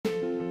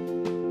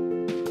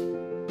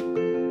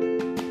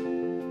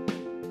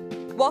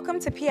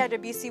Welcome to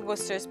PIWC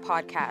Worcester's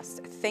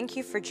podcast. Thank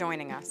you for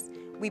joining us.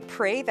 We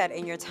pray that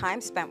in your time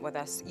spent with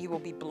us, you will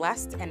be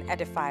blessed and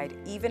edified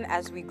even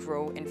as we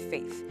grow in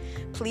faith.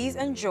 Please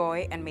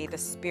enjoy, and may the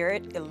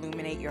Spirit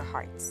illuminate your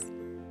hearts.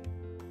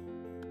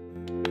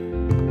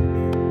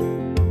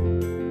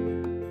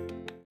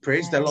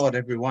 Praise the Lord,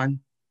 everyone.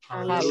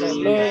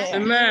 Hallelujah.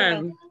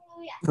 Amen.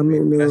 We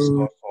bless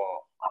God for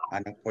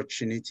an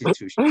opportunity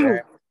to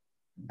share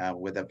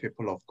with the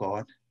people of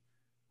God.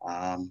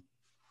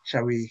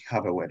 Shall we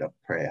have a word of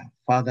prayer?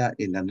 Father,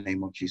 in the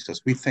name of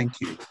Jesus, we thank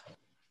you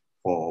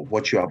for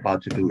what you're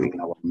about to do in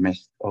our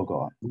midst, oh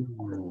God.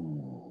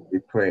 We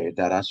pray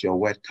that as your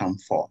word come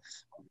forth,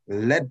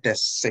 let the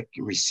sick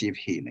receive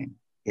healing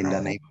in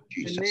the name of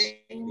Jesus.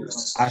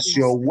 As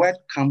your word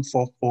come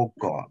forth, oh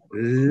God,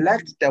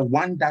 let the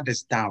one that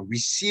is down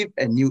receive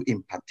a new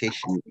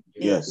impartation.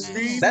 Yes.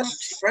 Let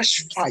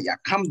fresh fire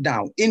come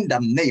down in the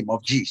name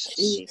of Jesus.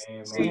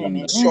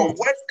 Amen. As your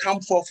word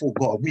come forth, oh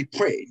God, we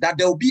pray that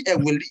there will be a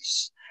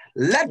release.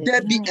 Let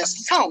there be a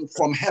sound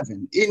from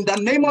heaven in the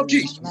name of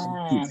Jesus.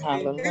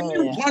 Hallelujah.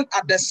 Anyone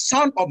at the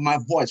sound of my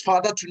voice,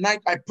 Father,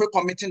 tonight I pray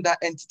committing that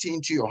entity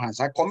into your hands.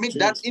 I commit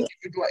that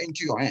individual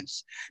into your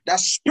hands. The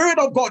Spirit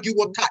of God you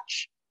will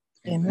touch.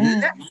 Amen.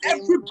 Let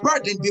every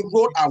burden be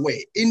rolled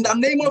away in the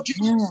name of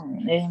Jesus.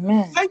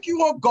 Amen. Thank you,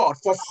 oh God,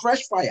 for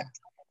fresh fire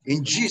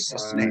in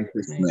Jesus' name.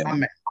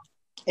 Amen.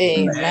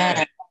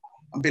 Amen.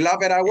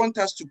 Beloved, I want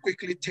us to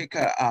quickly take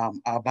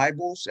our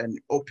Bibles and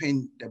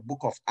open the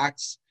book of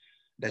Acts,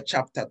 the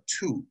chapter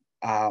 2.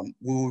 We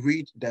will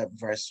read the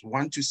verse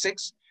 1 to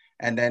 6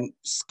 and then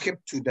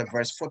skip to the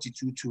verse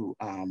 42 to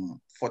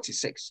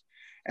 46.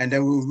 And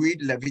then we'll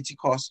read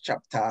Leviticus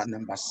chapter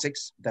number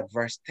 6, the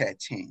verse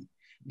 13.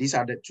 These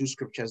are the two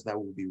scriptures that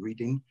we'll be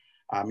reading.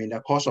 In the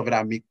course of it,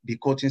 I may be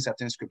quoting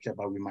certain scriptures,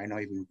 but we might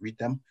not even read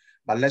them.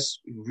 But let's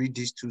read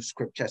these two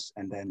scriptures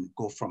and then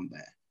go from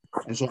there.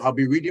 And so I'll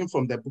be reading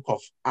from the book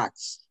of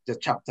Acts, the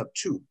chapter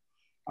 2.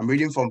 I'm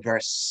reading from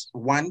verse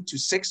 1 to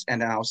 6,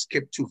 and then I'll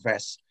skip to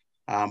verse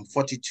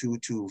 42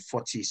 to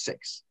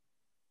 46.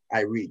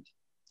 I read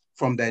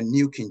from the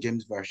New King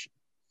James Version.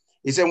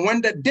 It said,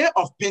 when the day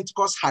of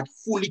Pentecost had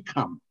fully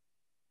come,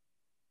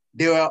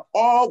 they were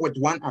all with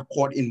one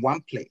accord in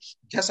one place,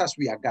 just as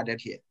we are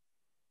gathered here.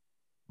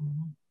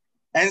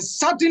 And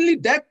suddenly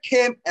there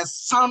came a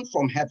sound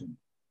from heaven,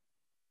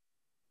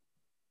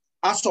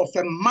 as of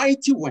a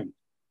mighty wind,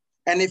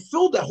 and it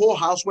filled the whole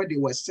house where they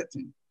were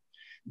sitting.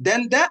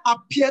 Then there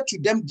appeared to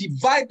them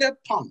divided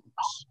tongues,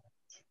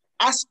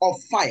 as of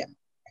fire,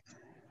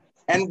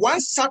 and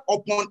one sat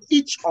upon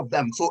each of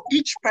them. So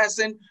each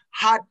person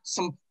had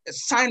a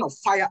sign of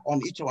fire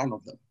on each one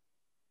of them.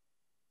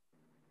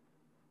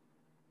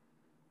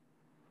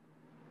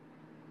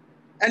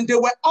 And they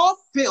were all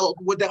filled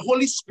with the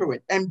Holy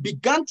Spirit and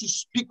began to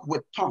speak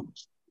with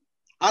tongues,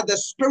 as the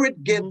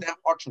Spirit gave them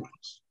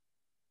utterance.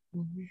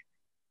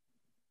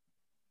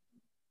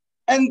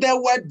 And there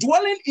were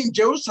dwelling in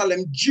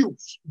Jerusalem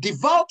Jews,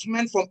 devout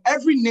men from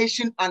every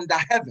nation under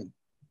heaven.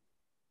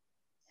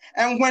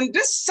 And when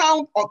this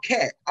sound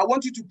occurred, I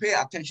want you to pay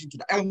attention to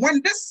that. And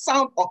when this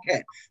sound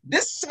occurred,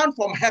 this sound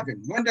from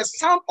heaven, when the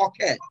sound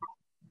occurred,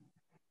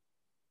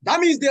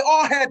 that means they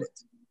all heard it.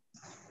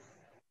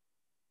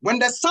 When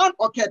the sound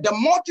occurred, the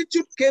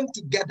multitude came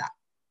together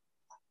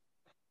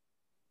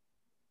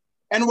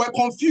and were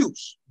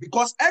confused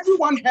because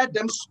everyone heard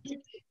them speak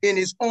in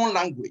his own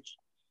language.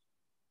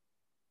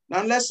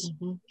 Now let's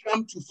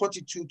jump to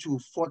 42 to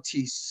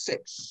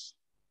 46.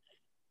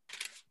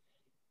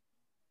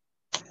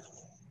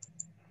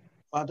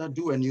 Father,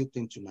 do a new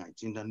thing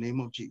tonight in the name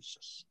of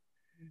Jesus.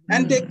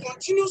 And they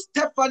continue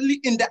steadfastly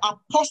in the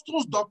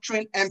apostles'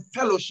 doctrine and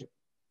fellowship,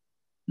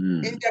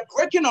 in the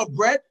breaking of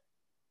bread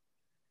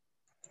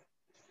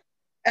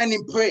and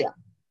in prayer.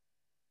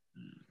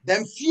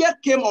 Then fear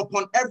came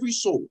upon every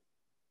soul,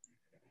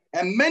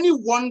 and many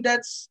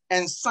wonders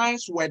and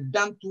signs were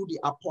done through the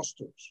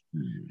apostles.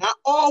 Now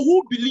all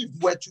who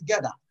believed were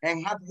together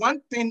and had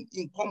one thing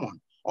in common,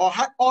 or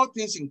had all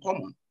things in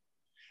common,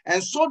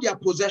 and sold their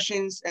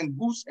possessions and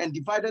goods and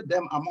divided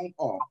them among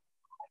all,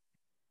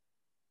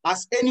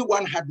 as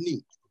anyone had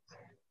need.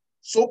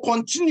 So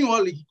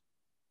continually,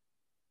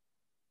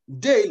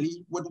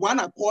 daily, with one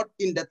accord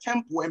in the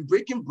temple and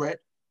breaking bread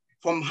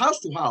from house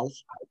to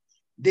house,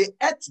 they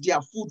ate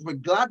their food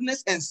with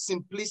gladness and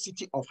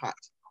simplicity of heart.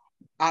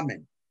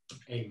 Amen.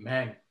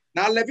 Amen.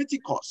 Now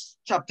Leviticus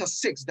chapter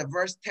 6, the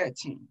verse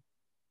 13.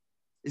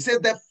 It says,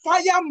 the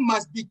fire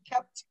must be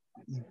kept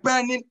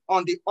burning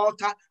on the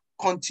altar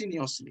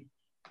continuously.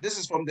 This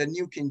is from the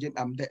New King James,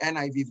 the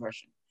NIV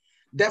version.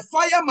 The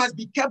fire must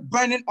be kept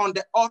burning on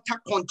the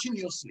altar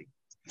continuously.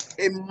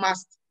 It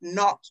must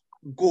not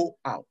go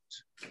out.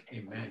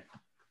 Amen.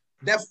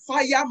 The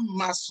fire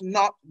must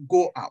not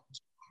go out.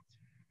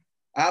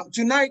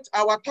 Tonight,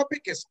 our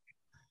topic is,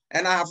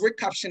 and I have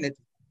recaptioned it,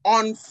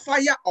 on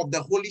fire of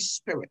the Holy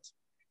Spirit,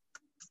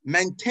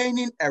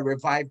 maintaining a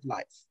revived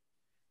life.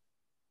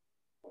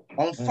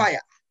 On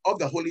fire of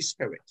the Holy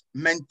Spirit,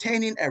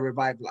 maintaining a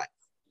revived life.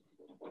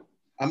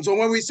 So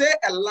when we say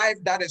a life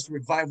that is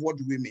revived, what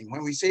do we mean?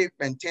 When we say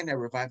maintain a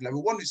revived life,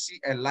 we want to see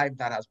a life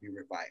that has been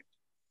revived.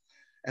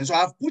 And so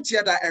I've put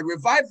here that a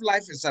revived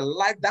life is a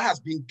life that has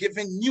been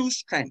given new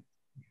strength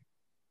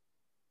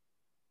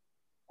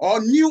or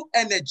new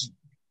energy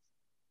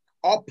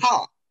or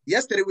power.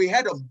 Yesterday we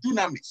heard of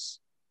dunamis,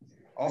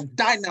 of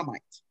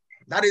dynamite.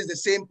 That is the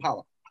same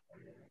power.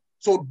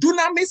 So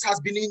dunamis has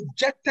been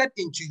injected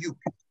into you.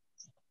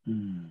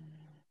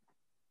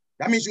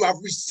 That means you have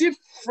received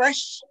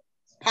fresh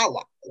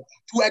power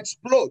to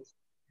explode.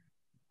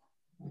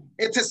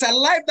 It is a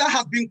life that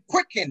has been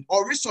quickened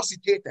or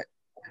resuscitated.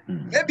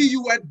 Maybe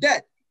you were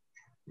dead.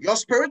 Your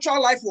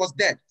spiritual life was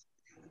dead.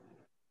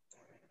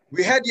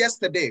 We heard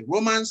yesterday,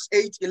 Romans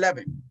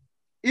 8:11.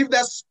 If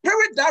the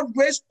spirit that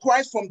raised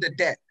Christ from the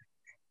dead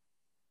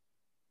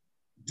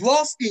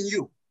dwells in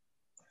you,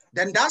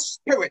 then that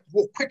spirit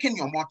will quicken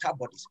your mortal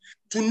bodies.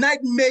 Tonight,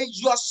 may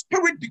your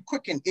spirit be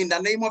quickened in the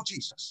name of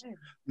Jesus.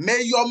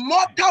 May your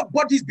mortal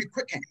bodies be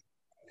quickened.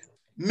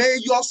 May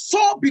your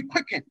soul be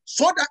quickened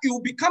so that it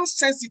will become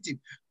sensitive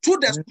to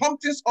the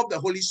promptings of the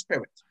Holy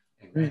Spirit.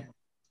 Amen.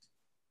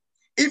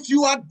 If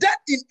you are dead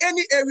in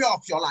any area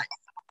of your life,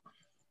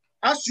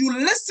 as you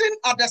listen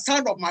at the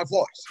sound of my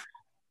voice,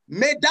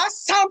 may that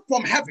sound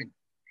from heaven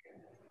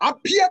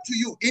appear to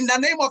you in the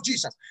name of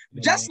Jesus,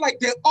 just like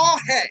they all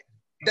heard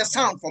the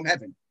sound from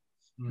heaven.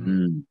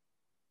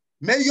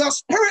 May your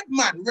spirit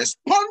man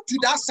respond to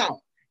that sound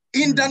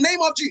in the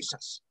name of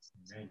Jesus.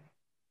 Amen.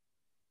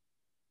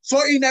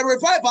 So in a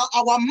revival,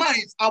 our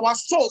minds, our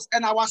souls,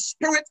 and our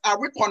spirits are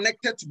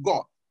reconnected to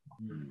God.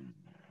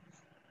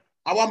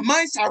 Our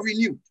minds are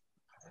renewed.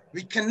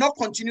 We cannot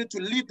continue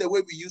to live the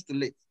way we used to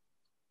live.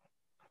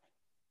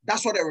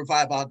 That's what a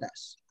revival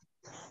does.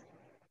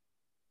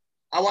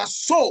 Our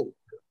soul,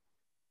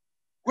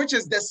 which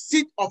is the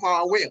seat of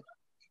our will,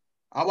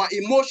 our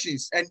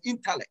emotions and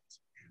intellect,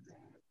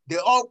 they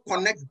all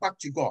connect back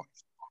to God,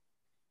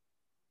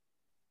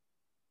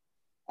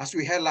 as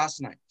we heard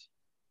last night.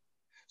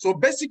 So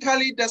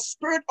basically, the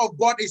Spirit of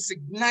God is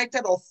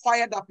ignited or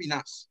fired up in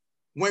us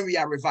when we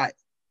are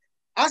revived.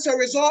 As a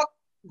result,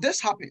 this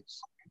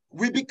happens.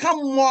 We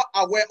become more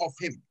aware of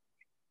Him.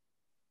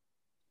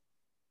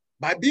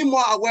 By being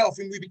more aware of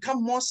Him, we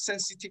become more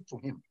sensitive to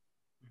Him.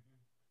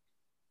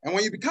 And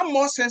when you become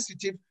more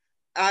sensitive,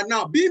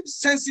 now being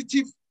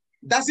sensitive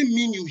doesn't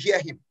mean you hear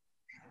Him.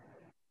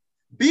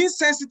 Being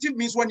sensitive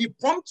means when He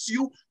prompts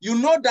you, you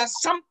know that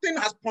something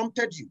has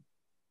prompted you.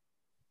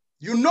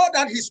 You know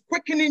that He's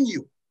quickening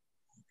you.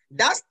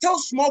 That still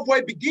small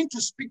voice begins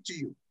to speak to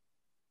you.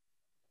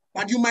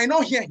 But you might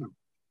not hear Him.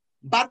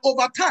 But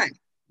over time,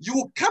 you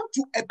will come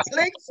to a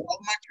place of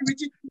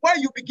maturity where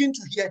you begin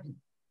to hear Him.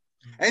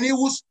 And He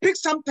will speak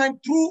sometimes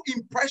through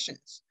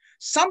impressions.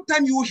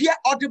 Sometimes you will hear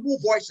audible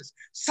voices.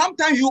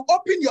 Sometimes you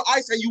open your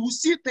eyes and you will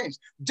see things,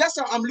 just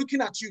as I'm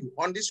looking at you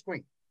on this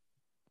screen,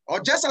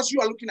 or just as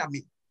you are looking at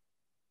me.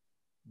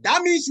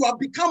 That means you have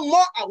become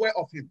more aware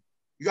of Him.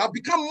 You have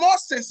become more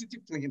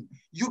sensitive to Him.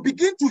 You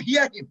begin to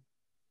hear Him.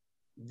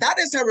 That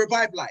is a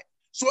revived life.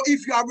 So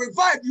if you are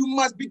revived, you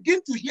must begin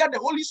to hear the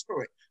Holy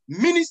Spirit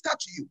minister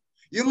to you.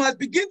 You must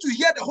begin to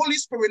hear the Holy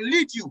Spirit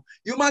lead you.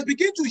 You must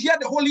begin to hear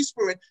the Holy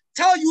Spirit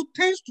tell you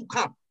things to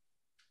come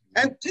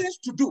and things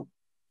to do.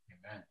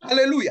 Amen.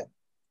 Hallelujah.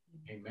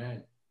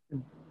 Amen.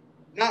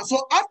 Now,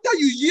 so after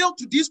you yield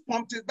to these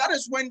promptings, that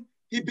is when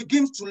He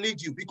begins to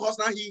lead you, because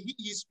now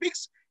he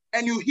speaks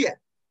and you hear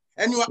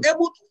and you are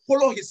able to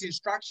follow His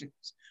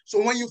instructions.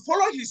 So when you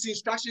follow His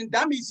instructions,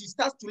 that means He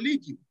starts to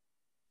lead you.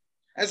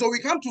 And so we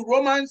come to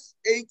Romans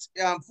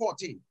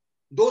 8:14.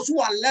 Those who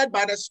are led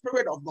by the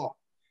Spirit of God,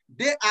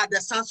 they are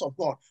the sons of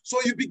God. So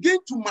you begin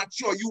to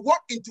mature. You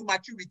walk into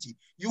maturity.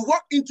 You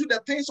walk into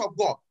the things of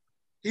God.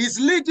 He's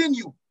leading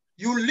you.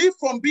 You live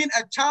from being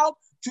a child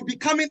to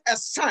becoming a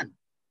son.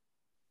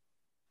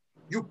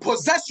 You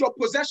possess your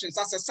possessions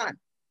as a son,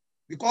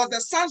 because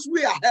the sons,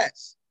 we are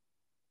heirs.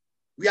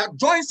 We are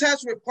joint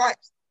heirs with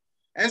Christ.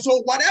 And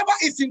so whatever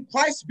is in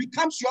Christ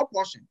becomes your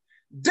portion.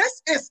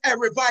 This is a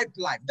revived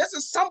life. This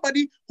is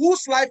somebody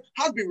whose life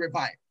has been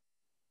revived.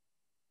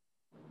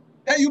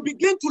 Then you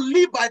begin to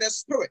live by the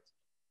Spirit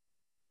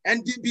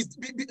and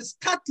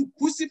start to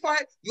crucify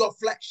your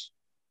flesh.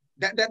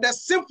 The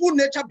sinful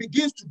nature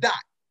begins to die.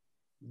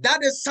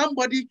 That is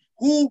somebody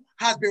who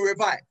has been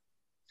revived.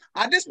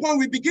 At this point,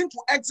 we begin to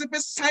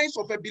exhibit signs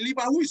of a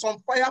believer who is on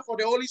fire for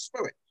the Holy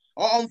Spirit,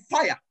 or on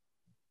fire.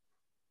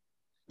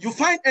 You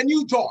find a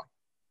new joy.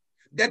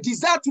 The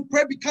desire to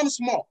pray becomes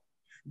more.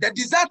 The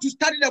desire to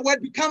study the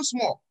word becomes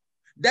more.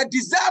 The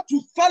desire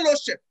to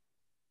fellowship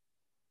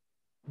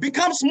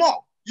becomes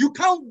more. You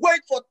can't wait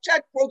for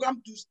church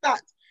program to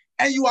start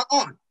and you are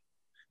on.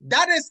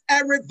 That is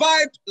a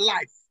revived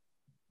life.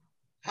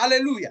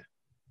 Hallelujah.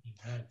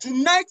 Amen.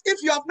 Tonight,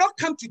 if you have not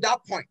come to that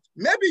point,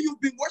 maybe you've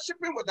been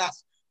worshiping with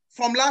us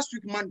from last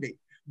week, Monday,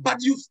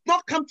 but you've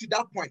not come to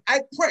that point.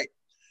 I pray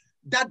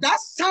that that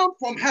sound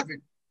from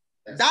heaven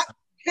that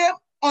came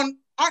on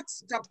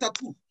Acts chapter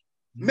 2,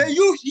 may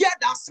you hear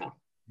that sound.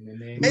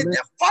 May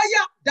the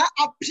fire that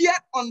appeared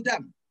on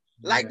them,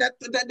 like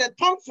the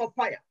tongues of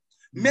fire.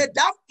 May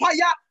that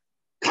fire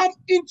come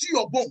into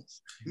your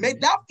bones. May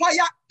that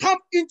fire come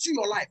into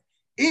your life.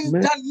 In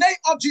the name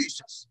of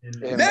Jesus.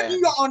 Amen. Maybe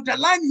you are on the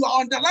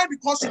line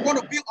because you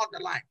want to be on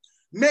the line.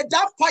 May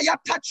that fire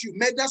touch you.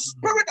 May the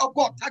Spirit of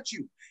God touch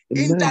you.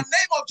 In the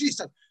name of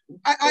Jesus.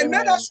 I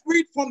made us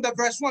read from the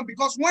verse 1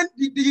 because when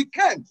he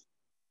came,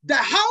 the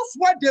house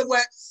where they were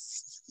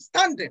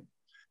standing,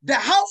 the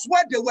house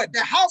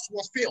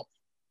was filled.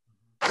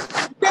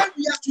 Then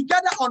we are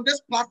together on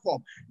this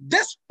platform.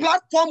 This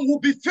platform will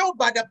be filled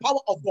by the power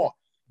of God.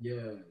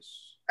 Yes.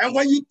 And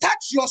when you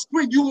touch your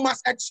screen, you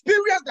must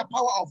experience the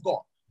power of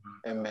God.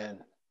 Amen.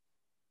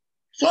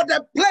 So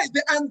the place,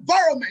 the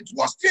environment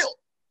was filled.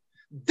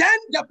 Then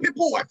the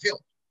people were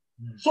filled.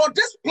 So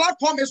this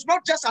platform is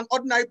not just an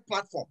ordinary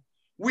platform.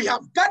 We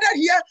have gathered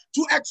here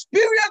to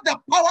experience the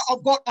power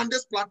of God on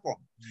this platform.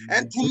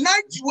 And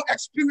tonight you will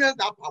experience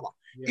that power.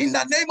 Yes. In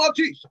the name of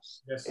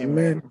Jesus. Yes.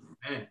 Amen.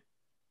 Amen.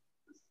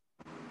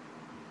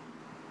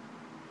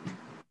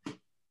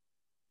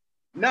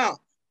 Now,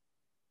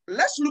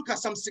 let's look at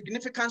some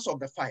significance of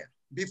the fire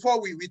before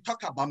we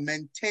talk about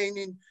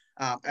maintaining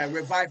a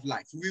revived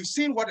life. We've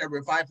seen what a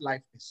revived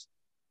life is.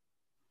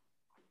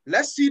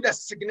 Let's see the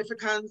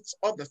significance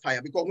of the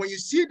fire, because when you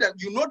see that,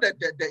 you know that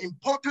the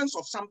importance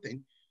of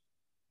something,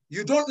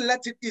 you don't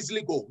let it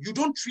easily go. You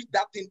don't treat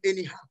that thing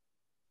anyhow.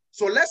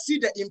 So let's see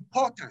the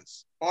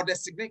importance or the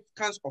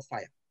significance of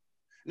fire.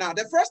 Now,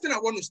 the first thing I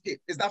want to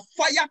state is that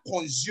fire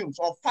consumes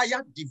or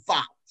fire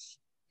devours.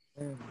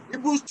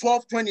 Hebrews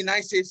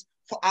 12:29 says,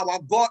 for our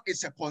God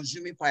is a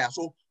consuming fire.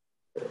 So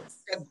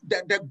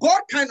the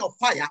God kind of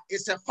fire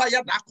is a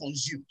fire that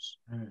consumes.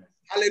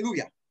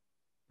 Hallelujah.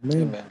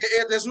 Amen.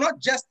 It is not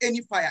just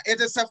any fire.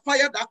 It is a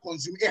fire that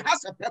consumes. It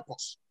has a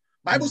purpose.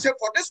 Bible says,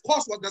 for this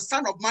cause was the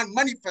Son of Man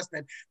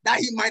manifested, that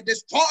he might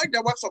destroy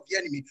the works of the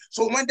enemy.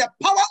 So when the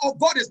power of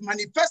God is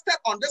manifested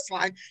on this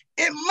line,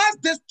 it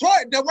must destroy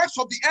the works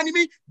of the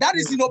enemy that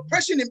is in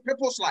operation in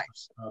people's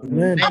lives.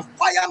 Amen. That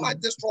fire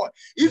must destroy.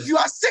 If you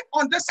are sick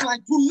on this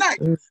line tonight,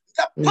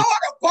 the power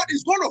of God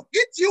is going to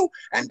hit you,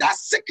 and that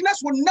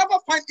sickness will never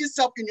find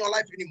itself in your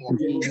life anymore.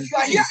 If you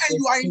are here and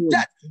you are in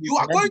debt, you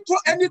are going through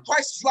any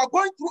crisis, you are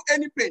going through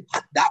any pain,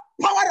 that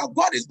power of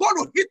God is going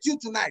to hit you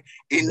tonight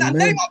in the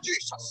name of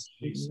Jesus.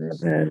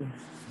 Amen.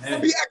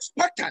 Be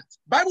expectant.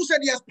 Bible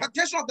said the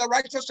expectation of the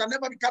righteous shall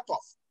never be cut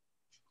off.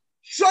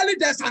 Surely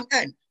there's an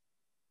end.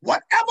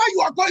 Whatever you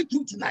are going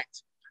through tonight,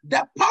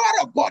 the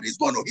power of God is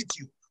going to hit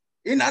you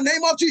in the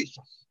name of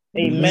Jesus.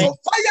 Amen. So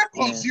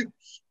fire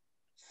consumes.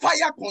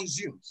 Fire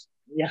consumes.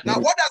 Yeah. Now,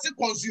 what does it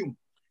consume?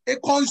 It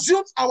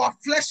consumes our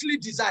fleshly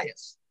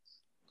desires.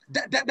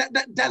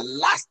 The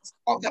lust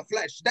of the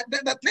flesh,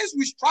 the things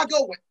we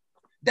struggle with.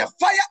 The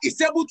fire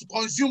is able to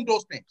consume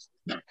those things.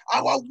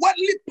 Our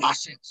worldly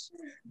passions,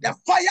 the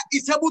fire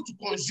is able to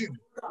consume.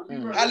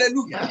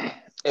 Hallelujah.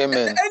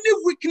 Amen. Any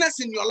weakness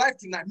in your life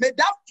tonight, may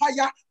that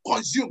fire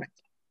consume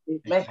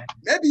it. Amen.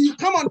 Maybe you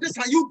come on this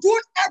and you're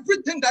doing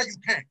everything that you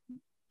can.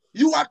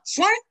 You are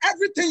trying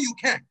everything you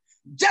can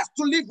just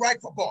to live right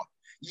for God.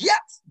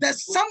 Yet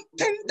there's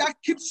something that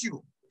keeps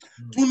you.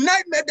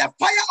 Tonight, may the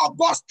fire of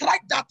God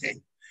strike that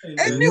thing.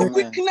 Any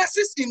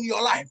weaknesses in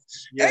your life,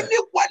 any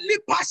worldly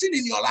passion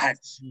in your life,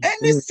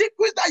 any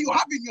secret that you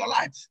have in your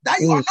life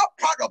that you are not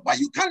proud of, but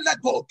you can't let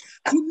go.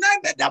 Tonight,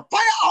 may the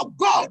fire of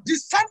God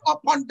descend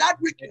upon that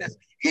weakness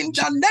in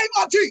the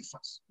name of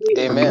Jesus.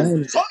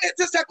 Amen. So it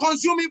is a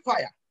consuming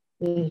fire.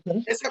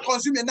 It's a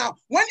consuming. Now,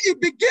 when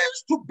it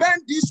begins to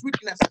burn these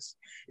weaknesses,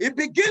 it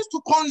begins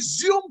to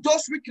consume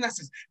those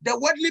weaknesses, the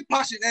worldly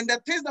passion and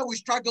the things that we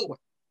struggle with.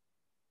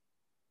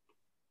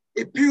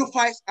 It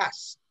purifies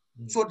us.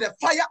 So the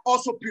fire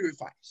also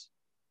purifies.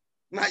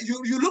 Now,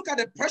 you look at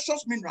the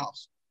precious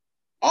minerals,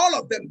 all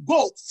of them,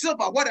 gold,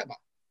 silver, whatever,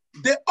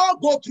 they all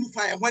go through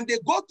fire. When they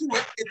go through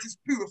it, it is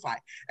purified.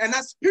 And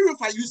as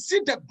purified, you see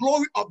the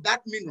glory of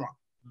that mineral.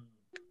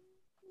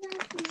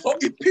 So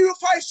it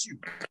purifies you.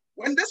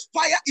 When this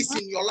fire is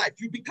in your life,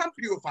 you become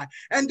purified.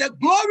 And the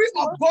glory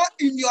of God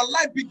in your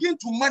life begins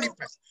to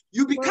manifest.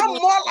 You become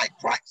more like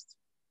Christ.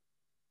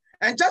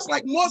 And just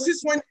like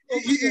Moses, when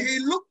he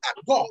looked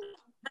at God,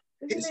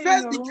 his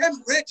face became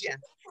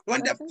radiant.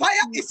 When the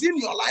fire is in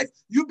your life,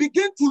 you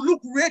begin to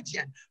look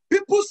radiant.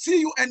 People see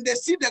you and they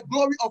see the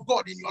glory of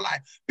God in your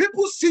life.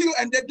 People see you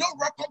and they don't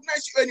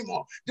recognize you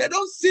anymore. They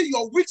don't see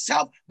your weak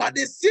self, but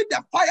they see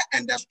the fire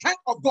and the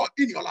strength of God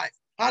in your life.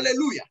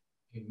 Hallelujah.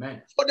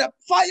 Amen. So the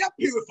fire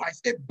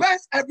purifies. It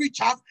burns every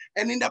chaff,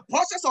 and in the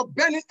process of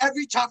burning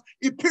every chaff,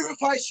 it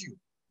purifies you.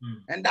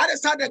 And that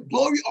is how the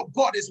glory of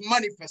God is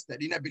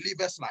manifested in a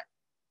believer's life.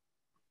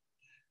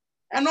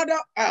 Another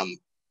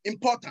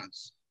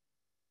importance.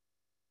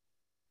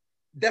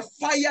 The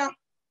fire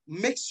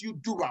makes you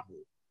durable.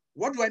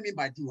 What do I mean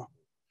by durable?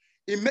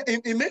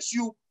 It makes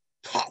you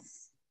tough.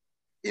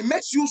 It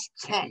makes you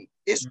strong.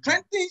 It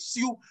strengthens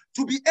you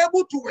to be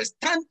able to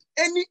withstand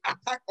any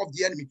attack of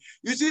the enemy.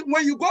 You see,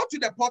 when you go to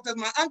the potter,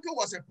 my uncle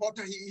was a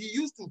potter. He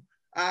used to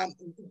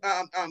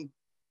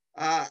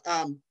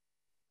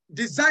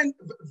design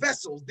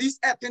vessels, these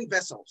earthen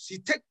vessels. He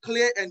take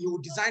clay and he will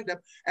design them.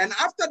 And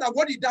after that,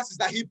 what he does is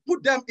that he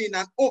put them in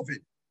an oven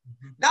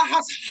that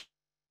has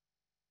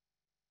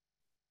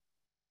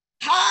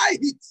high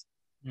heat.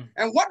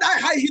 And what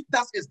that high heat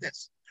does is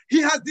this.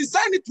 He has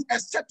designed it to a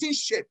certain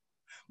shape.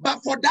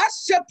 But for that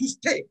shape to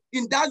stay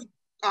in that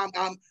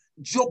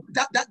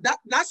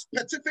that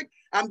specific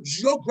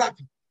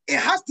geography, it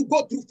has to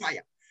go through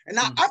fire. And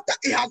now after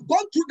it has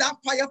gone through that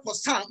fire for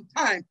some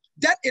time,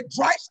 then it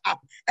dries up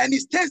and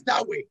it stays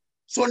that way.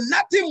 So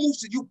nothing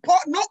moves. You pour,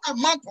 no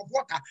amount of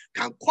water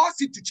can cause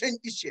it to change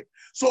its shape.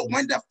 So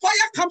when the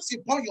fire comes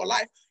upon your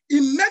life,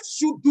 it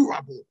makes you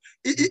durable.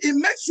 It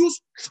makes you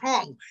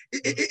strong.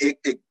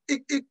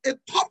 It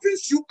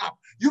toughens you up.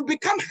 You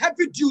become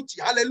heavy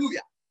duty.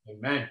 Hallelujah.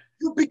 Amen.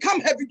 You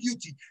become heavy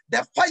duty.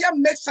 The fire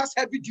makes us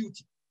heavy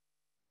duty.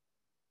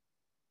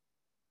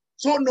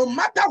 So no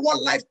matter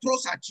what life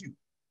throws at you,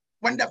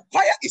 when the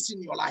fire is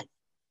in your life,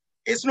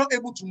 it's not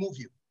able to move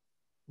you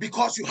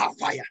because you have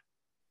fire.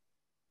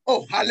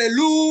 Oh,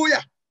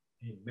 hallelujah.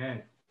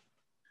 Amen.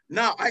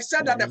 Now, I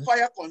said that the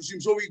fire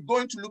consumes, so we're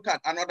going to look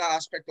at another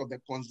aspect of the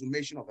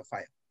consummation of the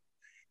fire.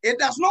 It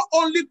does not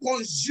only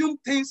consume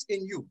things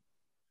in you,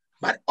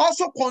 but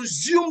also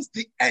consumes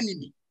the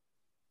enemy.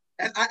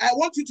 And I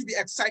want you to be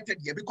excited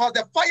here because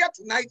the fire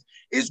tonight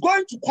is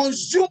going to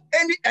consume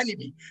any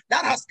enemy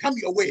that has come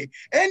your way.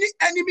 Any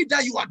enemy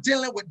that you are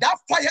dealing with, that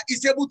fire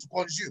is able to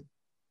consume.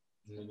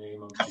 In the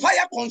name of The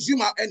fire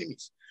consumes our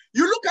enemies.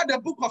 You look at the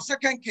book of 2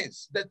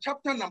 Kings, the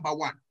chapter number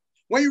 1.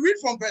 When you read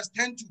from verse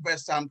 10 to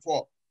verse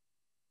 4,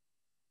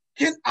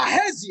 King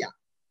Ahaziah,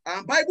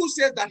 Bible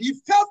says that he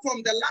fell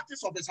from the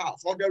lattice of his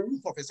house or the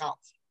roof of his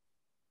house.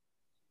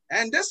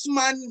 And this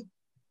man,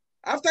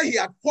 after he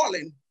had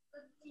fallen,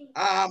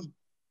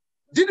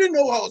 didn't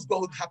know what was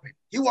going to happen.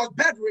 He was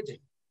bedridden.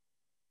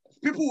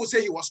 People will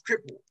say he was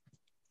crippled.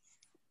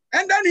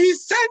 And then he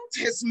sent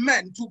his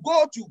men to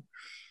go to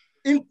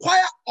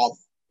inquire of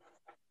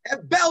a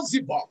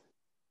Beelzebub,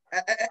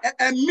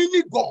 a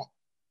mini god,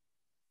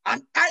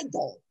 an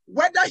idol,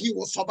 whether he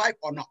will survive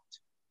or not.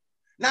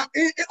 Now,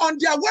 on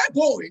their way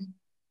going,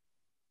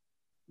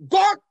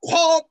 God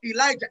called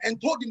Elijah and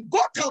told him,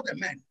 go tell the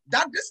men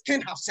that this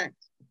king has sent.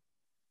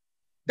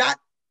 That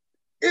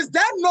is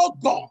there no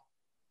God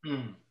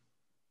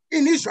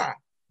in Israel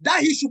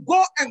that he should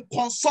go and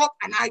consult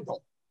an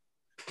idol?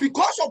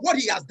 Because of what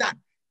he has done,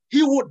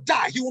 he will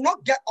die. He will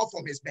not get up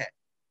from his bed.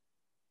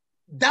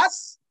 That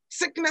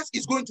sickness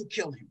is going to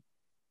kill him.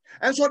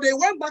 And so they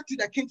went back to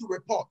the king to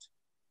report.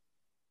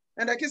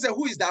 And the king said,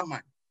 who is that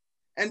man?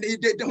 And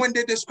when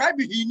they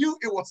described him, he knew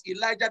it was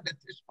Elijah the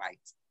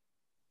Tishbite.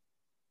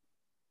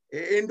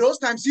 In those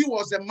times, he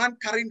was a man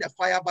carrying the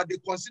fire, but they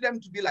considered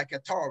him to be like a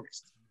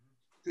terrorist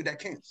to the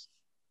kings.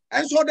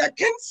 And so the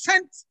king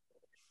sent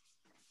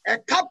a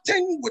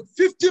captain with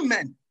 50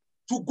 men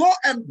to go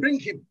and bring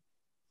him.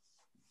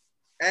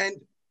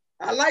 And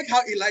I like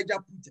how Elijah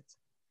put it,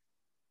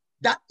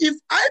 that if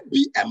I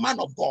be a man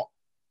of God,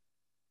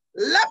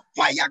 let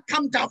fire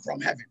come down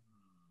from heaven.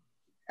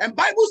 And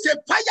Bible says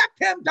fire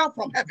came down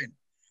from heaven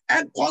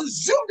and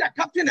consumed the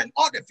captain and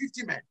all the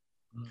 50 men.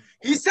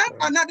 He sent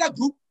another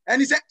group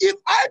and he said, if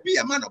I be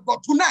a man of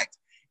God tonight,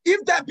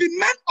 if there be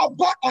men of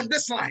God on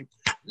this line,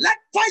 let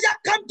fire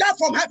come down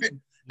from heaven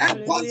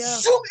and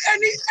consume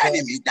any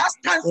enemy that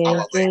stands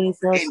our way. In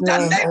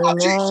the name of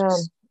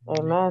Jesus.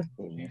 Amen.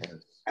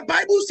 The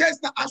Bible says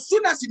that as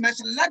soon as he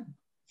mentioned, let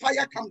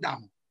fire come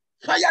down,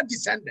 fire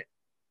descended.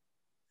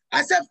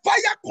 I said,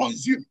 fire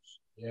consumes.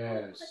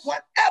 Yes.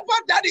 Whatever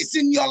that is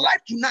in your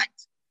life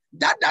tonight,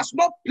 that does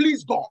not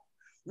please God,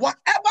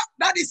 whatever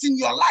that is in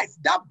your life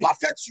that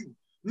buffets you,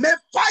 may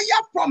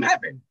fire from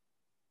heaven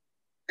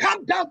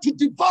come down to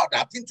devour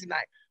that thing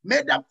tonight.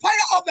 May the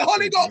fire of the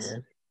Holy Ghost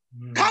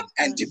come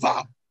and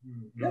devour.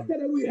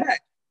 Yesterday we heard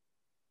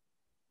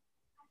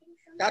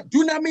that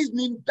dunamis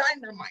means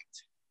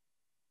dynamite,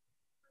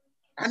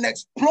 an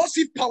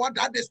explosive power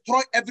that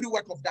destroys every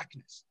work of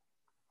darkness.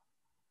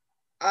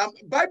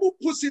 Bible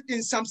puts it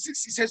in Psalm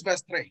 66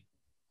 verse 3,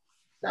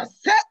 that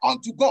say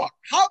unto God,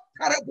 how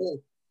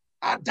terrible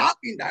are thou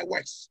in thy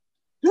works.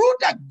 Through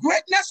the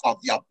greatness of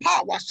your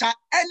power shall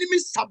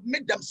enemies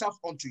submit themselves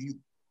unto you.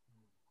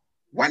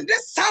 When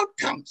this sound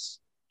comes,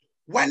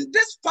 when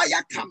this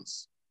fire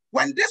comes,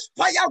 when this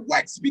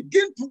fireworks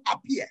begin to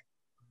appear,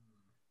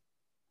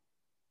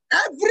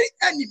 every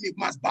enemy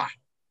must bow.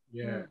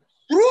 Yeah.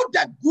 Through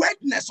the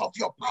greatness of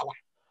your power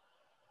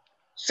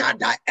shall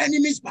thy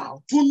enemies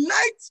bow.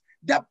 Tonight,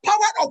 the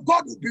power of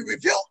God will be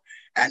revealed,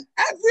 and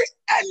every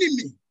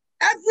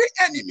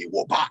enemy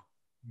will bow.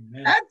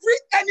 Amen. Every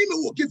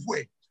enemy will give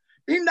way.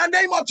 In the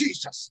name of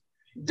Jesus,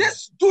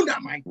 this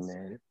dynamite,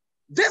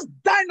 this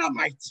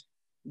dynamite,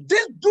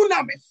 this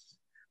dunamis,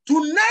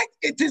 tonight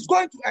it is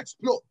going to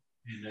explode.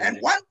 Amen. And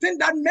one thing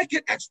that make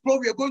it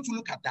explode, we are going to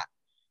look at that.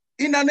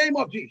 In the name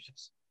of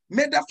Jesus,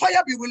 may the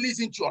fire be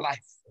released into your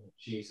life.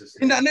 Jesus.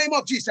 In the name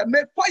of Jesus,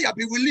 may fire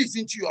be released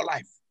into your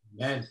life.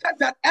 Amen.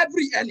 That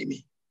every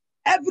enemy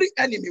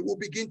will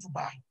begin to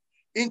bow.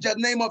 In the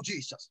name of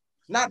Jesus.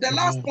 Now, the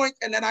last point,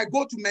 and then I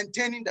go to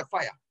maintaining the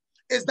fire,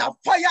 is that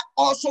fire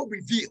also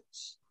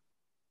reveals.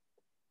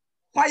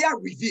 Fire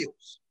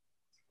reveals.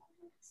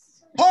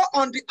 Paul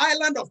on the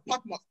island of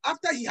Patmos,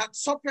 after he had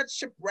suffered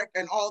shipwreck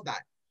and all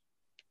that,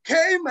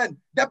 came and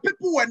the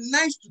people were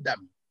nice to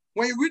them.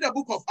 When you read the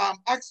book of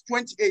Acts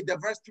 28, the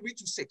verse 3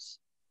 to 6.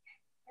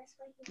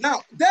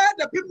 Now, there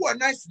the people were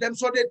nice to them,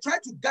 so they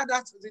tried to gather,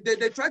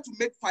 they tried to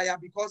make fire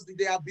because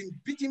they have been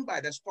beaten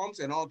by the storms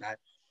and all that.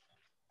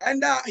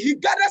 And he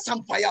gathered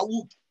some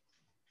firewood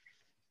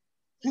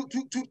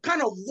to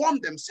kind of warm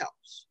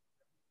themselves.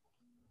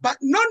 But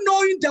not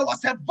knowing there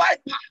was a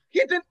viper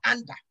hidden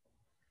under.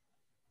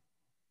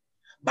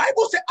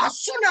 Bible says as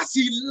soon as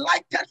he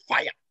lighted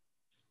fire,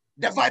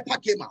 the viper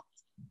came out.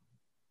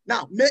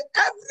 Now, may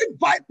every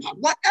viper,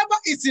 whatever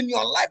is in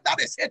your life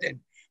that is hidden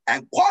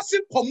and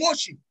causing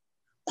commotion,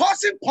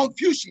 causing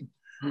confusion,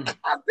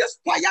 as this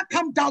fire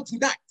come down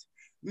tonight,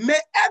 may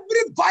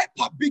every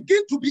viper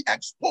begin to be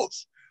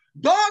exposed.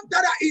 Those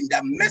that are in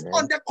the midst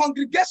of the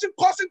congregation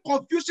causing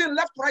confusion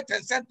left, right,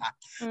 and center,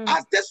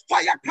 as this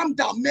fire come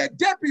down, may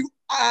they be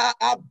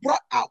brought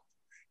out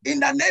in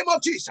the name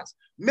of Jesus.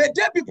 May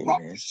they be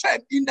brought to shame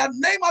in the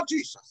name of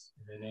Jesus.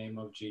 In the name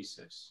of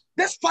Jesus.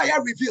 This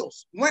fire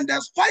reveals. When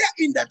there's fire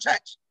in the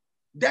church,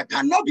 there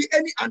cannot be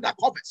any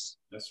undercovers.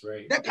 That's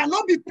right. There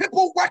cannot be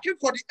people working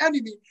for the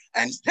enemy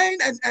and staying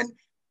and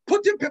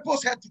putting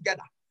people's head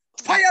together.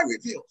 Fire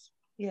reveals.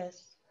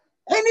 Yes.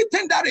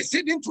 Anything that is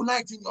hidden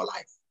tonight in your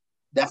life,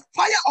 the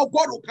fire of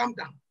God will come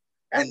down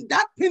and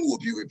that thing will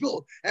be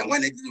revealed. And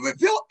when it is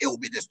revealed, it will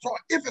be destroyed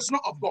if it's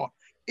not of God.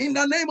 In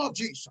the name of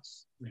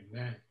Jesus.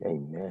 Amen.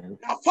 Amen.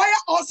 Now, fire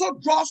also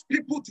draws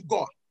people to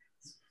God.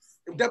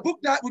 The book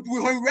that when we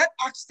read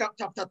Acts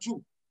chapter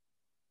 2,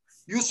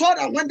 you saw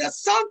that when the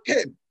sound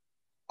came,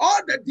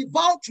 all the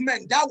devout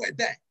men that were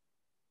there,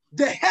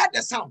 they heard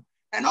the sound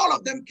and all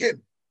of them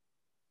came.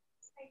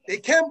 They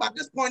came, but at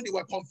this point they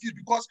were confused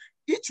because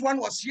each one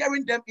was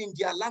hearing them in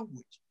their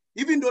language,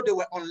 even though they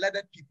were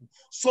unlearned people.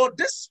 So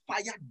this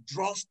fire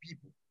draws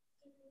people.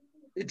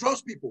 It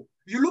draws people.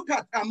 You look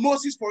at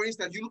Moses, for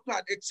instance, you look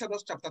at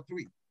Exodus chapter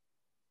 3.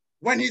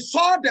 When he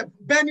saw the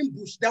burning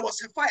bush, there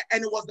was a fire,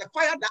 and it was the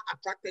fire that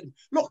attracted him.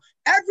 Look,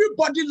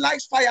 everybody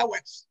likes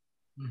fireworks.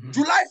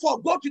 July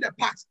 4th, go to the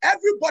parks.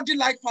 Everybody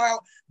likes fire.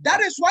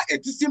 That is why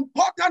it is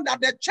important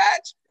that the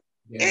church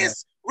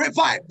is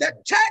revived. The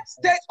church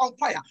stays on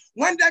fire.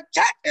 When the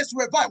church is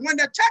revived, when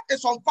the church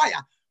is on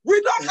fire, we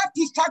don't have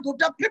to struggle.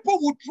 The people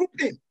will troop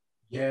in.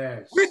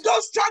 Yes. We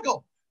don't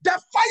struggle. The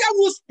fire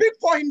will speak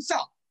for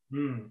himself.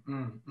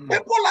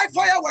 People like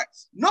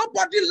fireworks.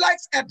 Nobody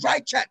likes a dry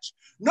church.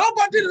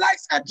 Nobody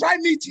likes a dry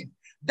meeting.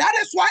 That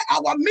is why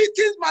our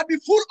meetings must be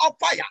full of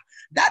fire.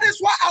 That is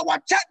why our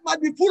church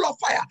must be full of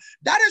fire.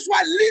 That is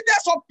why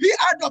leaders of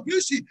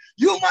PRWC,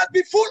 you must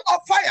be full of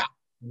fire.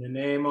 In the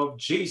name of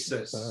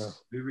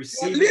Jesus, we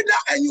receive Your leader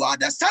and you are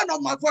the son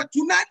of my voice.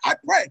 Tonight I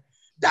pray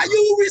that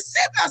you will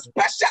receive a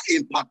special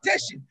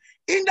impartation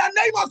in the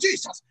name of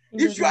Jesus.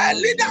 If you are a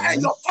leader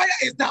and your fire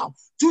is down,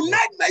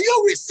 tonight may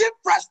you receive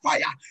fresh fire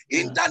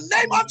in the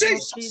name of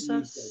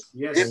Jesus.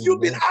 Yes. If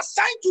you've been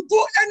assigned to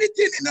do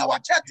anything in our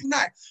church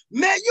tonight,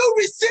 may you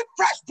receive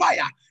fresh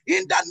fire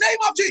in the name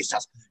of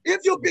Jesus.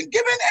 If you've been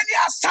given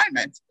any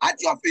assignment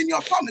in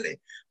your family,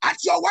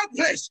 at your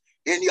workplace,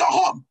 in your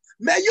home,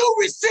 may you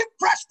receive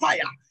fresh fire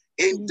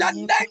in the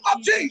name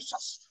of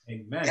Jesus.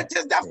 Amen. It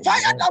is the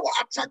fire that will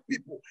attract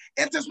people.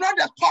 It is not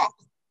the talk.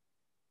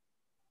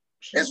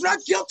 It's not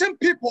guilting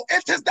people.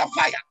 It is the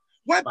fire.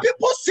 When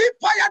people see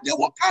fire, they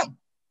will come.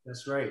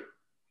 That's right.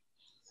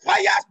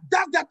 Fire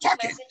does the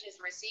talking. Message is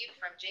received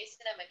from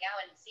Jason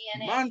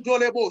and McGowan,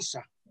 CNN.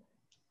 Mandolebosa.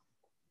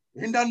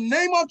 In the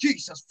name of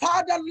Jesus,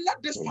 Father,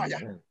 let this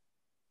fire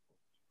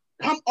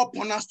come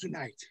upon us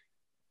tonight.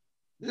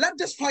 Let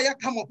this fire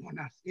come upon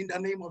us in the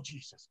name of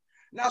Jesus.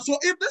 Now, so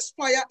if this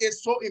fire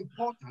is so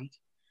important,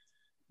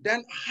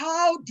 then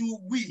how do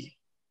we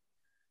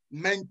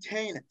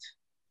maintain it?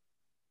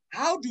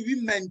 How do we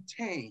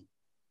maintain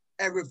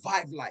a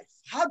revived life?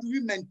 How do we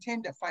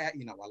maintain the fire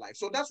in our life?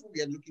 So that's what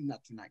we are looking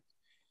at tonight.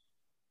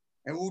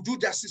 And we'll do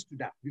justice to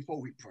that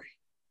before we pray.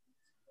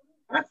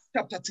 Acts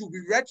chapter 2,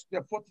 we read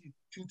the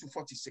 42 to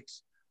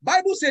 46.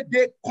 Bible said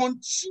they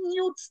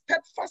continued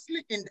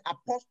steadfastly in the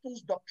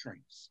apostles'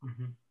 doctrines.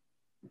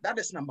 That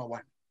is number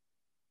one.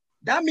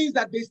 That means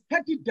that they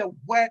studied the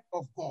word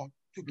of God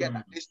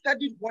together. They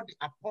studied what the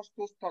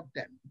apostles taught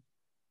them.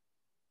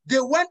 They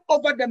went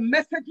over the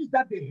messages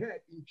that they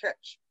heard in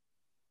church.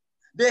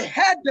 They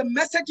heard the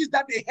messages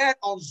that they heard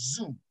on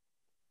Zoom.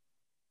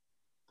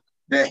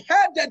 They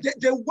heard that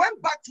they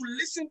went back to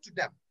listen to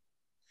them.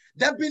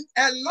 There have been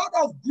a lot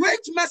of great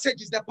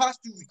messages the past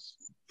 2 weeks.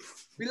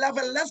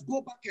 Beloved, let's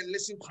go back and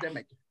listen to them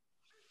again.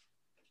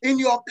 In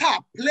your car,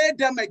 play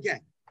them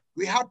again.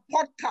 We have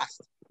podcasts.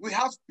 We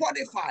have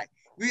Spotify.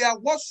 We have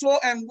whatso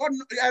and what,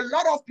 a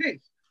lot of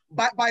things.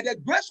 But by the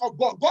grace of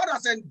God, God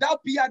has endowed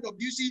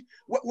PRWC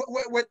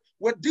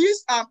with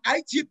these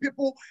IT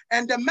people,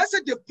 and the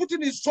message they've put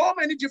in so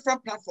many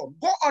different platforms.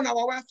 Go on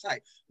our website.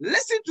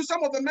 Listen to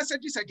some of the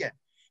messages again.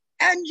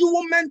 and you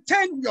will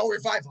maintain your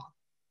revival.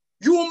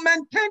 You will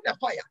maintain the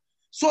fire.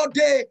 So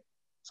they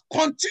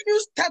continue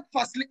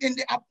steadfastly in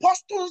the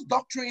apostles'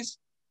 doctrines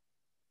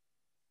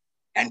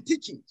and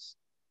teachings.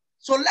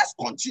 So let's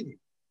continue.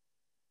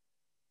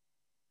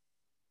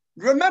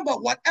 Remember,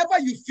 whatever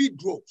you feed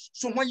grows.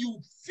 So when you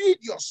feed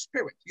your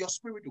spirit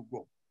will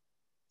grow.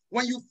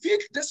 When you feed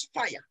this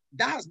fire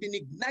that has been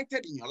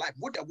ignited in your life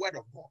with the word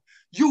of God,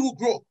 you will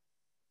grow.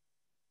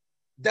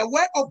 The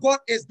word of God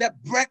is the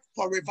bread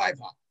for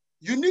revival.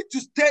 You need to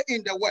stay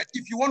in the word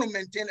if you want to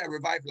maintain a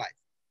revived life.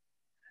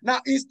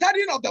 Now, in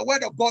studying of the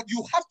word of God,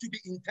 you have to be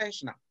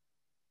intentional.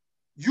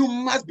 You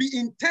must be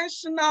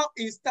intentional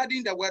in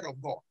studying the word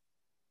of God.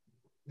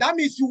 That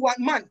means you want,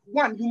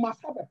 you must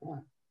have a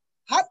plan.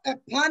 Have a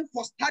plan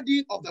for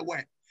studying of the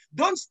word.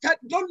 Don't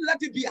let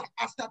it be an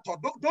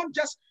afterthought. Don't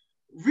just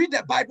read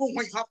the Bible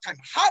when you have time.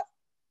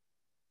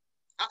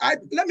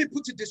 Let me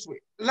put it this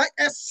way. Like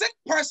a sick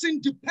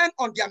person depends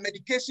on their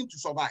medication to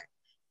survive.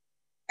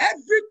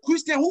 Every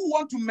Christian who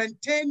wants to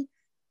maintain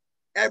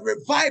a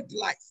revived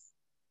life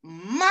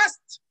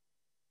must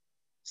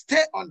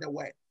stay on the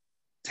word.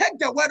 Take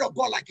the word of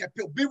God like a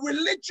pill. Be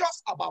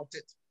religious about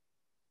it.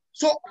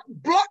 So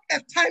block a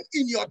time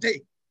in your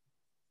day.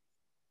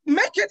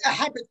 Make it a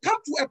habit. Come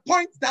to a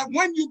point that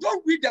when you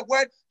don't read the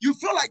word, you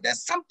feel like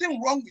there's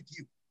something wrong with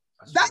you.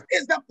 That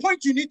is the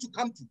point you need to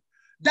come to.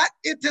 That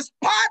it is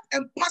part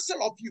and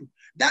parcel of you.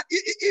 That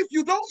if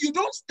you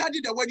don't study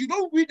the word, you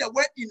don't read the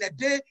word in a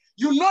day,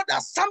 you know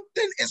that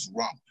something is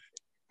wrong.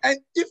 And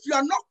if you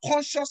are not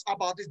conscious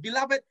about this,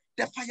 beloved,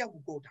 the fire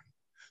will go down.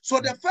 So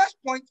the first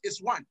point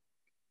is one.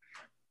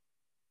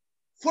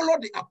 Follow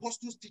the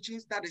apostles'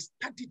 teachings, that is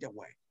study the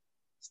word.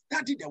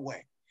 Study the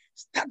word.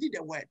 Study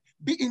the word.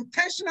 Be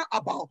intentional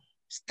about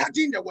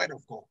studying the word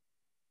of God.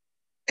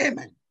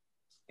 Amen.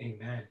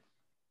 Amen.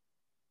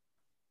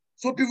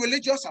 So be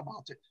religious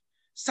about it.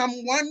 Psalm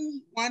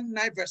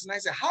 119 verse 9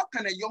 says, how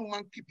can a young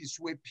man keep his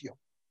way pure?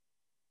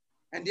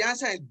 And the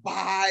answer is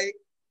by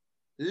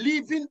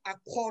living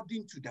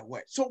according to the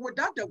word. So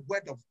without the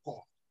word of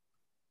God,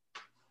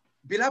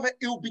 beloved,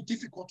 it will be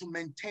difficult to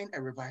maintain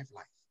a revived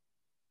life.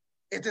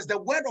 It is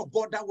the word of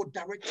God that will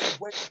direct you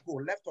where to go,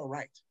 left or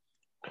right.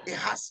 It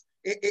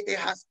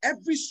has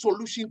every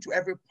solution to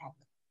every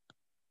problem.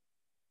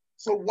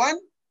 So one,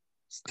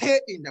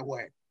 stay in the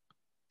word.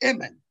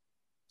 Amen.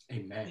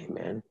 Amen.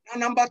 Amen. And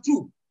number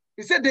two,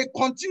 he said they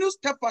continue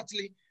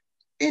steadfastly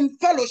in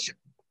fellowship.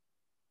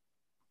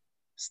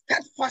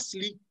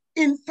 Steadfastly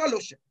in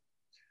fellowship.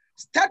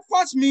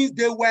 Steadfast means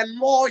they were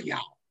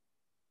loyal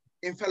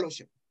in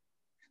fellowship.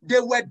 They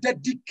were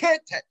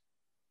dedicated.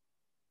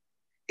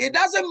 It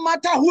doesn't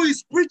matter who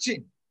is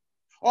preaching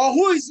or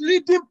who is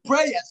leading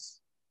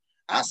prayers.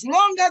 As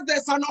long as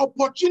there's an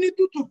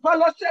opportunity to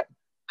fellowship,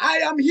 I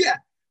am here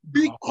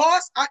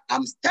because I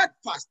am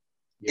steadfast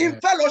in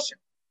fellowship.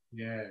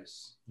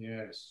 Yes,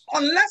 yes.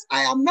 Unless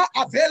I am not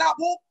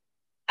available,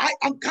 I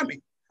am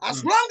coming.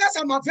 As long as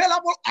I'm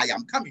available, I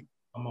am coming.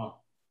 Come on.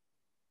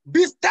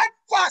 Be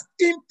steadfast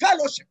in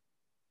fellowship.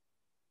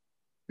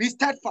 Be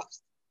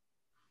steadfast.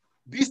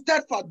 Be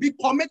steadfast. Be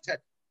committed.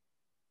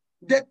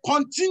 They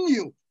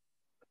continue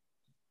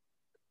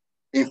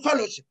in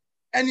fellowship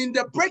and in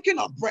the breaking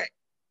of bread.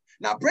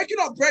 Now, breaking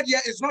of bread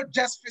here is not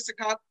just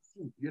physical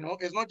food,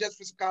 it's not just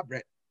physical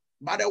bread,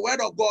 but the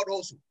word of God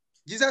also.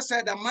 Jesus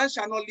said, a man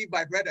shall not live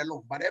by bread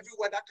alone, but every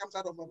word that comes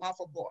out of the mouth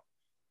of God.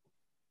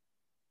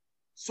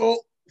 So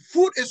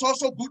food is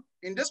also good.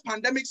 In this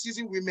pandemic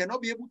season, we may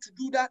not be able to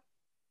do that,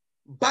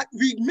 but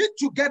we meet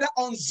together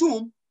on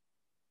Zoom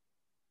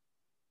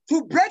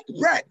to break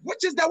bread,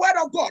 which is the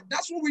word of God.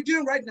 That's what we're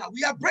doing right now.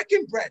 We are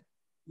breaking bread.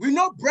 We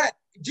know bread.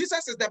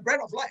 Jesus is the bread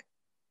of life.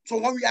 So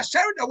when we are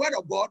sharing the word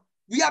of God,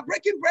 we are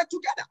breaking bread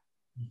together.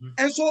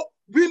 And so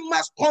we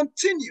must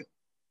continue.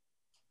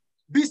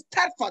 Be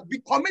steadfast, be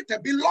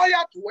committed, be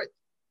loyal to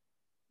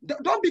it.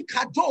 Don't be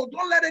cajoled.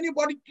 Don't let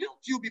anybody guilt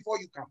you before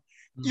you come.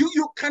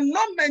 You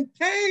cannot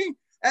maintain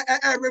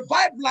a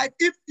revived life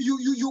if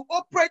you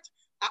operate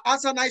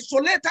as an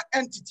isolated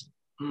entity.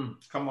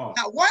 Come on.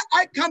 Now, where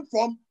I come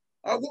from,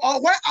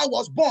 or where I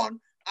was born,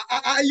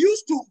 I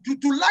used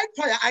to light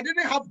fire. I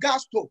didn't have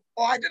gas stove,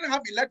 or I didn't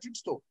have electric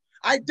stove.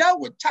 I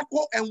dealt with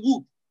charcoal and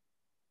wood.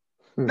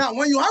 Now,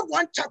 when you have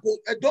one charcoal,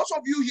 those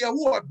of you here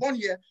who are born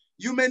here,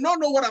 you may not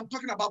know what I'm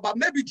talking about, but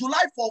maybe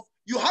July 4th,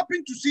 you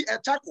happen to see a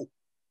charcoal.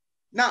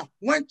 Now,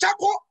 when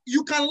charcoal,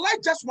 you can light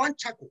just one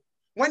charcoal.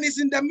 When it's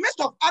in the midst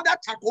of other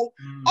charcoal,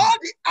 all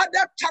the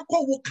other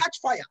charcoal will catch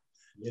fire.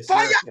 Yes,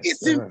 fire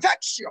yes, is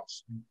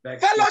infectious.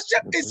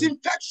 Fellowship is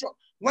infectious.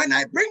 When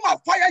I bring my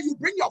fire, you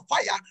bring your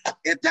fire.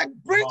 It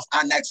brings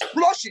an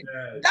explosion.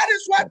 Yes. That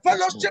is why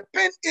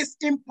fellowshipping is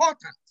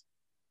important.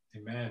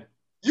 Amen.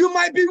 You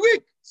might be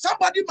weak.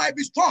 Somebody might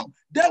be strong.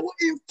 They will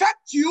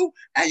infect you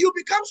and you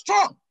become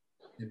strong.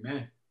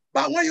 Amen.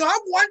 But when you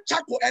have one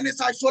charcoal and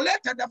it's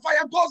isolated, the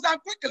fire goes down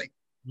quickly.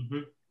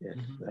 Yes,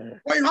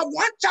 When you have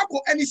one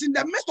charcoal and it's in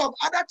the midst of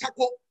other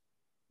charcoal,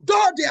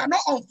 though they are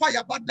not on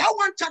fire, but that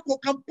one charcoal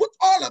can put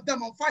all of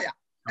them on fire.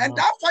 And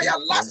that fire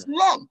lasts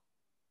long.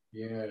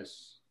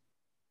 Yes.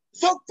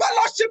 So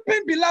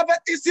fellowshipping, beloved,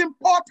 is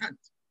important.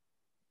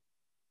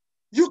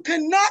 You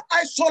cannot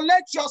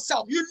isolate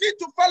yourself. You need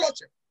to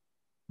fellowship.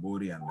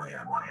 The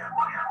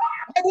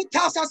Bible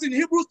tells us in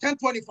Hebrews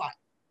 10:25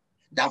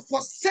 that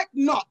forsake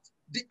not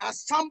the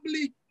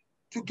assembly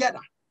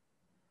together.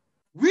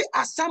 We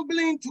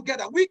assembling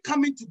together, we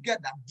coming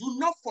together. Do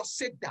not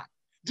forsake that.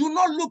 Do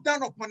not look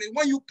down upon it.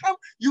 When you come,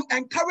 you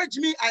encourage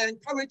me, I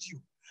encourage you.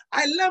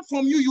 I learn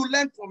from you, you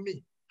learn from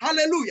me.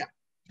 Hallelujah.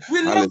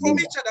 We learn from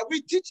each other,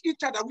 we teach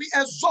each other, we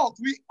exalt,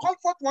 we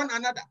comfort one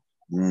another.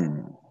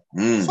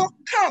 So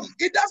come,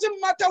 it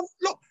doesn't matter.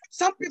 Look,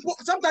 some people,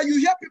 sometimes you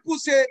hear people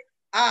say,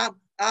 I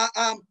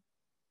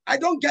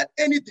don't get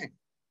anything.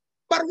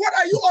 But what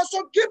are you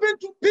also giving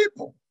to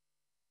people?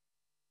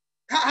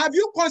 Have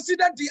you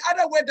considered the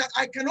other way that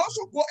I can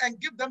also go and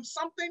give them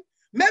something?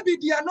 Maybe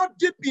they are not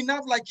deep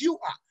enough like you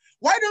are.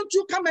 Why don't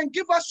you come and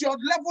give us your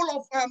level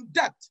of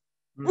depth?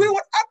 We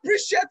would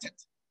appreciate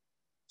it.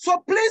 So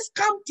please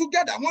come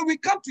together. When we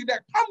come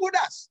together, come with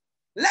us.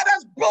 Let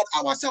us build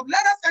ourselves.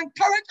 Let us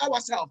encourage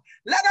ourselves.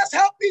 Let us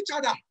help each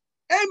other.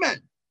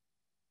 Amen.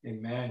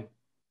 Amen.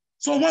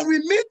 So when we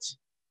meet,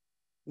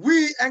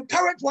 we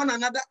encourage one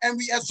another and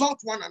we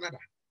exalt one another.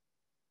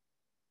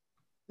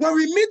 When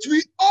we meet,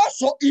 we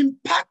also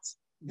impact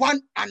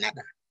one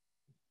another.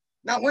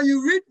 Now, when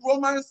you read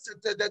Romans,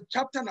 the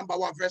chapter number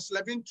 1, verse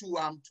 11 to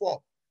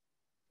 12,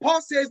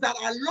 Paul says that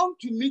I long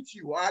to meet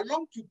you, or I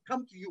long to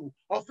come to you,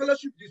 or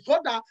fellowship with you, so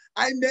that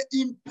I may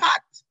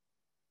impart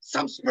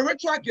some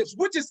spiritual gifts,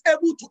 which is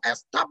able to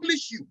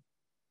establish you.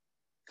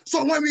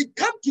 So when we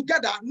come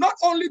together, not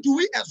only do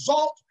we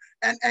exalt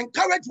and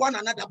encourage one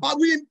another, but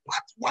we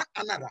impart one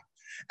another.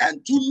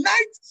 And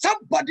tonight,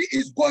 somebody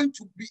is going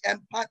to be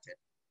imparted.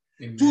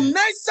 Amen.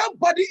 Tonight,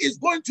 somebody is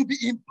going to be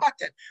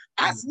imparted.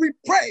 As we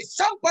pray,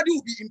 somebody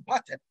will be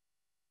imparted.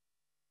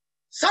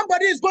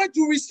 Somebody is going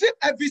to receive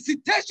a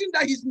visitation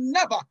that he's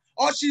never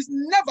or she's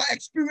never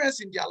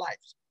experienced in their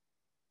lives.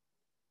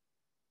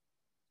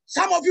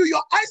 Some of you,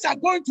 your eyes are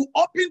going to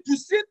open to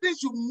see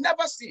things you've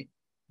never seen.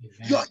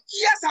 Amen. Your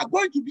ears are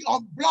going to be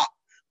unblocked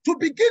to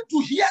begin to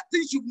hear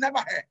things you've never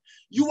heard.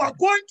 You are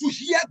going to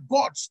hear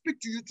God speak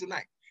to you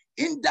tonight.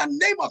 In the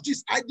name of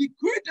Jesus, I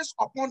decree this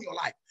upon your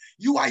life.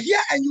 You are here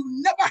and you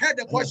never heard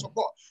the voice of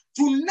God.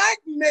 Tonight,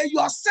 may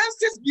your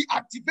senses be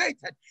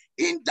activated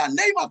in the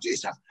name of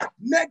Jesus.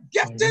 May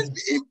giftings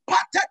be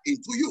imparted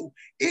into you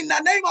in the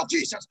name of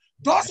Jesus.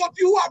 Those of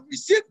you who have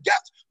received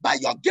gifts, by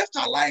your gifts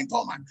are lying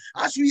dormant.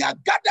 As we are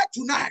gathered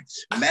tonight,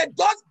 may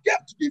those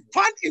gifts be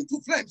fanned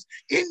into flames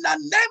in the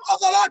name of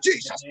the Lord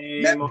Jesus.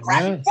 May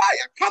fresh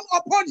fire come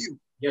upon you.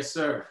 Yes,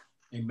 sir.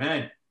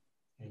 Amen.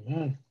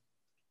 Amen.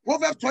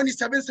 Proverbs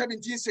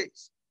 27:17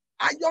 says,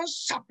 iron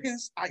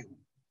sharpens iron.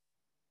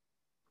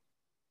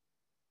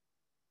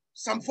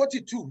 Psalm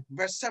 42,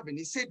 verse 7,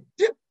 he said,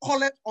 deep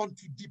calleth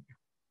unto deep.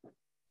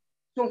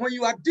 So when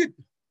you are deep,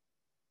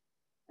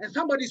 and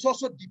somebody is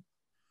also deep,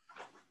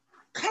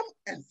 come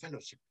and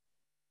fellowship.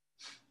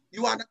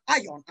 You are an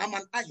iron, I'm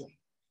an iron.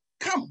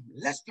 Come,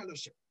 let's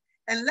fellowship,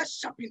 and let's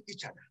sharpen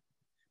each other.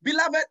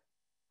 Beloved,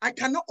 I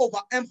cannot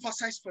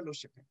overemphasize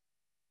fellowshipping.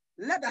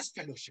 Let us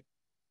fellowship.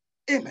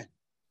 Amen.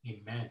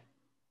 Amen.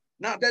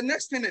 Now, the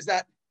next thing is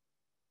that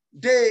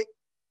they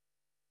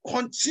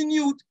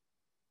continued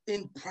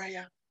in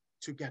prayer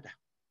together.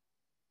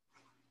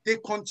 They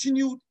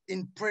continued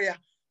in prayer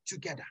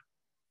together.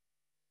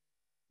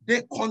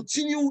 They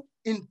continued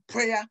in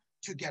prayer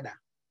together.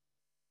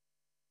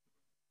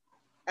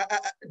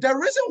 The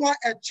reason why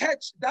a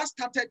church that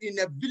started in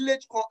a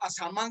village called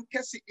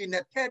Asamankesi in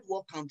a third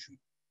world country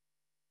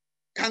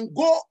can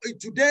go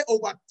today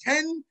over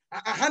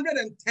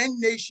 110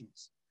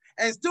 nations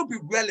and still be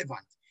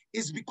relevant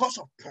is because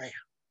of prayer.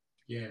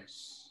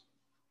 Yes.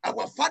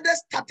 Our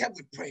fathers started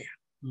with prayer.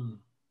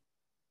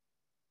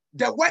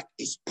 The work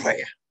is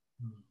prayer.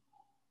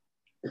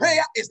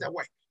 Prayer is the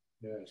work.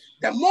 Yes.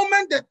 The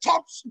moment the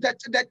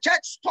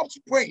church stops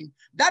praying,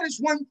 that is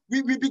when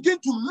we begin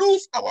to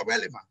lose our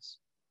relevance.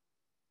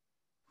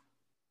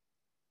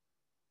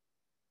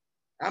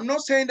 I'm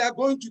not saying that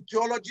going to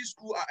theology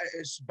school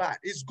is bad.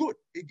 It's good.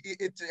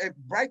 It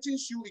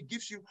brightens you, it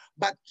gives you.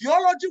 But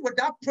theology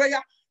without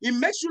prayer, it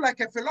makes you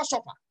like a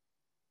philosopher.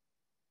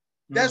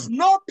 There's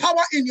no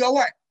power in your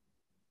word.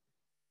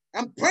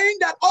 I'm praying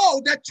that,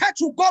 the church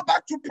will go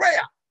back to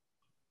prayer.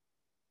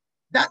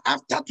 That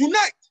after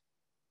tonight,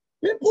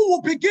 people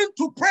will begin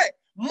to pray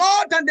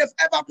more than they've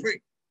ever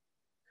prayed.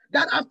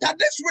 That after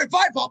this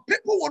revival,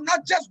 people will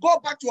not just go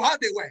back to how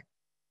they were,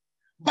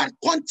 but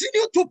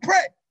continue to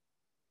pray.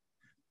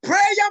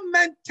 Prayer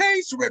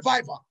maintains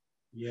revival.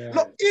 Yeah.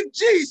 Look, if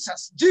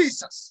Jesus,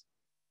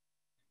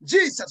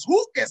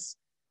 who is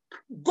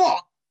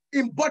God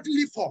in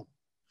bodily form,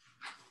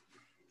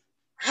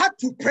 had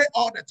to pray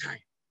all the time.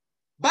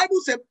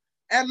 Bible says,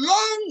 a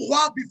long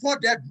while before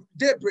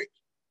daybreak,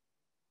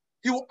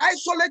 he will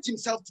isolate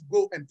himself to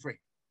go and pray.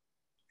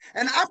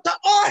 And after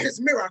all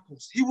his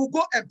miracles, he will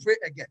go and pray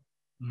again.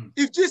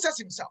 If Jesus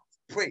himself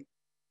prayed,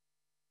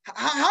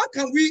 how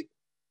can we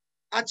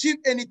achieve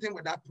anything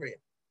without prayer?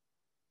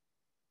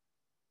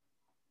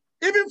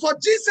 Even for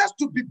Jesus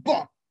to be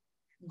born,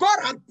 God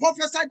had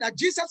prophesied that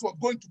Jesus was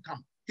going to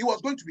come. He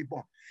was going to be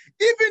born.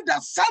 Even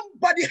that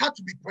somebody had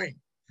to be praying.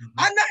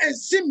 Anna and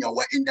Simeon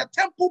were in the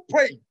temple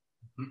praying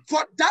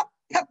for that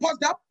purpose,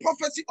 that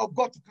prophecy of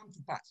God to come to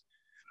pass.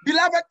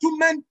 Beloved, to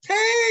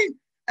maintain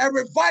a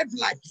revived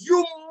life,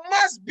 you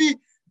must be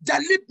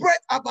deliberate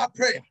about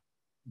prayer.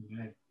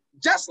 Amen.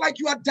 Just like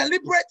you are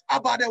deliberate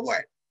about the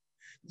word.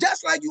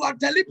 Just like you are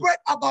deliberate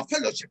about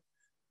fellowship.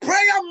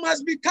 Prayer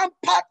must become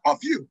part of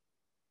you.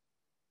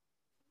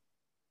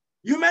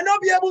 You may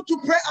not be able to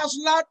pray as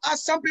loud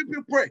as some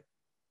people pray.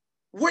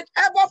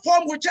 Whichever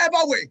form, whichever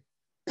way,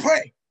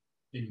 pray.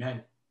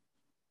 Amen.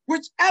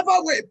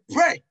 Whichever way,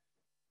 pray.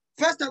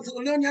 1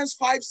 Thessalonians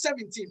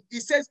 5:17,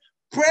 it says,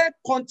 pray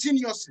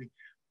continuously.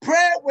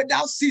 Pray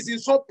without ceasing.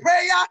 So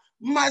prayer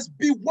must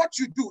be what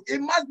you do. It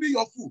must be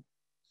your food.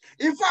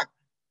 In fact,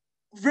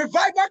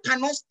 revival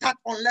cannot start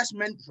unless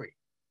men pray.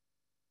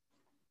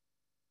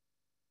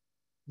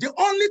 The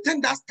only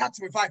thing that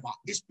starts revival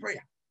is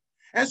prayer.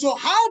 And so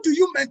how do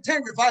you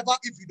maintain revival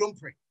if you don't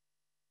pray?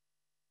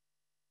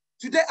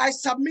 Today, I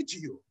submit to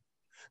you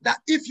that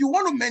if you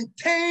want to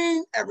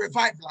maintain a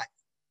revived life,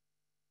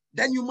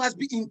 then you must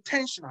be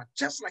intentional,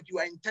 just like you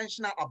are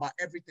intentional about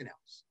everything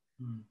else.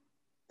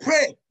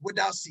 Pray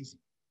without ceasing.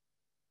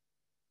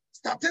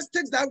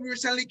 Statistics that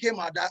recently came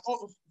out that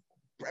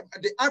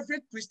the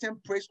average Christian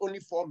prays only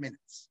 4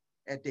 minutes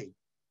a day.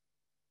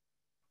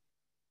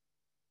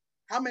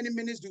 How many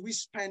minutes do we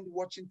spend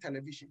watching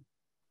television?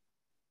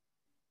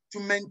 To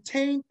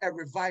maintain a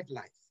revived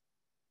life,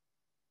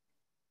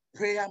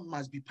 prayer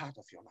must be part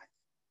of your life.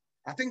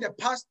 I think the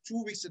past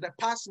 2 weeks, the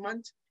past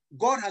month,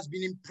 God has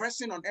been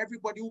impressing on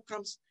everybody who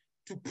comes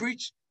to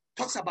preach,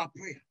 talks about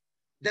prayer.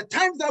 The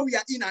times that we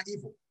are in are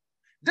evil.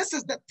 This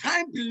is the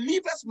time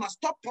believers must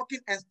stop talking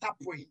and start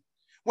praying.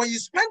 When you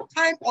spend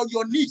time on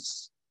your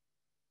knees,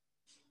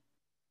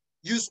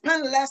 you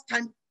spend less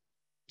time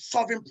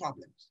solving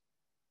problems.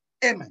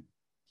 Amen.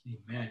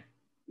 Amen.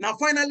 Now,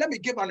 finally, let me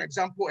give an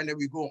example and then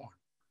we go on.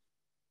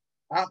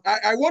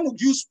 I want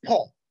to use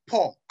Paul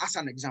as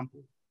an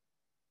example.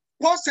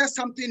 Paul says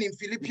something in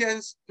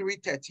Philippians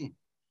 3:13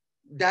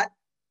 that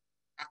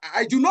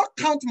I do not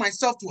count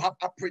myself to have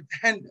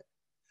apprehended.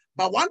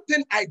 But one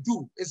thing I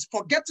do is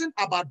forgetting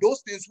about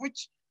those things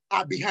which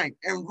are behind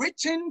and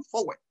reaching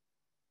forward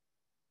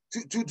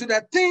to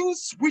the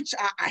things which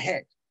are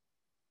ahead.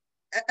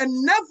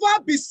 And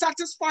never be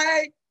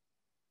satisfied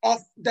of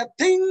the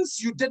things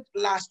you did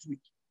last week.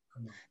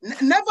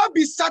 Never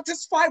be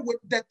satisfied with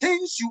the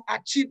things you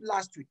achieved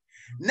last week.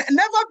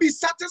 Never be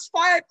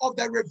satisfied of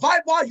the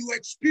revival you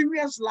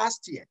experienced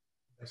last year.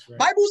 That's right.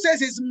 Bible says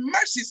his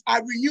mercies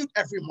are renewed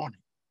every morning.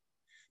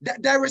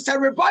 There is a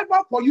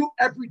revival for you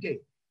every day.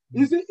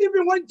 You see,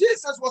 even when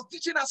Jesus was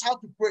teaching us how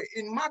to pray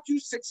in Matthew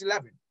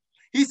 6:11,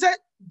 he said,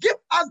 give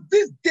us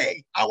this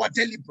day our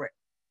daily bread.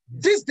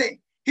 This day.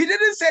 He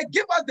didn't say,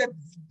 give us the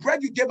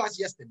bread you gave us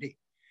yesterday.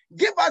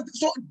 Give us,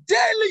 so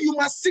daily you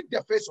must seek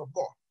the face of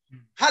God.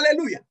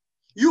 Hallelujah.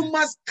 You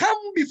must come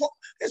before.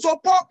 So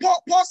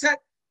Paul said,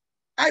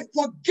 I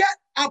forget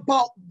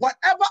about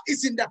whatever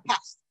is in the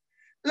past.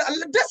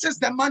 This is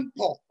the man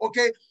Paul,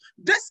 okay?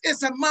 This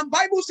is a man,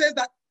 Bible says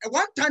that at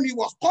one time he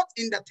was caught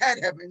in the third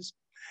heavens,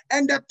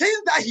 and the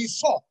things that he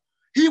saw,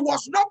 he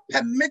was not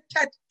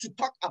permitted to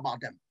talk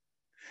about them.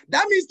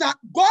 That means that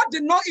God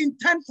did not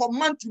intend for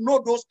man to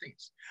know those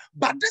things.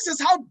 But this is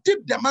how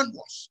deep the man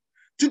was,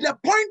 to the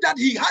point that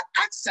he had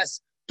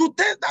access to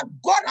things that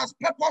God has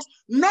purposed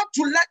not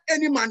to let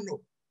any man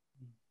know.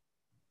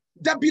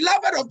 The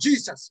beloved of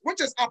Jesus,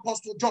 which is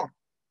Apostle John,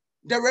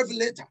 the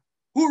revelator,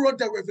 who wrote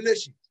the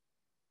Revelation,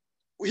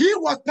 he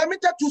was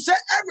permitted to say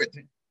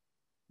everything.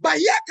 But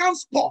here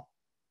comes Paul.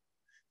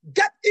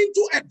 Get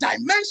into a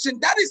dimension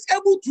that is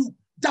able to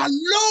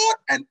download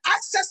and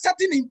access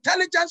certain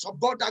intelligence of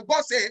God, that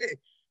God said, hey,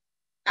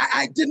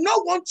 I did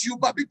not want you,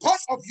 but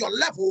because of your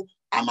level,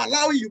 I'm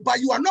allowing you, but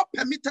you are not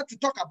permitted to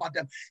talk about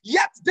them.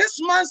 Yet this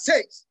man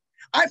says,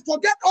 I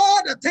forget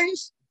all the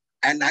things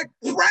and I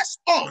press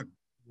on.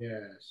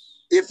 Yes.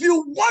 If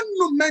you want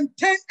to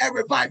maintain a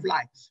revived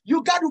life,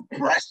 you got to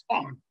press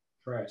on.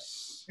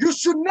 Press. You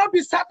should not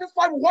be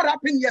satisfied with what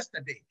happened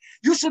yesterday.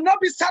 You should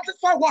not be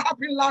satisfied with what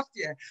happened last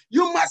year.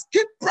 You must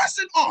keep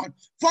pressing on.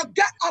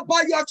 Forget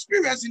about your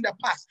experience in the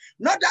past.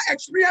 Not that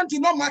experience do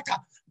not matter,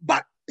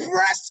 but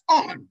press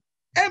on.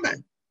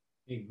 Amen.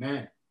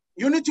 Amen.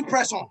 You need to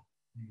press on.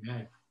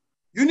 Amen.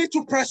 You need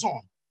to press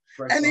on.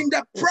 Press and on. in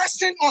the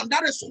pressing on,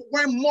 that is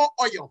when more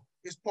oil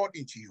is poured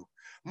into you.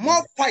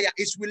 More fire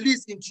is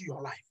released into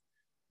your life.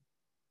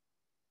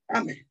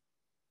 Amen.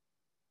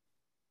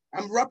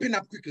 I'm wrapping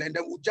up quickly and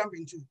then we'll jump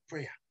into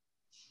prayer.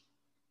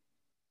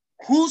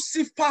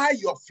 Crucify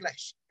your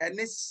flesh and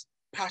its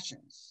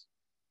passions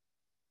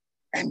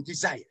and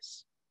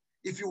desires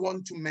if you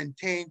want to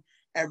maintain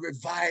a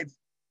revived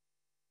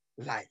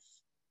life.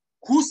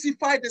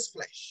 Crucify this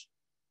flesh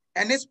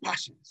and its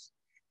passions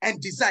and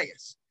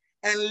desires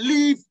and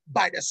live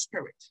by the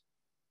Spirit.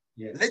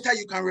 Yes. Later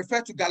you can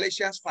refer to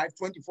Galatians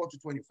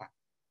 5:24-25.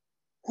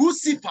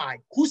 Crucify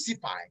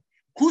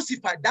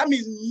Crucified. That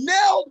means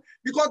nailed,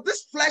 because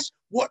this flesh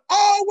will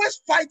always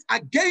fight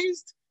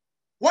against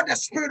what the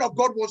Spirit of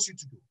God wants you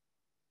to do.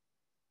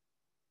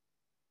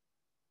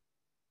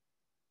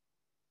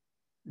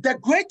 The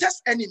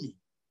greatest enemy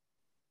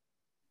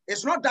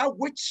is not that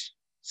which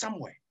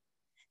somewhere.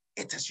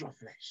 It is your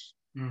flesh.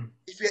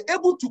 If you're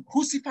able to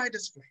crucify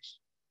this flesh,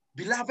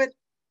 beloved,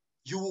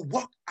 you will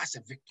walk as a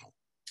victor.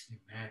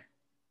 Amen.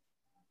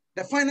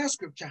 The final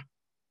scripture,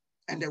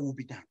 and they will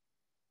be done.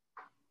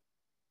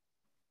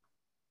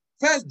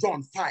 1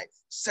 John 5,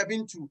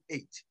 7 to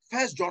 8.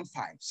 1 John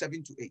 5,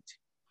 7 to 8.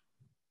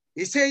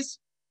 It says,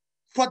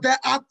 for there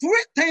are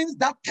three things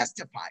that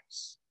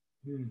testifies.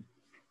 1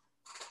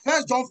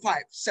 John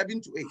 5,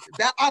 7 to 8.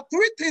 There are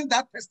three things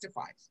that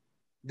testifies.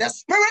 The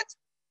Spirit,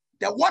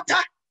 the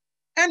water,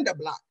 and the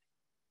blood.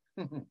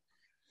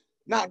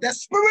 Now, the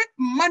Spirit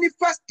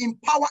manifests in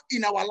power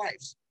in our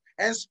lives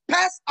and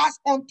spurs us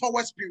on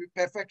towards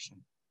perfection.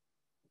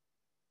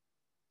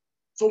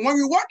 So when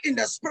we walk in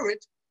the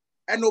Spirit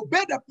and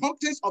obey the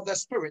promptings of the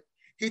Spirit,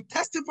 he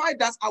testified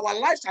that our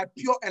lives are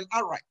pure and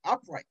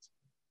upright,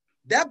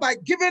 thereby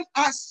giving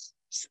us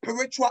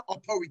spiritual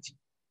authority.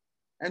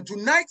 And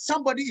tonight,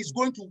 somebody is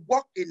going to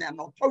walk in an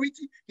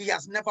authority he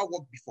has never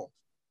walked before.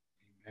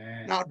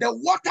 Amen. Now, the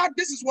water,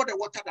 this is what the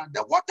water does.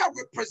 The water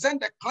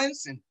represents the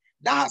cleansing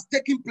that has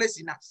taken place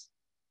in us.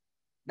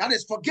 That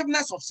is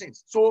forgiveness of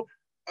sins. So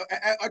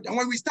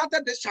when we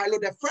started the Shiloh,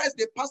 the first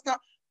day, pastor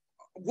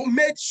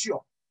made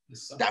sure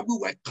that we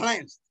were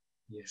cleansed.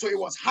 Yes. So it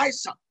was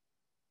hyssop,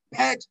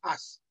 purge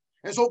us.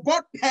 And so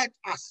God purged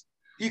us.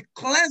 He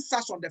cleansed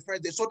us on the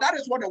first day. So that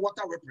is what the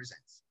water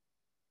represents.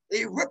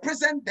 It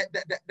represents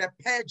the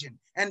purging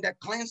and the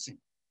cleansing.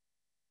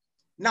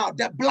 Now,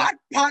 the blood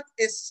part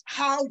is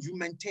how you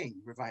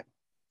maintain revival.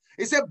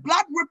 It's a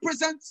blood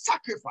represents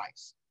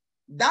sacrifice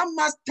that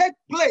must take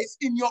place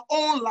in your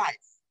own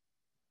life,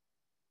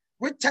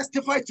 which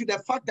testifies to the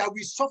fact that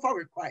we suffer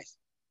with Christ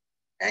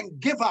and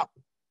give up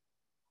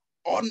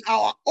on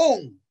our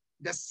own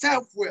the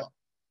self-will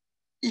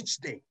each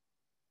day.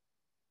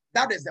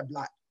 That is the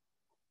blood.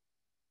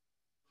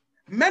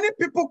 Many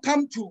people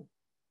come to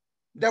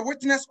the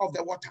witness of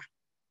the water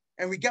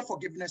and we get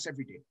forgiveness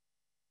every day,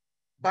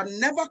 but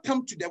never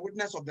come to the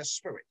witness of the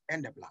Spirit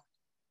and the blood.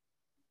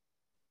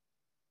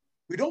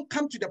 We don't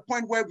come to the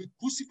point where we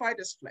crucify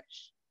this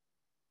flesh.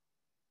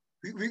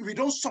 We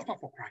don't suffer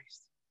for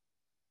Christ.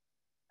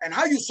 And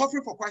how you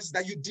suffer for Christ is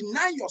that you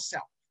deny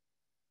yourself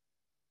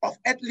of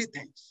earthly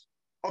things,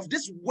 of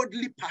these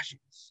worldly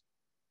passions.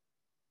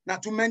 Now,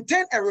 to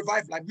maintain a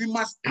revived life, we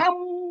must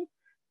come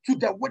to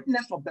the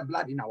witness of the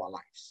blood in our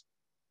lives.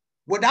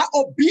 Without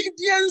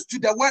obedience to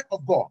the word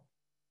of God,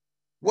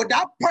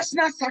 without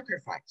personal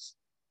sacrifice,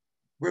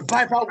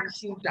 revival will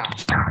soon die.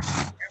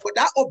 And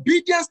without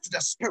obedience to the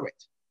Spirit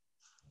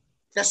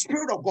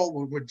of God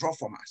will withdraw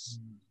from us.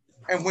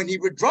 And when he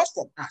withdraws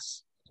from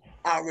us,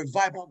 our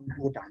revival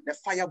will go down. The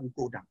fire will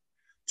go down.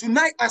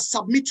 Tonight, I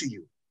submit to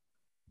you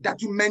that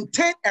to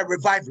maintain a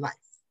revived life,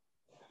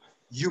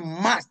 you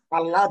must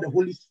allow the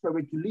Holy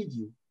Spirit to lead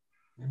you,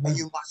 and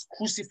you must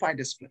crucify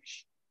this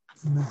flesh.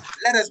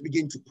 Let us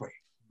begin to pray.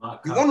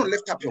 You want to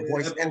lift up your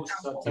voice and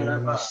thank God.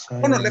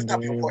 Want to lift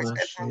up your voice and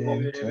thank God.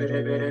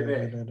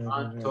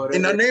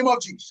 In the name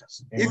of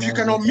Jesus. If you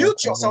can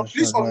unmute yourself,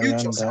 please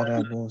unmute yourself.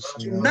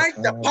 Tonight,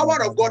 the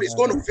power of God is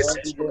going to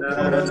visit you.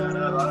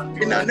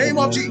 In the name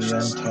of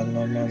Jesus.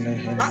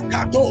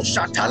 Makato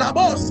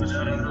shatalabos.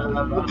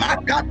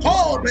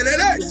 Makato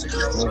beleles.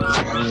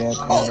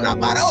 Oh, la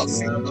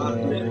baros.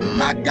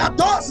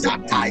 Makato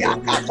sataya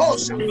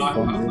katos.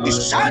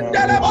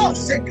 Ishandelebos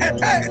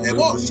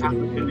seketelebos.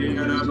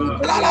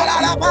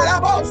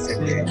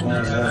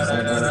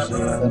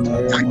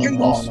 Thanking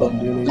God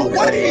for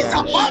what he is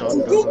about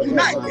to do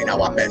tonight in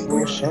our midst,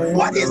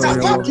 what he is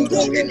about to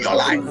do in your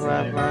life.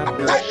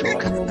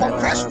 Thank him for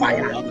fresh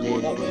fire.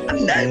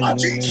 In the name of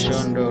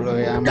Jesus.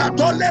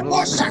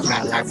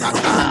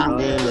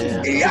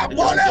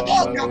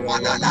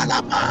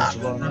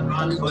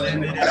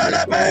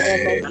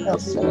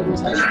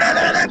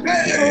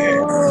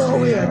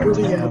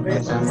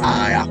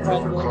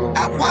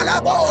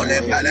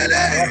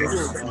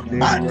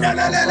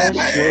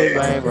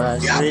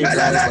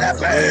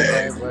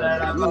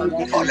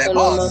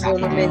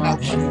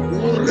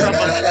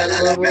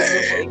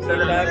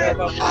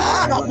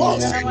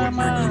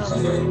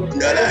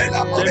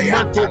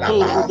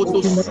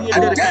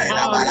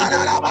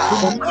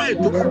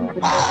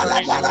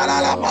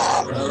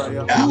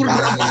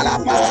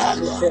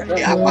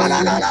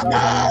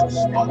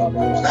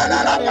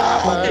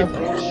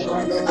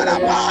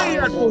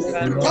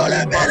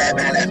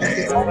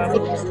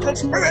 The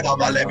Spirit of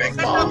the living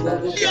God.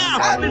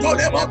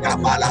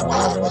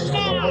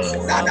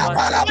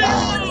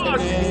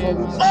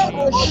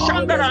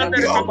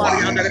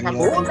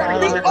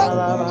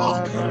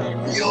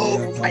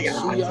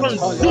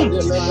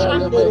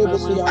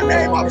 The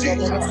name of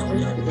Jesus.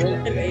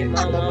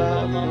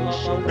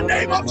 The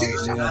name of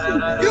Jesus.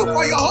 You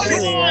for your Holy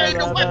Spirit.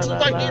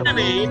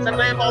 In the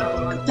name of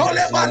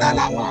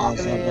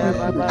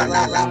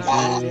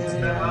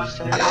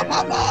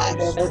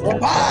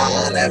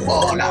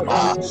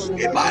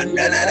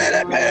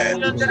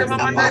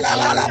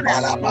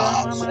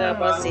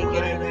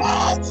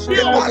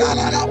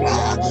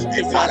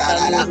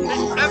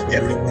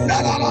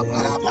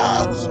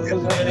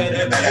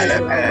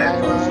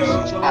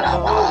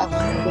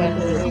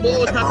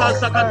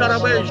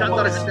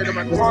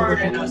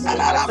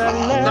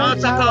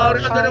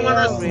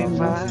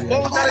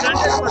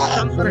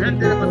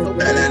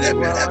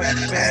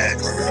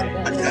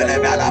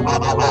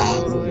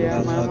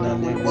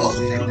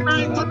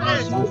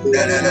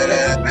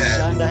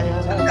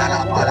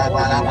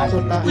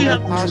we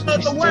have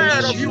heard the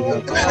word of you, O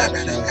God.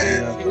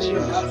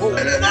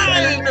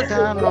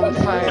 Stand on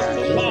fire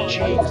in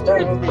Jesus'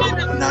 name. In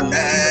the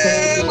name of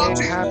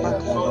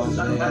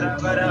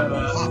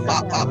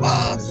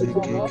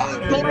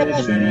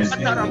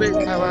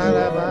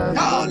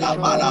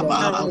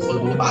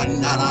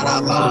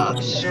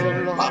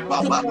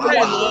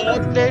Pray,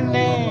 Lord, in the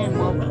name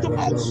of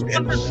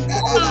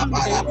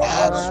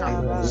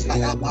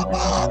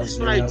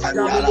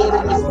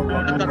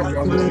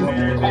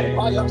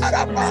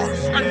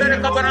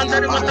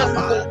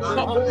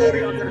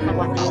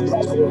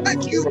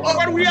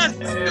we are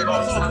still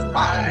on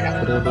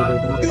fire.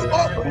 You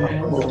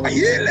are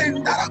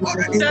healing that I've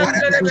already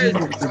started.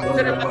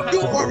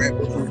 You for it,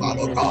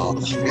 Father God.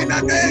 In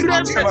the name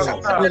of Jesus.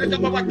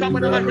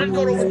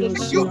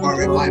 You for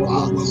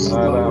revival.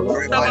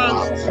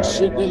 Revival.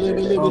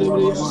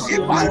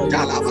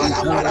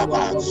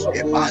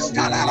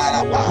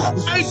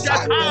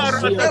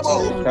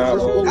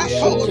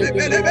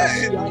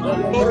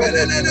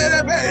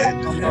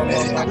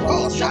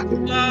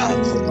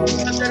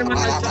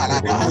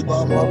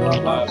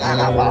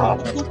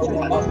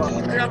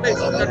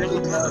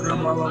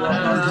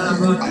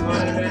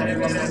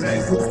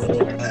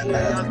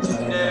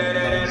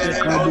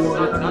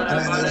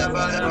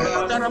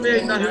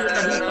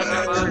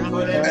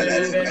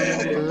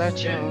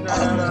 let your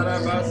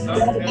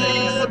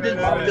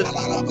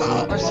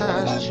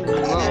massage to I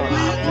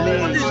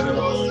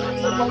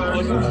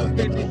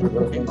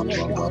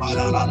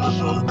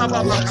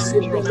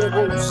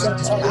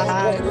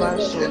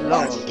was so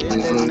Lord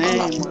in the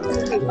name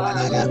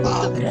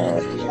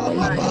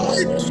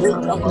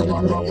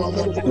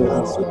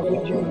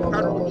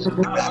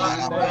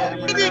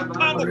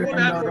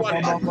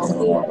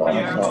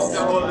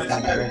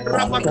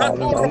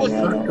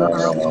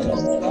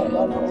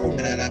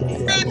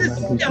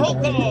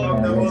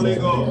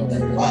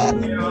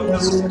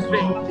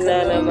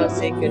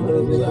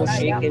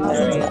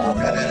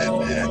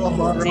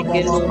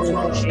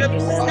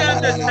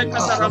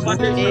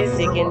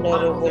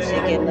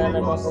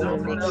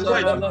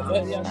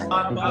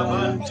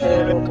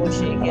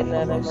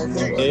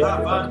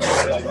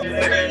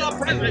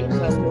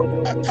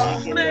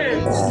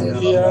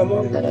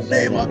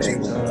name of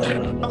Jesus.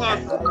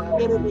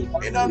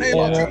 In the name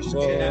of Jesus.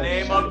 In the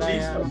name of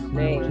Jesus.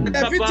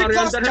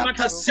 Leviticus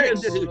chapter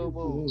 6.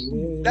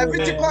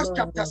 Leviticus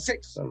chapter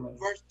 6,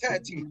 verse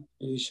 13.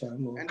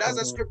 And that's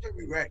the scripture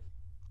we read.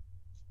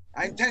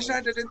 I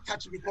intentionally didn't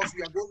touch it because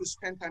we are going to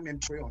spend time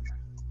and pray on it.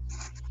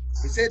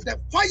 He said the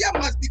fire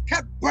must be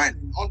kept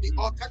burning on the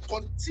altar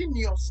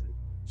continuously.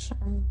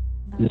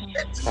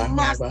 It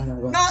must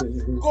not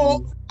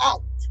go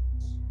out.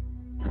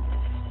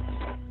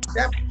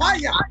 The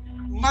fire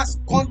must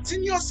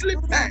continuously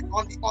burn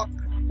on the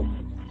altar.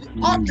 The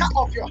altar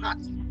of your heart.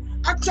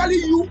 Actually,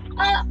 you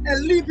are a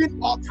living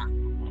altar.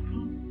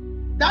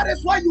 That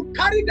is why you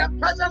carry the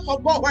presence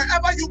of God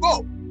wherever you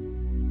go.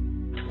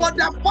 But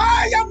the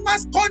fire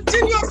must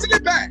continuously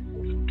burn.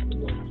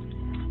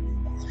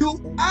 You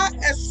are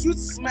a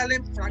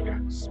sweet-smelling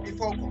fragrance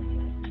before God.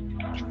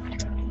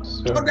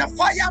 So the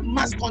fire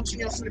must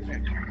continuously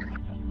burn.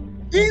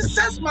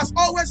 Incense must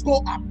always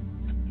go up.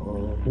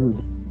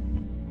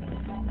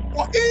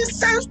 For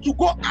incense to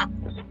go up,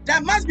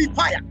 there must be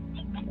fire.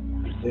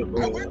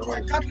 I went to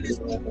a Catholic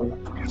school,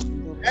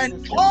 and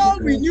all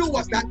we knew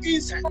was that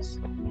incense.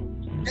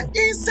 The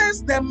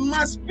incense, there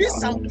must be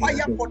some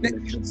fire for the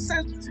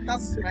incense to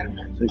start smelling.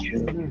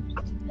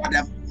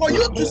 For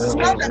you to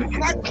smell the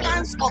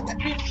fragrance of the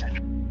incense,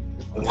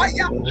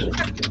 fire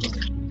must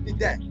be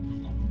there.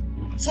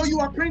 So you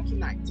are praying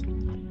tonight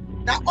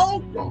that, oh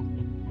God,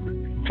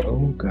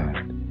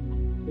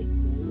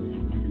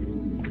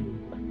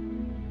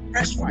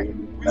 fresh fire.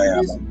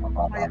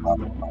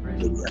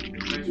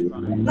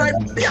 My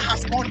prayer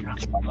has gone down.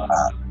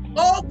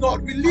 Oh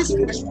God, release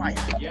fresh fire.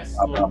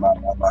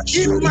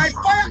 If my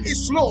fire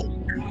is slow,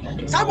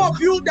 some of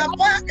you, the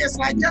fire is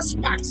like just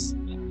sparks.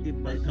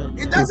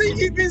 It doesn't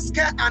even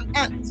scare an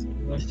ant.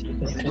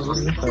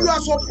 You are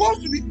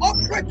supposed to be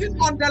operating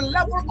on the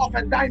level of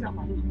a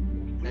dynamite.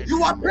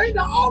 You are praying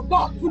that, oh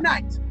God,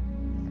 tonight,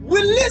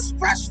 release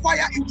fresh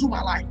fire into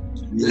my life.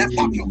 Lift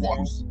up your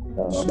voice.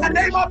 the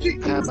name of Jesus.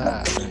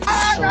 Kaba.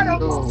 Ah,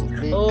 Sondo.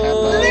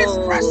 release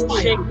fresh Oh,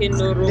 fire. shaking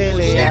the robo,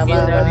 Dele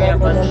shaking the yaba raba.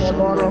 baba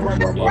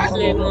sondo. Fresh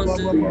Lemon,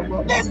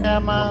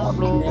 Yama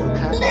bro release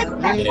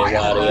kaba. fresh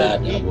fire.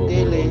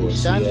 Indele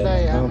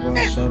shanda yama Release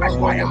mama. fresh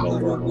fire.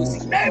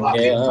 Name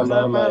of Jesus.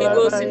 Bala Holy bala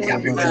Ghost bala in Fire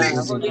this be ye. place,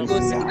 released Holy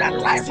Ghost in in the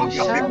this life of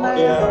your place. people. Shanda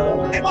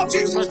yama Name of mama.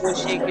 Jesus. Robo,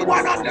 shaking the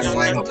One on robo, the shaking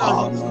side of the God.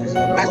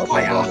 raba. Fresh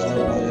fire.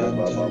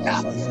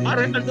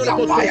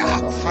 Some fire.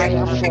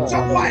 Fire Some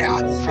fall. fire.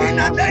 In the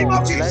Fire name of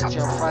fall. Jesus. Let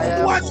your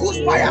fire One fall. whose In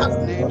fire.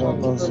 the name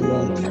of Jesus.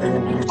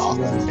 Oh,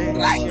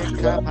 like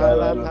Sheka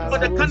pala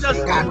pala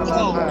busika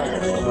pala pa.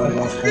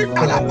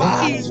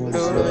 Italaba.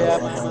 Ndolo ya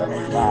mama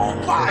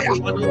mama. Fire.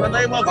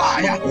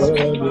 Fire.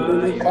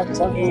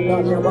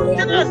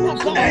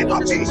 Name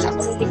of Jesus.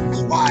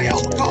 Fire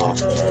of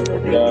God.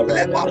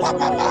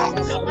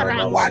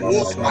 One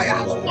whose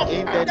fire.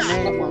 In the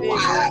name of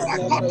Jesus.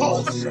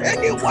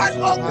 Anyone,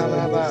 oh God.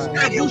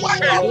 Palaba.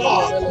 Anyone, oh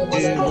God.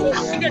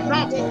 Ndolo ya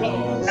mama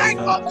mama. Night,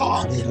 oh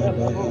God.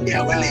 Be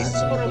a release.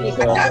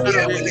 Let there be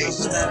a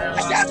release.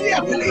 Let there be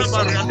a release.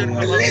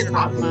 Release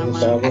now. Mama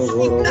mama.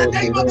 In the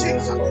name of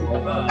Jesus.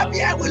 Let there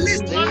be a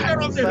release tonight.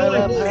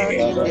 Palapa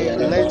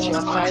inde. Let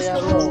your fire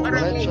fall.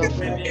 Let your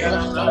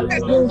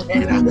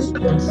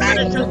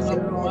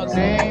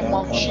name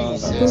of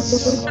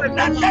Jesus. In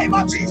the name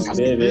of Jesus.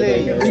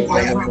 Blaze Fresh in the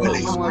fire be name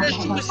released. of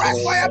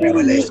Fresh fire Jesus. be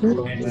released.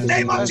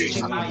 Name of Let Jesus.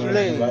 it be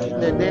blaze in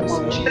the name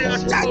of Check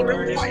Jesus.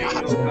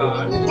 fire.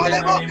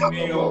 Kolebo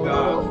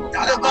kapo.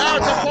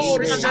 Dalabalaba.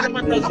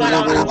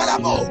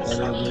 Balabalabalabo.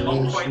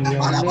 In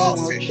the name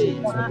of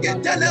Jesus.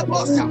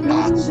 Getelebo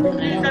sapa.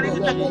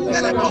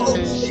 Gelebo.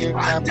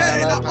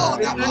 Ipante la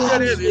bodaba.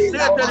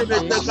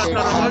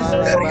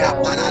 Shekabalaba.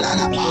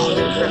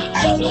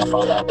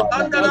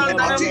 In the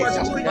name of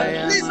Jesus.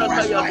 Indaya Release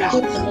fresh mama. fire.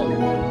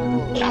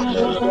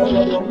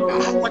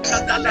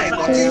 In the name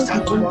of Shandaya Jesus.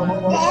 mama.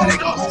 Holy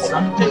Ghost.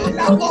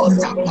 Labo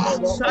sapa.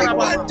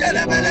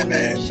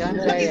 Ipantelebelebe. Indele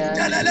Shandaya.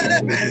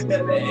 Intelelebe.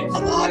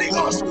 Holy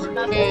Ghost.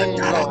 Hey Lord.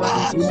 Talaba.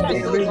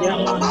 In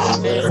the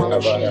Mama. name of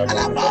Talaba. Jesus.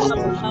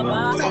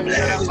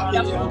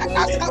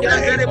 Sublime.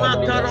 Sublime.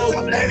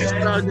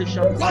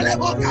 Sublime.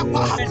 Kolebo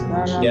kapa.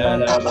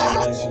 Laba.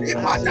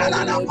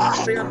 Ipandalalaba.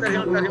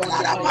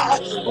 Ladaba.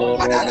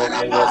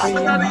 Padalalaba.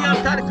 Laba.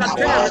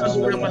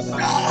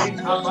 Da.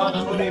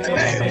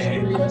 Ebe.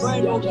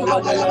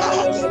 Labalaba.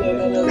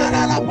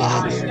 Dalalaba.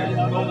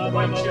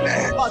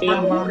 Ebe.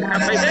 Mama mama.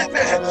 Lebelebe. Bala bala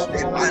bala.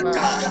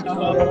 Ipanta.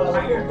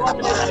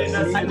 Laba.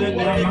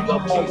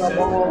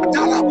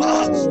 Dalaba.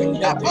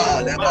 Daba.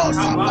 Lebo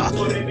sapa.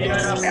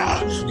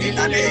 Yeah. In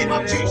the name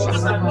of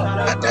Jesus.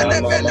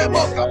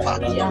 Adelebelebo kapa.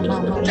 Ya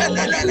mama mama.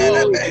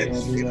 Telelelebe.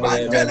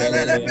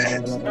 Ipantelelebe.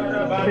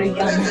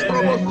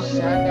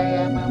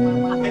 Shandaya mama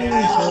mama.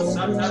 Ya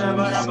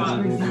mama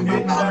mama.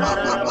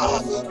 Ekaba.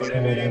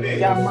 Indele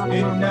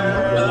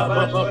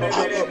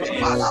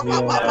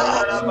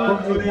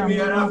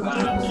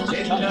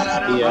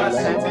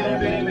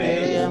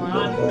ya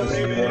mama.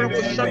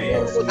 Be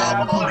released tonight.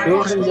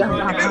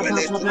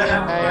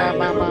 Indaya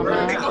mama Holy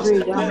mama. Ghost.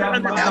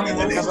 Fire be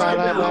released.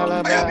 Bala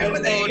bala Fire be bala. released.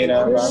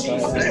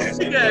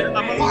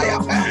 Fire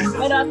burn.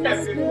 Let us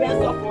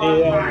experience your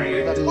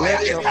fire. But Fire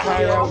let is your coming.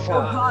 fire Oh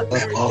fall. God,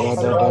 Lebo.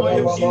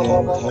 wherever we find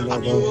ourselves, we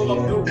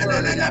are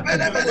in the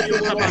midst of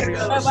prayer.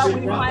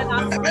 We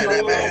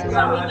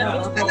are in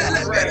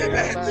your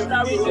presence.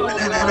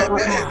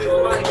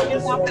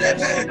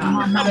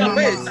 In the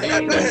presence of all. In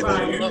the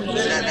presence, oh God. Father, may the fire come.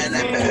 Let the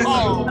spirit of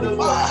thank you.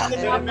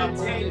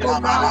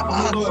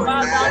 Palaba.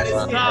 Of the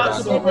living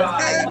God, let your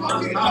fire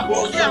fall.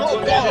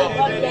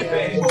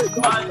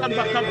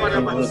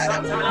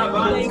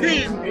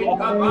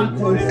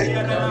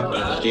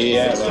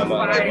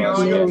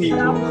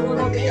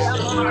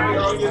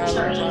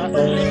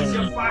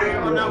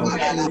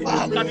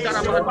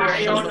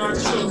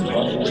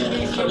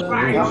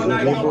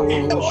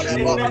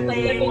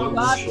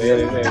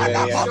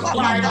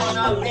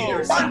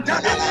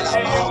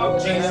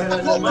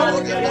 Oh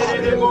God, let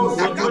the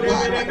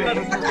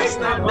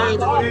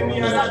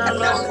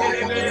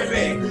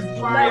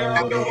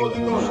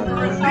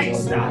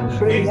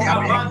Fire.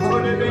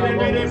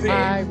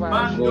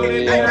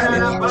 Amen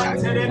in your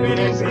church.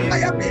 Yes, I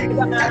am being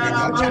lifted in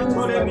your church.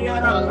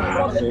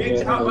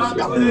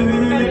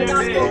 burning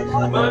us, oh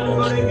God,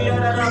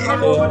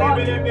 oh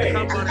God,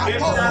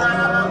 Anato,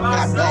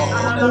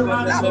 Kado,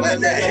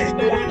 Labele,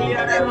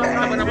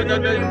 Ebe,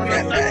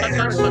 Ebe,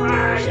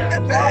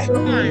 Ebe,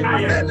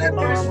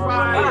 Belebe,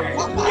 Papa,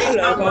 Papa,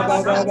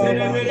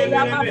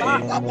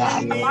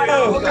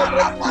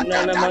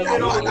 Karapatata,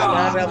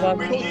 Palama,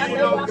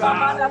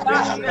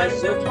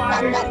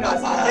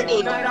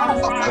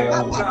 Papa,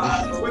 Papa,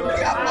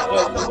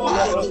 Papa, Papa,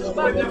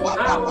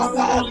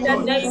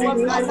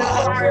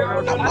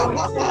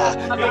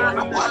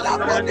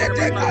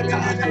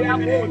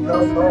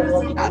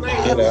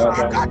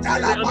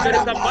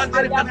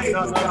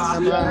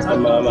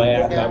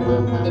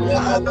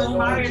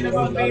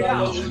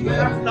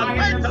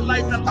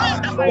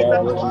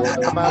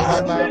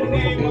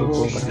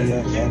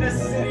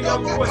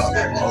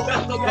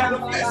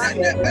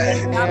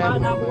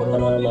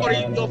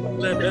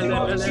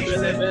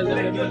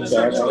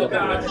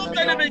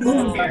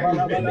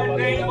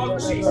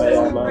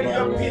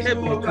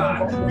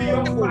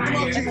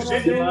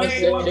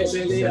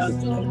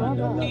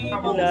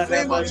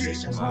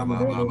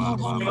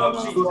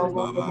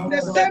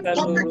 The same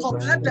topic of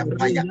let the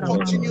fire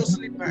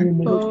continuously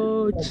burn.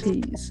 Oh,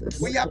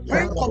 Jesus. We are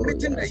praying,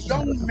 committing the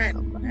young men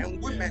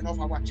and women of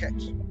our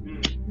church.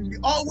 We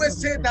always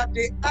say that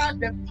they are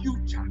the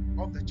future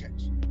of the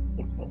church.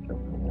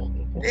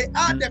 They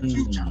are the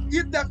future.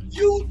 If the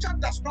future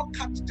does not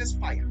catch this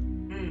fire,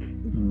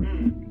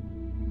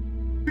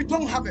 we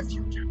don't have a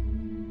future.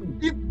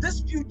 If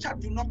this future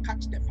do not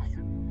catch the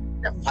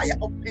fire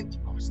of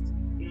Pentecost,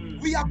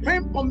 we are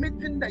praying,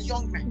 committing the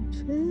young men.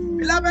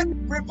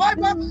 Beloved,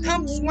 revival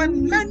comes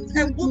when men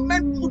and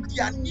women put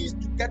their knees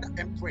together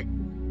and pray.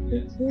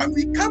 When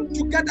we come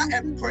together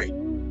and pray,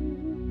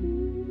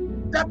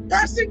 the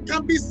person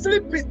can be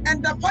sleeping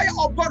and the fire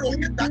of God will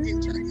hit that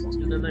individual.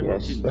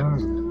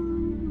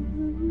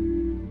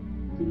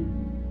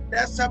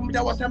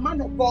 There was a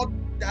man of God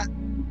that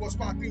was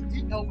called, I think,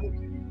 D.L.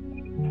 Moody.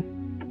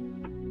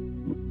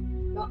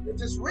 Now,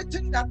 it is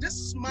written that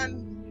this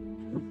man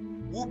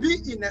will be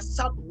in a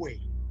subway.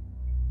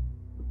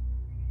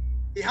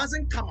 He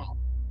hasn't come out.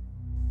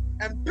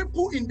 And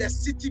people in the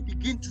city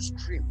begin to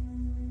scream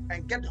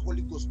and get the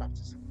Holy Ghost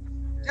baptism.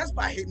 Just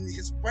by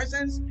his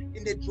presence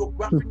in a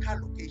geographical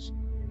location.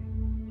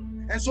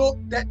 And so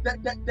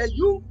the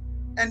youth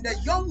and the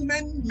young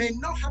men may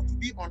not have to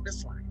be on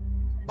this line.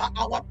 But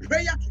our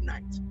prayer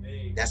tonight,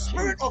 the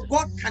Spirit of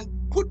God can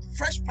put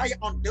fresh fire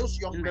on those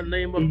young men. In the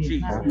name of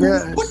Jesus.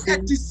 Yes. Put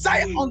a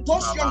desire on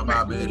those young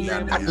men.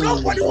 And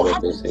nobody will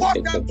have to call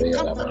them to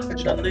come to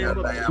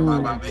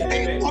church.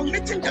 And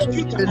committing the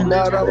future.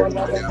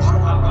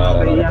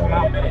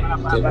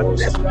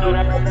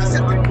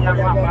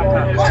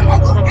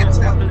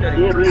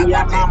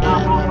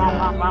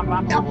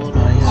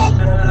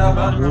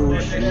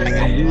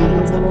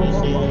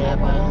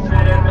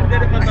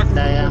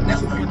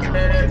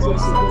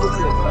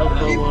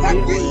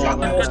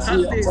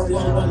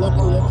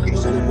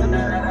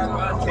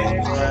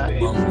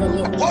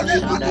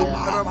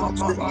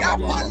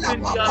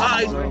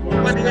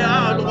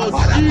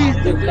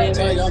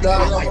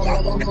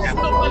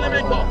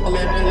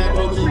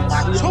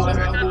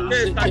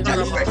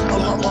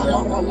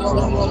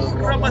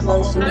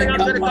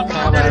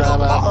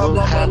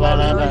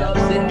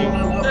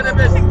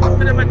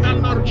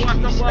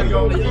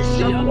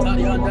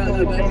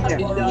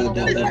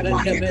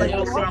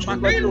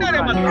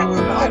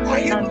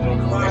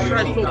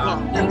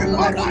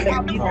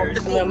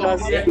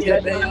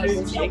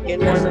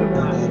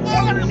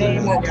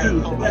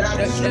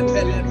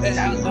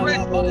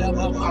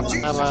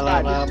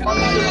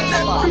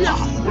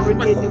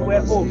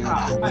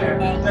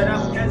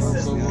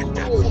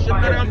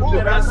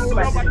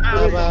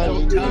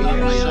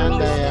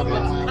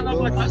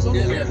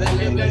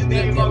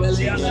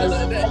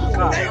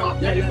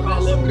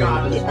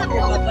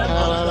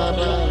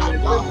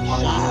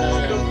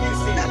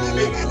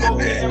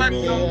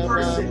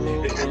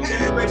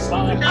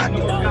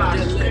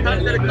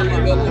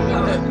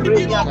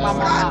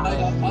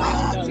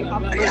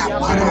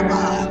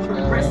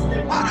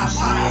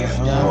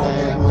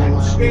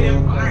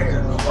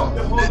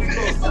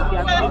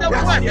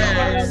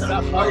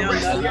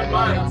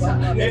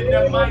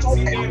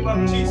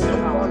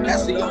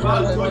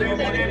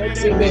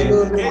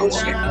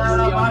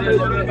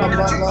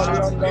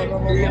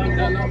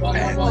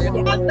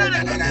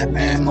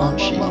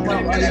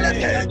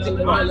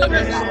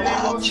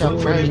 Shall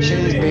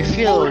virtues be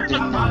filled in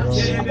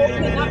us.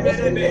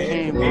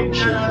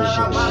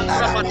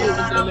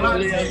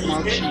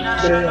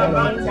 Name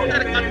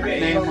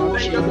of Jesus. Name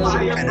of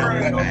Jesus.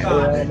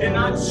 And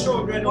our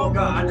children, oh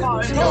God,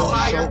 let your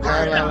fire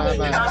burn out.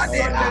 And our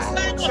sons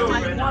and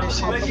children,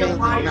 let your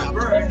fire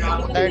burn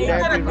out. Let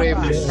your fire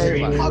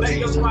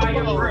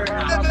burn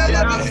out.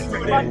 In our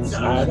students,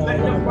 let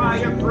your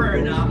fire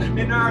burn out.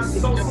 In our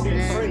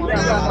associates, let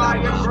your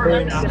fire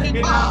burn out.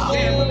 In our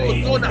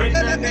family, in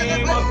the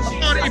name of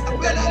Jesus,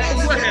 the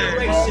next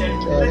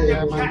generation, let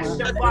them catch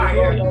the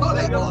fire.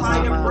 Let the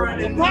fire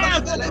burn in them.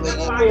 Let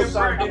the fire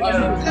burn in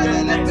them.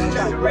 The next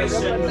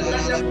generation,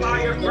 let the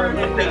fire burn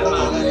in them.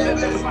 Let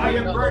the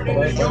fire burn in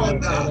the young.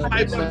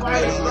 Let the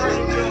fire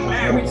burn in your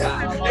marriage.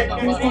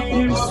 In the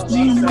name of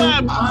Jesus.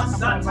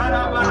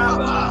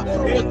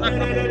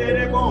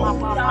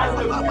 as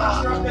the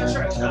rapture of the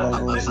church. Let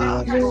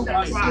them catch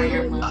that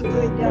fire.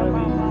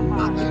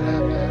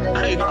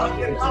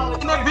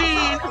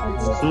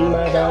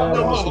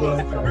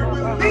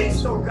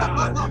 Release, oh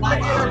God. May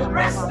it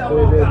arrest them,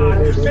 oh God.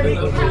 May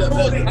it captivate them,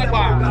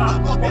 oh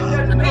God.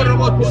 In the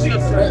name of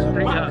Jesus.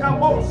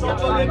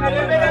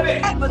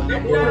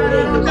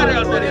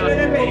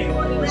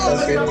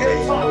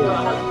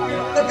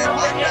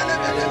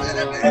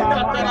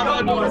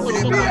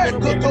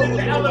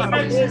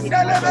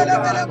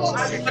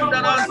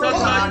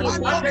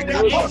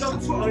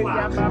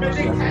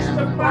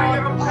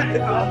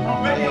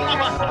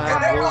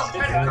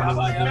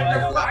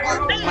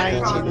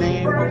 Mighty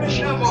name of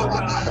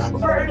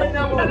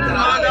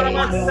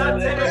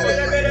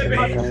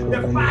the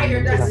fire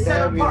that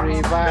set apart, the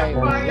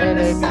fire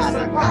that set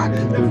apart,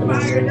 the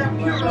fire that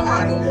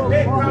purifies.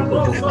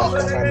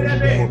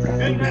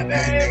 In the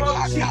name of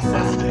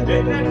Jesus, in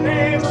the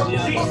name of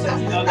Jesus,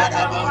 let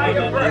the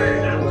fire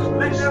burn,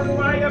 let the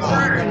fire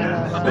burn,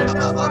 let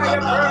the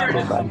fire burn.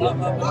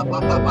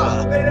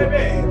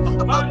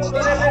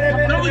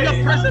 Know your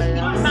presence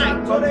tonight.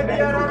 In the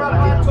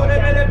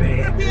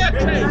name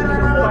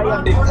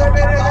of Jesus,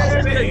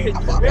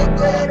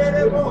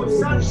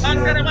 in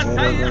the name of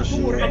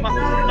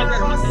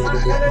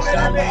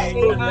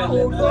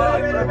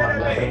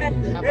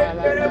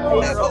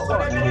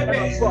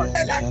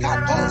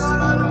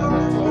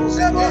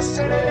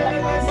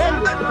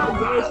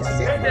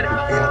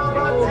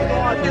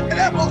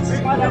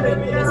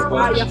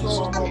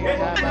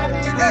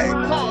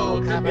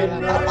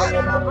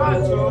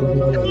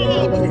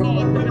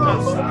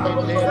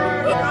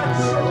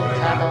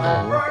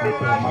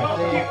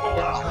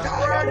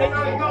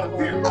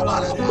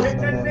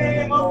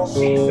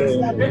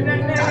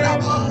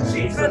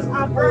Jesus,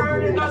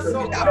 burn us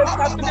so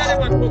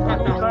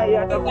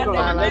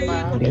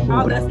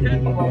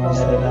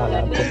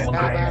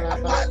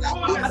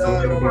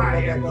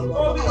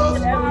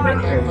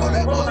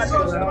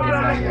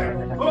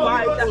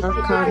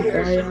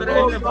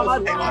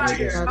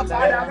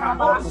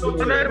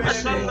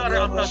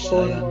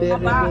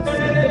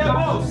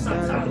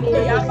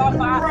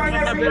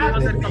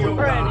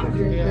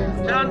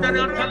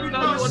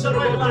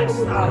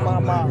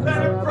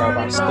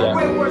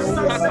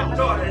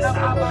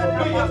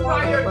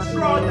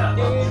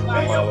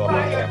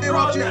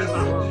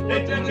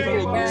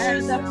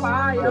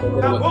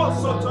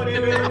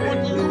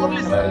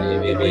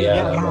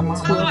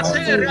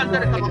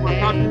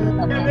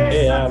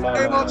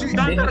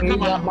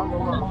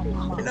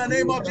in the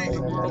name of Jesus.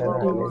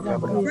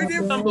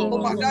 Reading from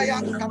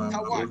Obadiah chapter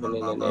 1,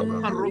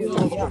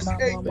 verse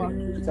 8.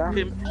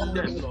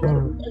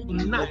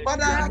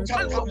 Obadiah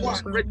chapter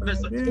 1,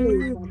 verse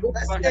 18.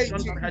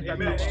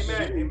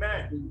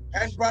 Amen.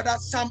 And brother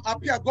Sam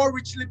Apia, God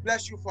richly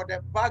bless you for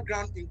the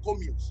background in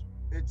Commutes.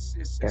 It's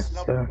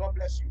lovely. God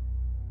bless you.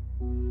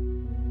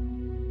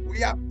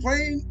 We are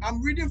praying.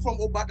 I'm reading from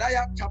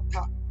Obadiah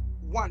chapter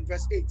 1,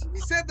 verse 18. He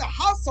said, the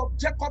house of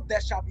Jacob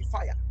there shall be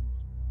fire.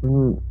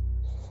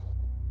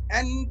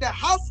 And the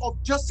house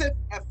of Joseph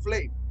a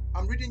flame.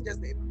 I'm reading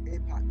just a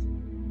part.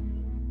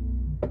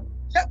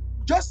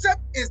 Joseph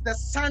is the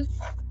son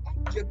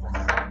of Jacob.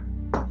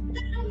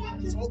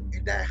 So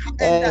in the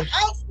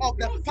house of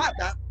the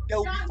father, there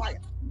will be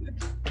fire.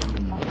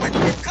 When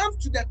it comes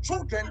to the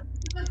children,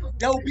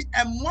 there will be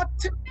a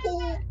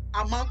multiple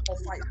amount of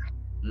fire.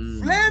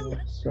 Flame,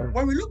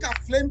 when we look at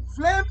flame,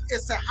 flame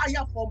is a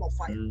higher form of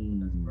fire.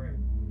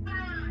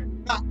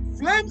 Now,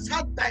 flames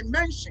have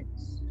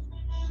dimensions.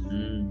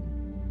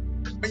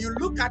 When you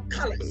look at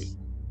colors,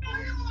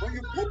 when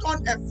you put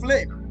on a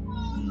flame,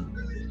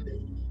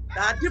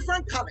 there are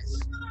different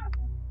colors.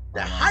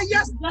 The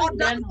highest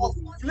order of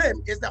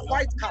flame is the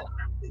white color.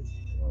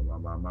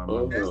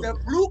 There's the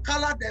blue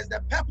color, there's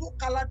the purple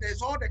color,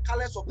 there's all the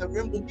colors of the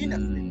rainbow in a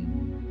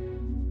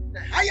flame.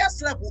 The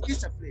highest level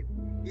is a flame.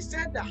 He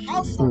said, the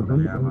house of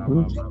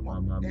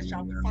Jacob, there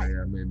shall be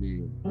fire.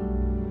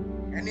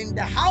 And in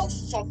the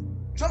house of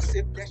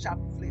Joseph, there shall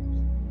be flames.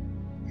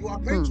 You are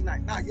praying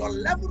tonight. Now, your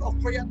level of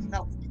prayer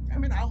tonight will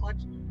determine how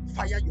much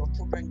fire your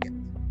children get.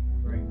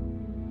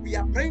 We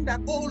are praying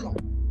that, oh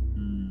Lord,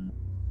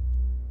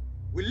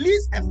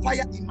 release a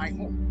fire in my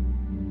home.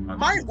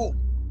 My home.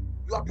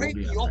 You are praying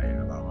in your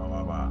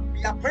home.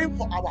 We are praying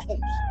for our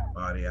homes.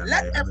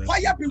 Let a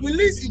fire be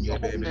released in your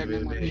home.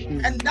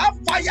 And that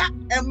fire,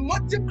 a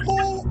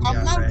multiple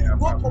amount will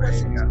go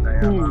towards you.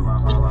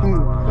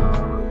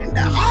 In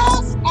the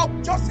house of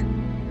Joseph,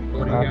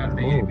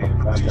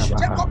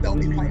 Jacob, there will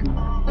be fire.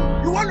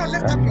 You want to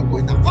lift up your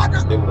voice. The Father,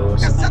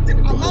 a certain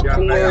amount of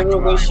fire,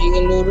 a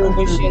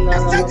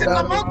certain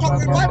amount of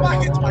revival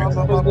hits my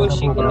home.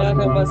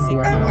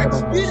 And you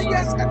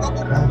experience a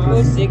double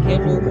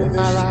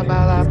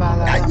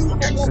that you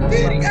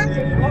experience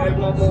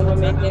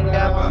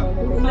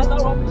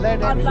manner of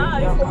Let our them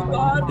life, oh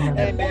God, and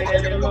let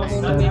Amen. it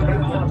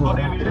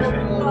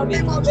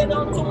be given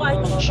unto my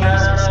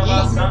Jesus,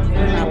 children.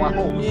 in our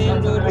home.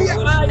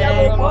 Fire,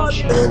 oh Name of God,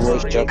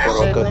 Jesus.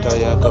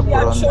 of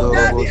their children.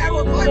 Daddy, a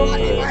revival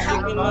in my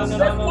house.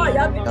 Let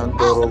fire be consumed,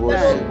 oh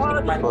Amen. God.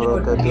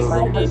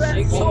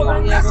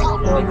 Children,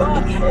 oh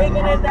God, even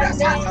in the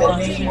name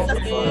of Jesus.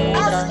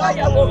 Let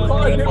fire, oh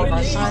God, be Name of our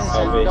released. sons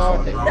and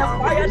daughters. The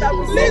fire that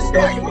will set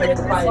them free this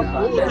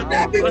morning. Let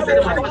me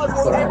Fire, oh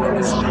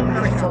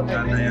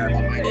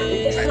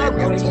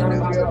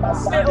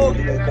God, will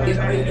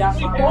end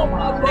every oh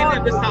Jehovah God,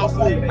 In this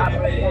household.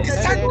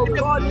 Let oh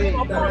every God, be flame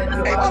upon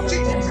us. name of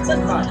Jesus. Jesus,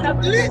 let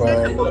me Lead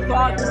oh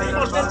God, in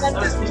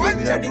the this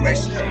one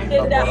generation.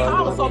 in the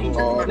house of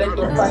Let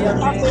your fire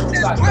be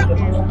This one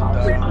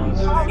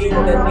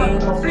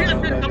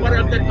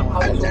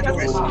household,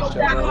 generation.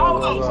 the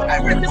household,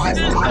 A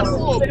revival has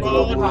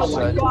Oh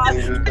God. God,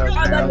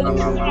 Father, the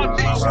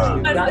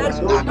and then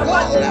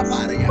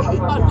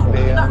Makola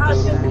Maria. the heart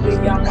of God Children, is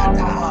in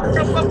the heart. generation.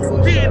 Name of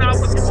Jesus. Name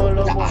of Jesus.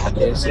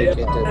 That is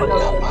it.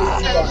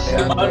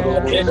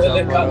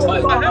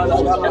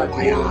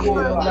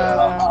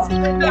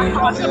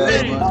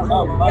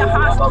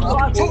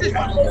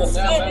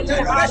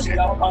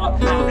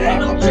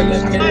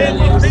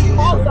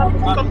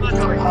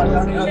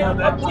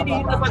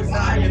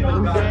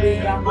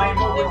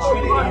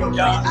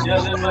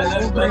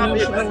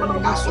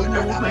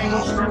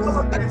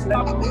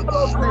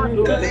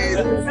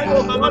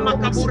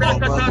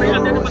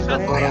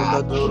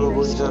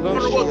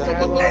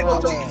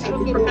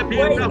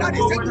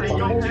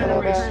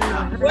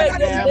 Where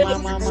they live,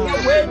 the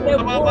way they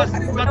move,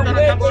 the way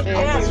they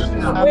act,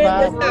 the way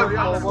they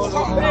talk.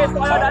 We pray,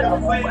 Father, that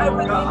this is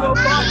everything, oh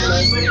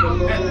God.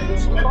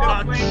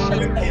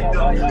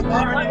 God, I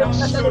command them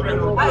to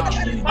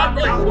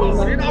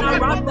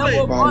around them,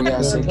 oh God.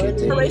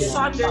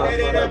 Generation,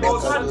 this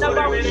one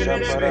never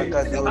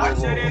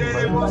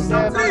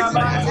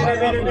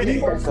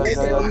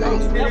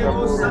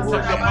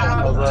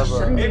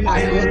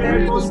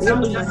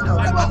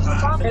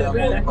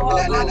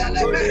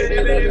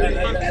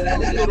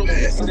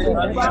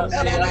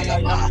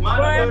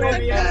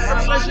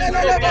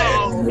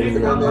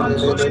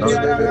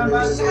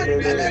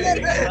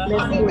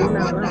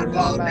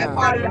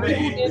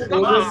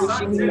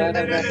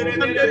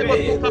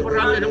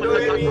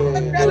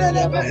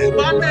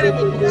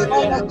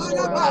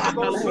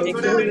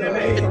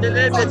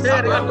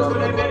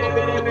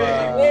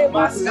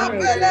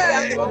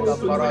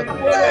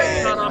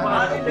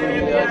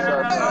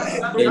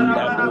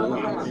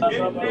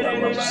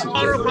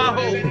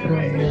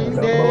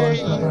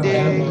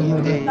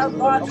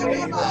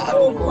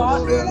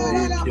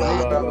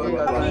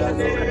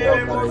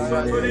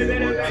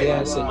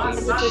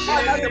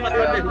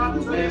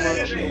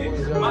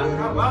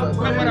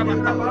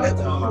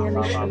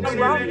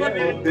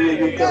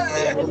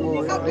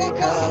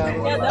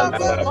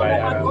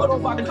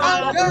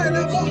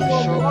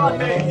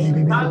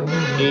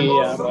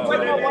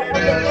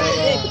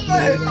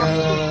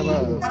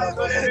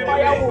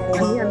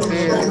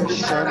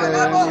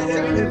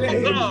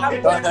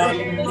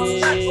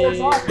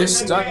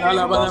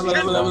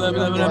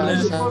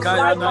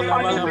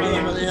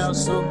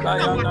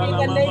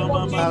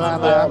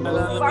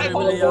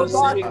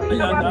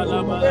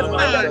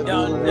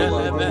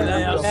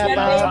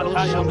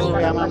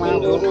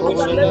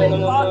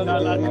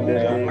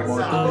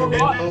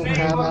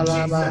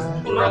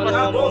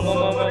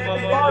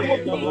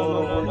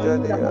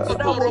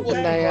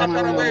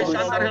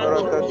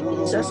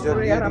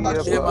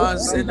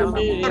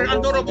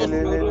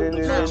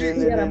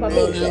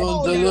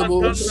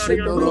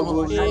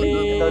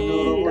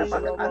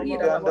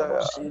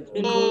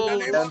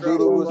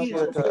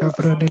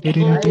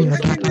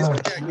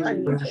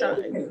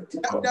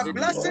The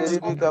blessings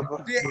of God,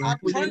 they are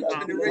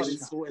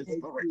transgenerational.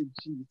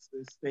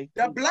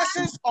 The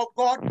blessings of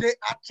God, they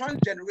are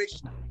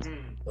transgenerational.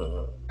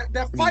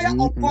 The fire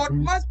of God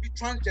must be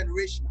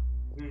transgenerational.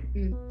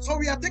 So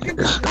we are taking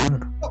this.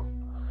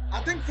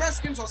 I think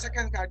First Kings or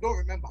Second Kings, I don't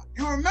remember.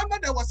 You remember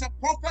there was a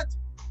prophet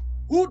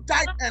who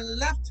died and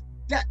left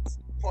debt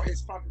for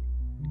his family.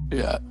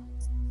 Yeah.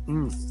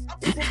 Some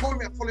people call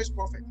him a foolish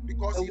prophet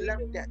because he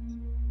left debt.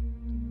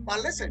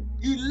 But listen,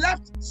 he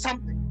left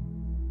something.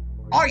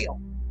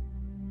 Oil.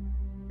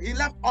 He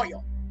left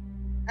oil.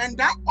 And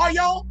that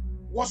oil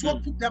was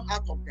what took them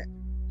out of debt.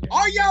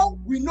 Oil,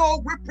 we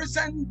know,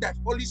 represents the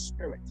Holy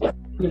Spirit.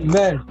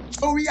 Amen.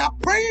 So we are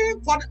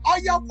praying for the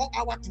oil for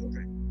our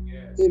children.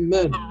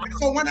 Amen.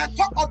 So when I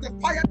talk of the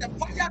fire,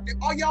 the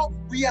oil,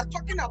 we are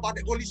talking about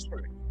the Holy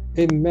Spirit.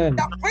 Amen.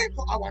 We are praying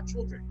for our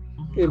children.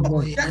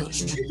 Amen.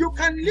 You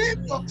can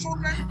leave your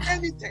children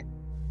anything.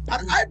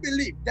 But I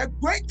believe the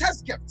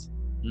greatest gift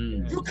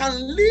you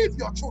can leave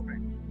your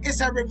children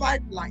is a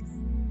revived life.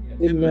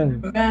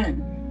 Amen.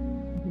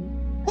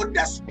 Put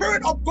the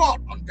Spirit of God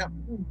on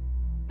them.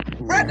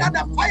 Pray that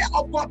the fire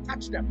of God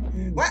touch them.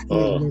 When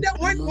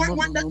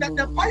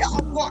the fire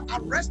of God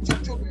arrests your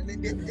children,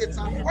 it's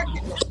a work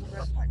in your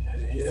children's life.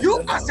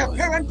 You as a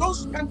parent don't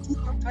spend too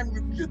much time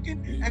rebuking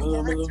and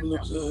correcting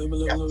them.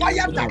 The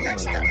fire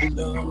directs them.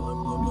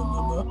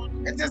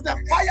 It is the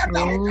fire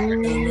that will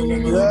direct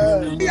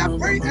them. We are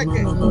praying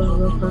again.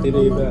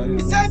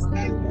 It says,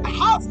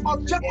 half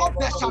of Jacob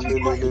there shall be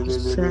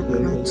confused.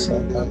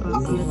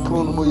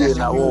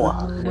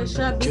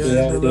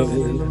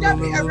 There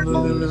be a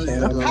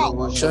revolution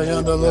power.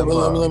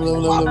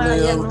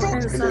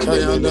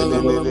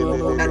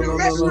 And the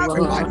rest of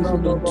everybody.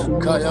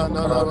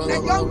 The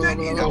young men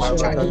in our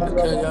church.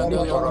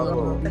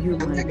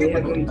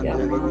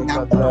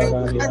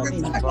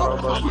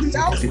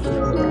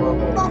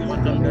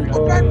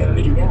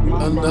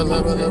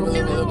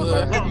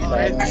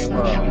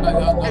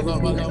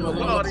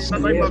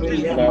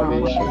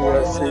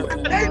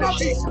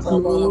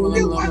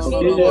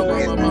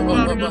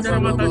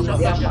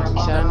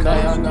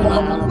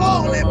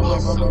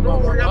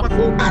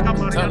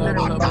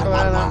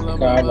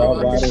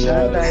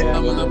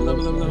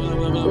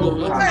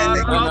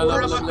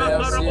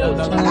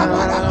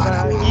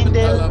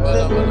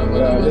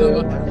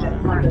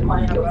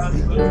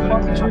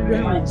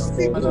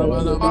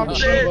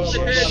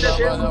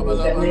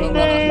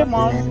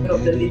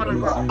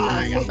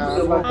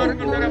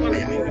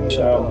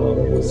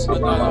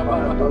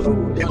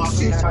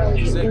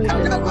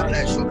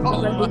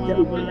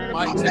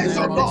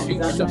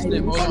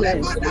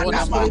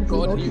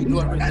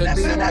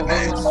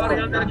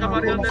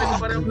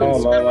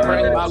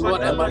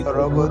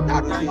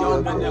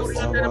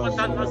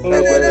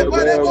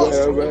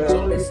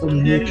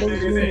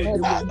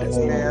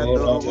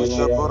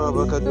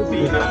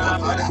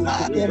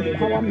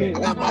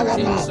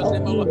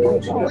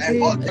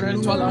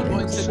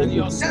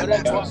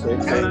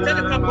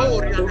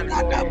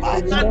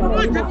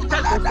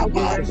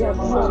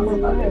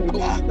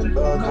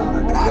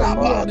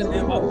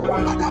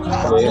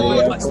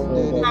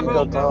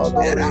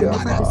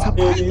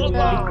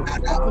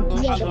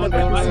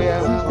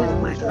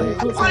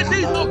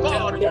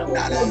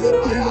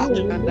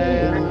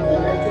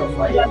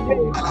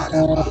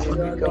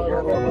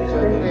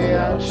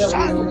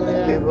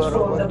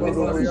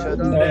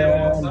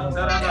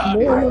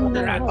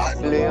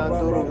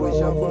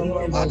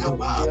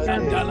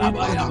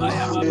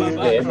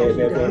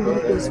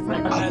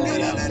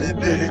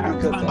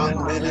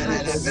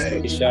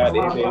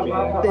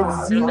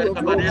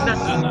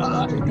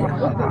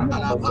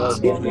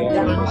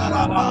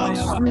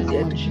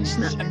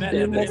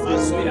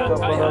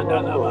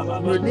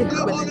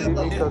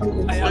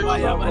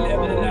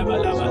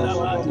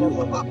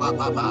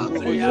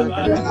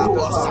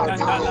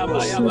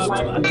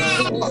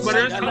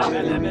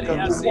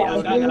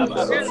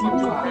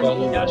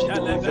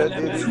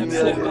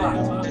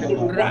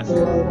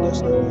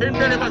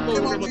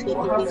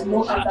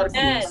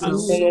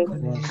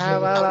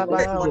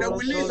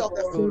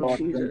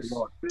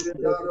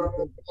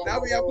 Now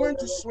we are going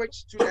to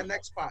switch to the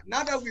next part.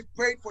 Now that we've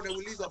prayed for the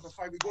release of the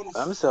fire, we're going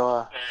to switch.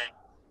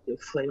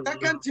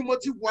 2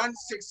 Timothy 1:6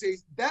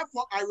 says,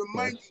 therefore I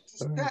remind you to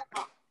stir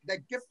up the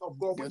gift of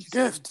God. Which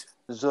gift.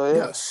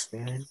 Yes.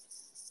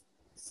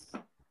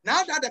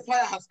 Now that the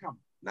fire has come,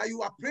 now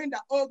you are praying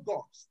that, oh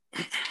God,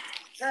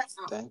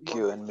 thank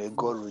you, and may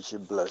God richly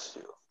bless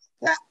you.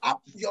 Stir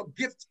up your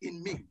gift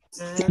in me.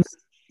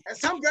 And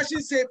some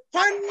versions say,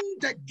 fan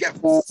the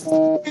gift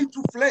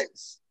into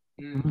flames.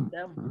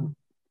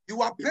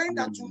 You are praying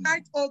that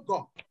tonight, oh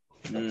God,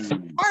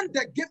 fan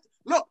the gift.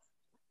 Look,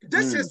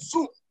 this is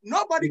soon.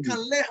 Nobody can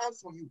lay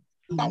hands on you.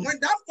 But when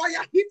that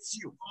fire hits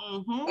you,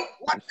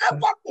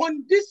 whatever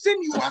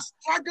condition you are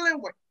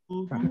struggling with,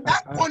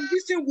 that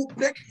condition will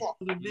break forth.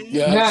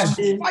 Yes.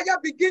 Fire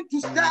begin to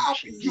stir up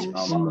in you.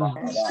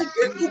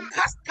 Begin to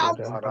cast out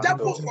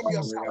devils from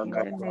yourself.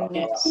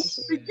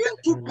 Begin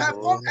to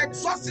perform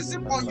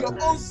exorcism on your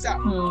own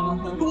self.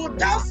 To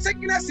down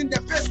sickness in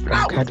the face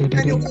out, and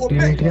it will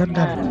obey.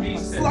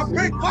 You are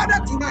praying, Father,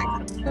 tonight,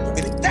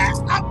 stir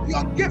up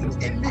your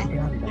gift in me.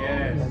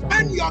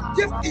 And your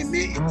gift in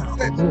me into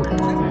faith.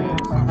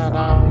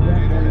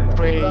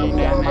 Pray in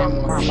the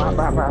name of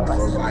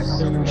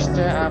Jesus.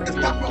 Stir up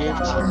your gift.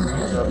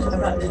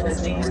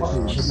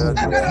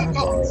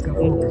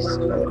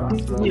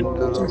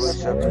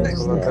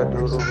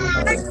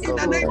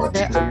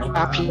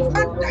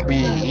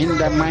 Me in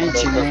the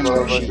mighty name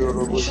of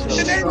Jesus. In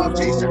the name of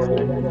Jesus.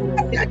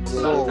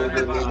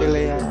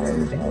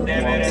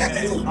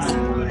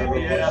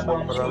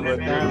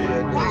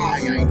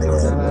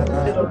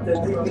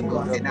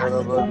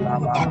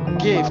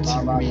 Gift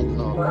me,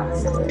 Lord.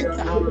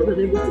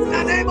 In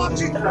the name of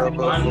Jesus.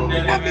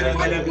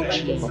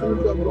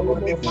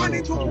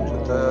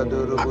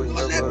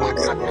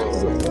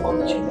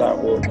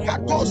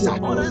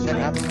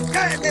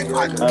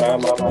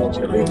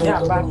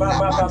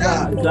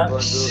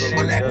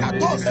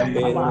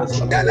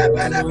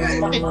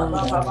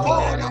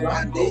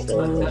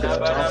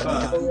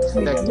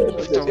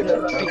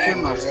 Speaking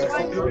of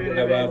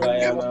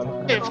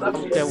gift of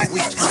the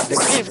wisdom, the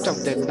gift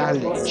of the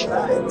knowledge,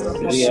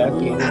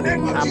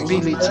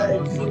 ability,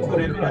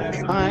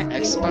 mind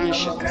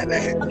expansion.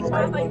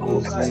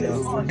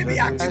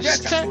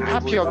 Set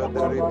up your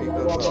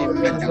gift in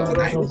me.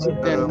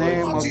 The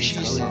name of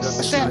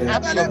Jesus. Set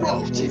up your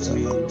gift in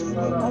me.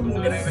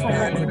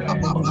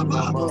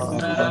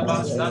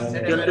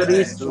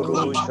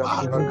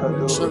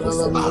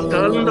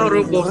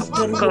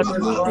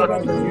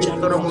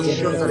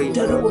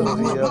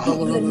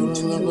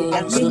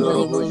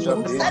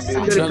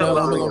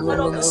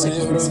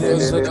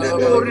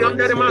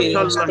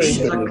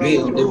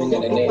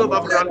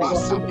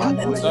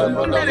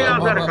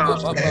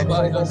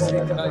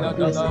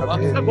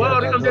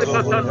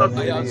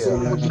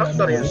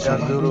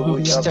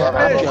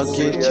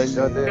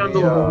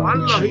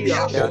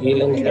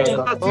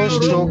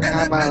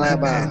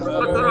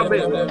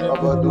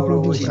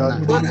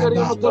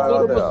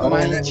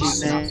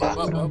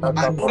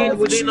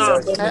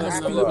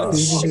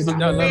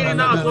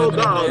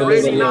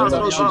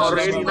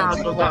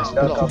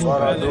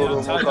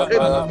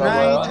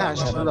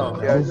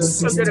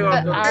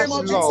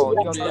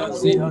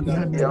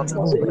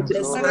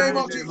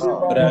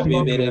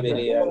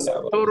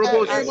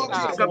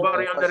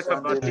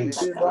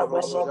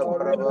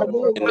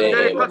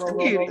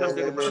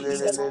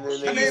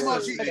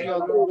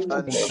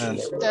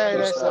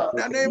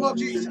 The name of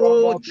Jesus.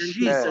 Oh,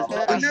 Jesus.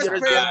 Our next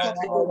prayer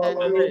topic.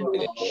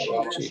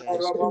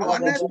 Our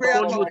next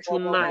prayer topic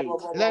tonight.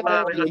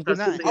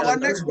 Our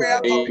next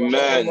prayer topic.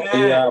 Amen.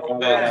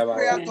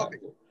 Prayer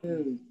topic.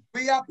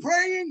 We are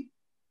praying.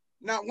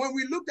 Now, when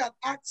we looked at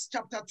Acts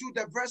chapter 2,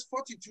 the verse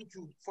 42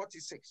 to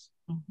 46,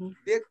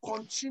 they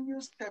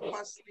continue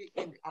steadfastly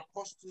in the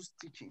apostles'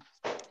 teaching.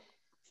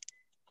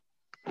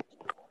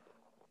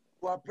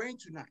 We are praying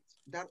tonight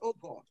that, oh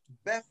God,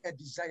 birth a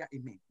desire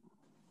in me.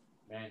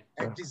 Amen.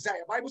 A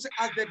desire. Bible says,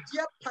 as the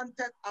deer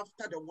panted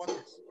after the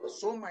waters,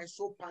 so my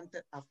soul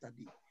panted after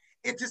thee.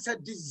 It is a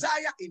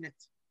desire in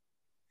it.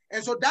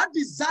 And so that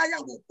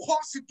desire will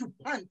cause it to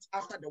pant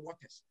after the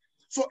waters.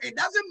 So it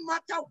doesn't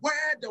matter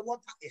where the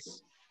water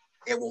is.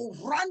 It will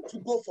run to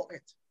go for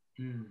it.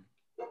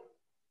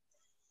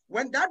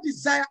 When that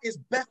desire is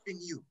birthed in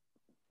you,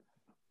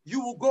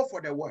 you will go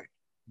for the word.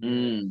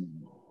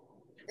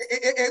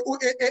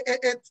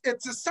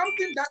 It's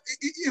something that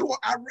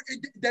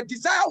the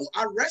desire will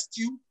arrest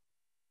you.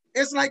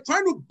 It's like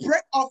trying to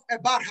break off a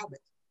bad habit.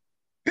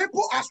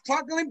 People are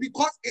struggling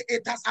because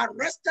it has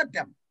arrested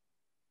them.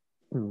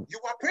 You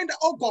are praying that,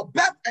 oh God,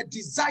 birth a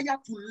desire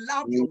to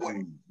love your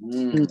word. A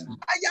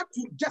desire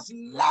to just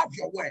love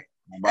your word.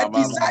 A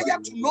desire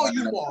to know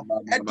you more.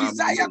 A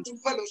desire to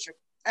fellowship.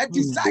 A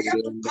desire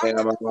to come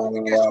to the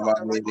congregation.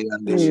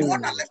 You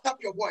want to lift up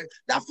your voice.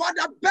 That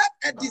Father, birth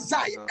a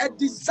desire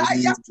to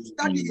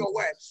study your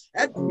word,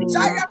 a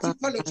desire to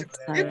fellowship.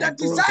 If the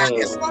desire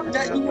is not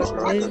there, you will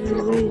struggle.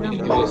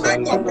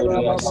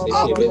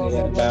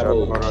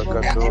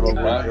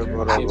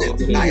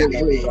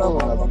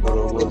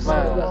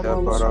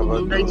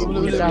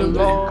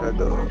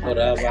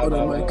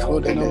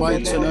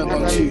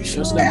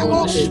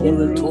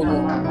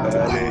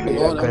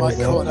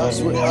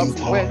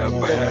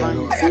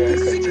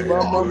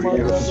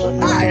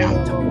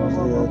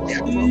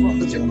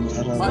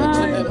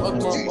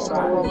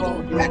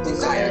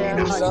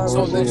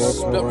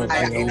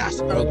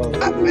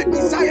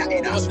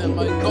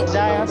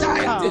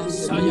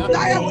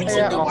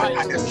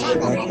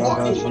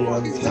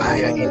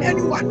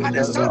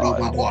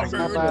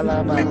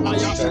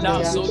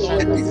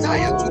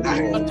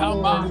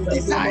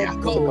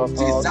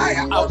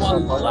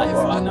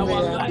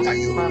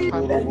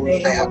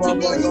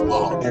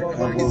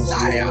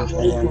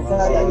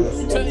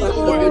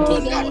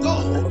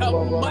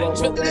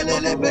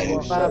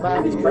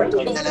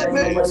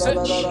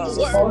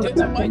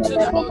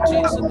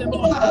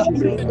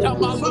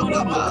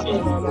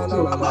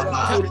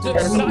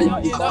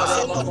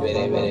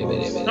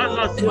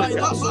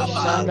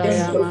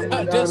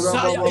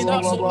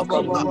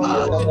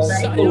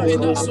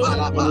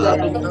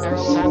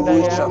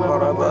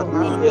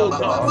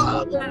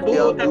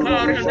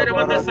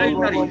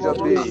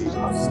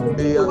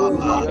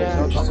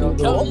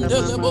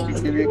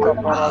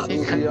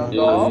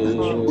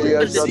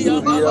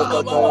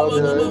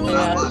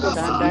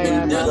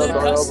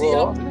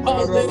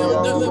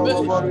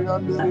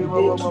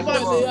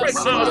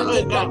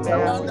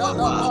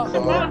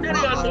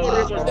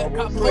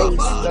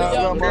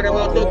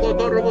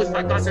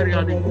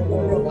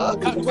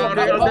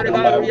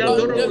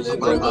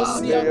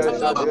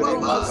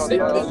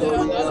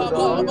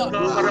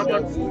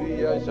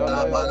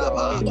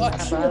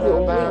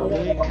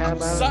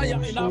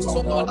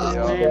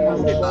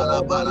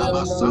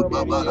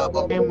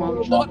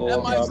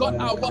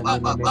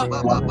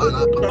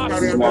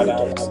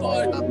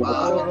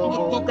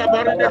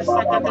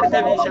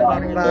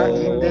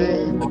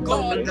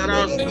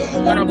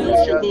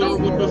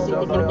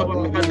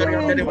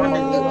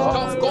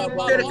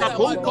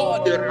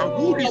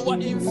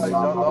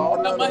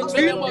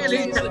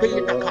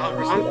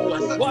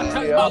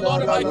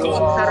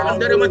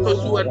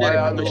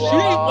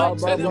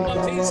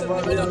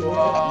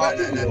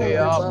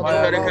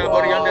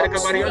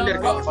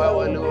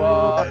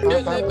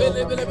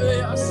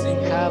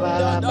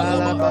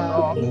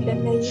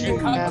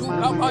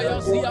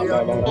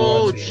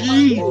 Oh,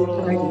 Jesus.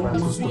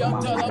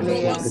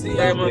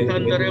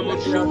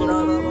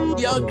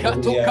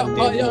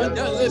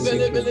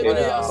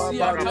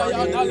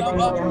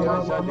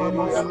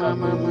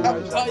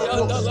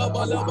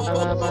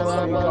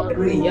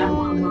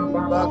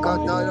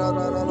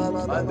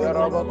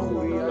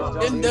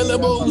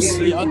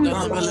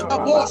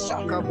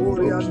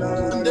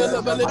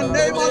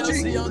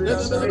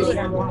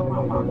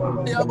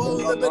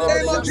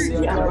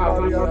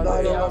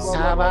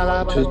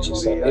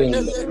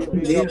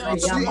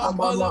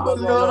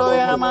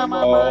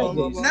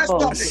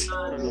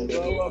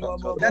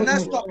 The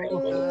next topic.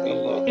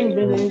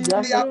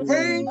 We are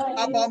praying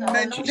about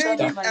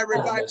maintaining a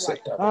revived life.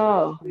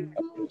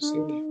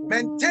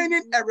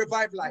 Maintaining a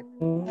revived life.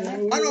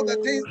 One of the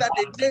things that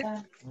they did,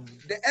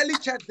 the early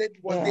church did,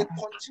 was they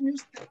continued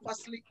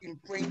steadfastly in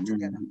praying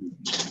together.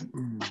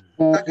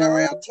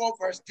 Zechariah 12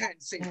 verse 10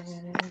 says,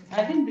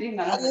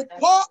 I will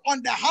pour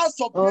on the house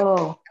of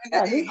David and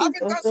the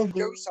inhabitants of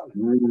Jerusalem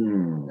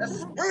the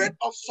spirit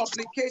of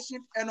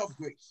supplication and of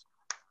grace.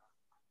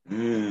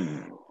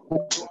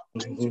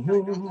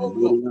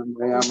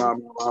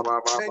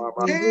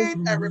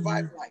 Maintain a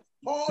revived life.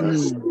 Pour the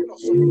spirit of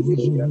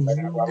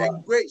supplication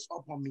and grace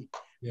upon me.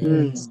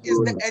 This is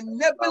the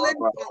enabling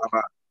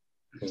power.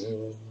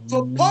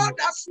 So pour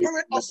that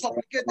spirit of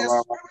supplication,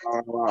 the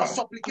spirit of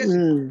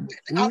supplication.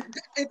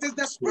 It is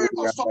the spirit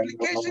of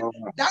supplication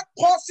that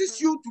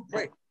causes you to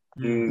pray.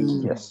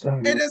 Yes,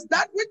 sir. It is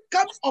that which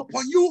comes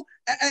upon you,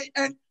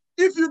 and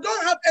if you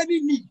don't have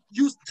any need,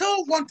 you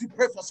still want to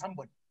pray for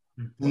somebody.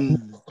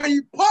 When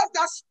you pour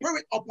that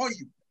spirit upon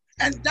you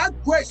and that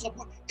grace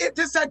upon it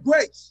is a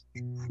grace.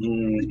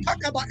 We talk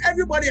about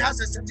everybody has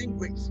a certain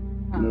grace.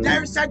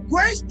 There is a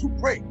grace to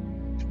pray.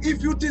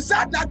 If you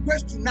desire that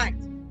grace tonight,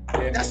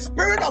 the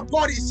Spirit of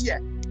God is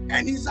here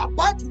and He's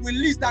about to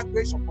release that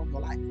grace upon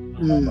your life.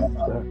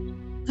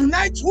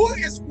 Tonight, who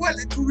is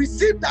willing to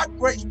receive that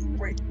grace to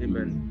pray?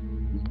 Amen.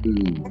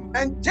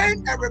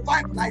 Maintain a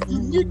revived life.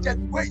 You need the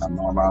grace.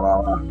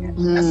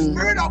 The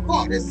Spirit of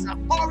God is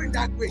pouring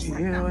that grace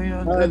right now.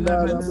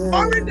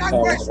 Pouring that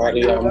grace right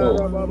now.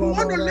 You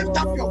want to lift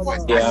up your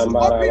voice.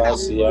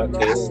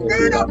 The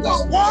Spirit of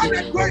God, pour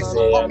the grace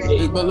upon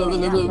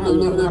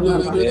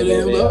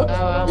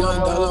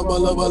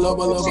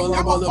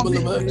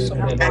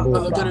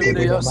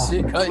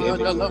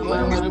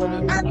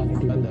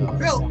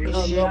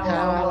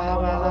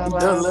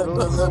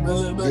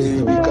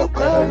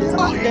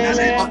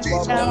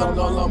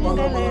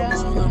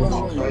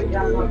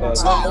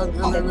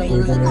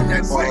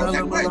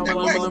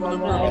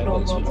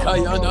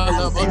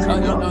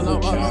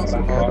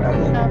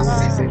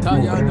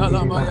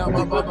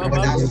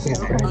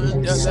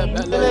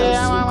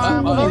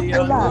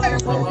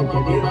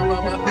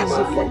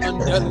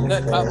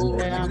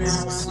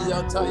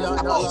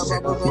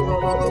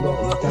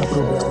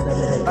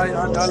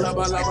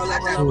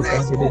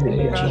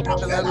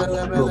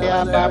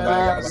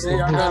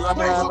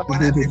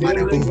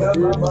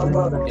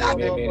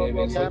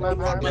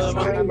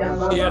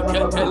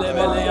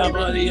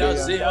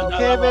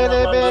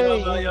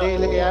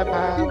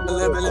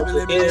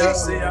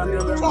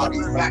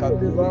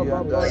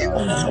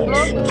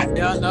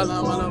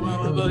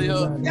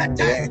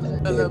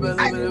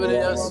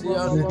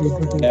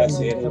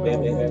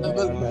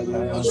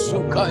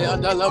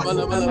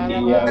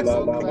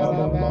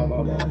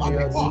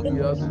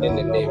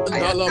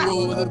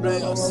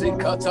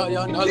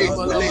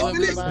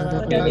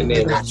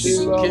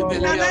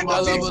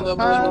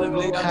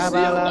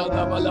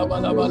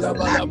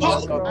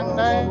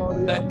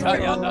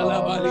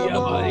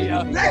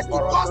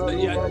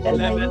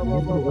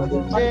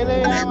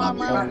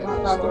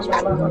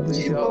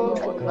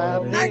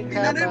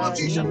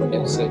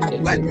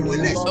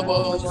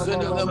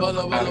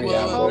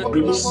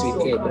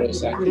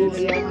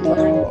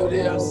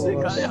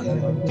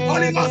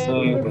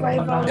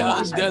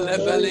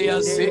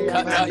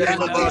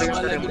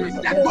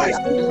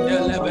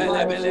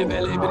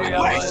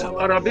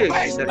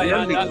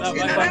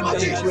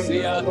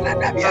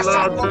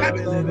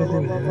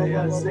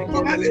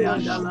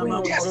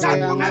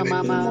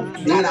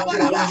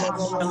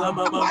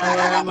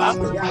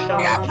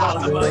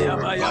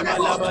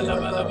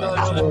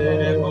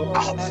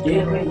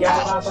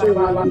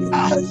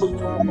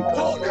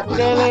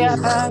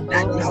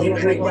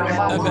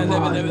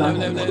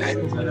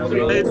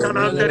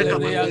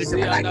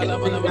like it. In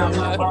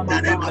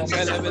the name of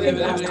Jesus.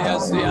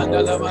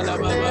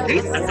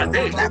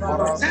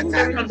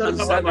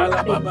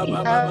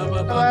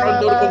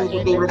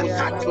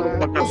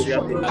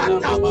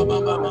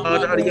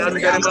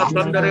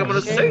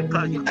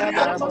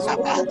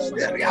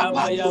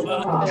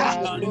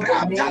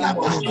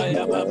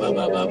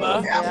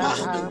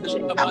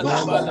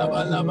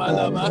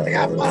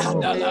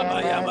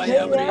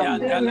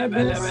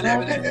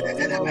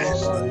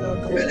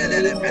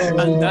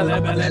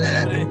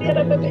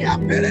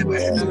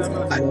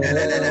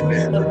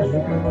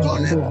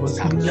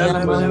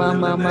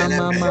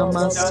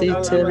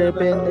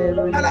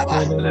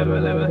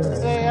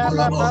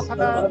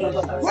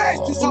 Where is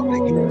to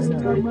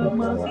supplicate?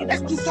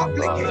 It's to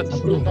supplicate.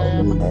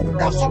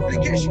 That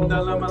supplication.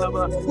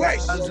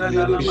 Grace. That's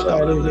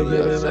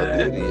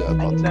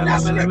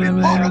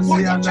been poured upon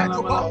your church,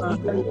 oh God.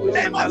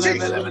 Name of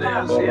Jesus.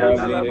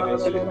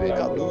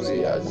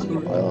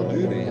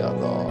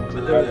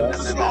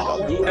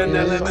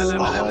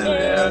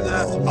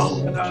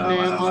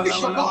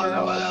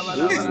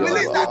 Please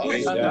release that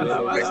grace.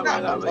 Grace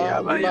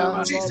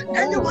now. Jesus.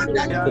 Anyone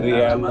that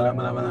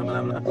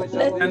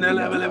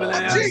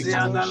Jesus.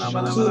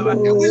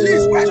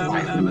 Release fresh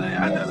fire.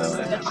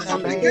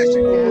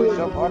 Supplication.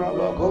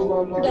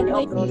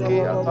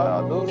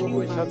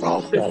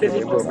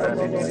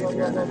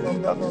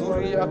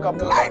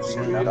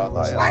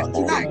 Life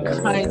tonight.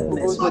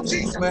 Name of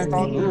Jesus.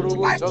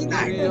 Life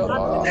tonight.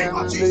 Name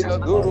of Jesus.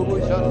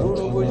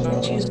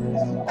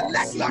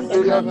 Let your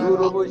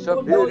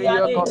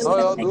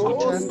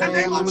the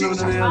name of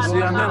Jesus.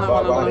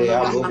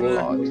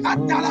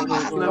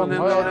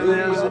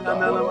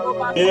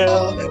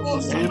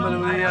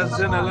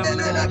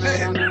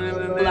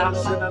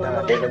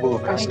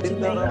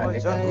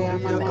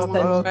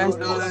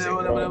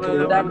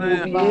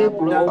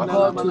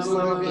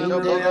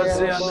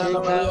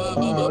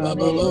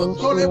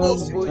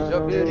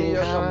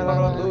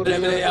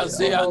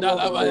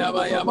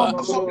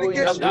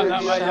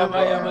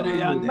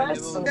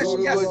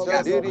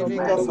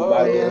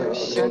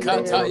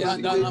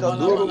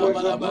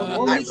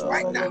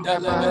 Right now.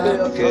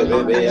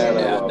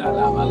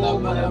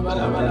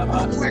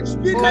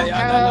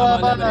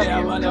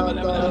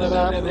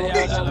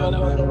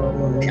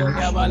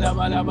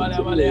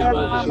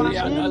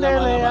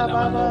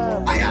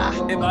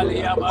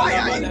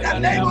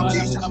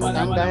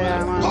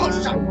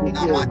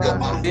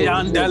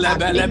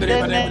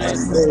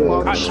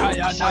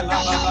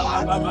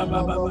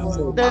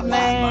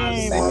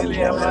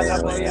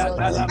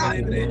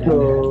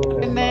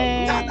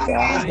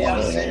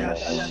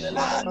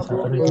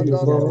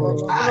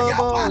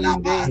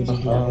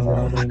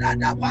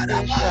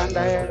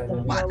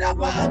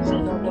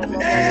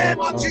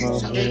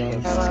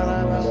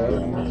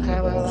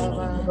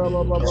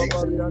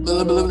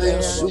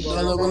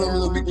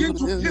 Begin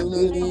to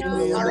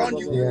feel around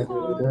you.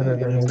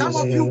 Some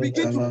of you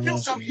begin to feel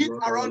some heat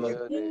around you.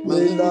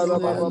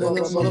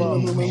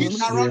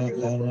 Heat around you.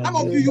 Some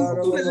of you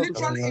feel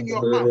literally in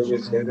your mouth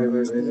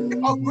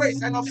of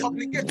grace and of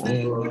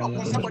supplication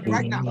upon somebody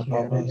right now.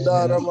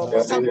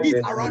 Some heat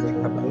around you.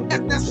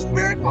 And the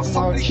spirit of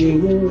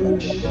supplication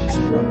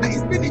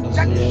is being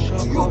injected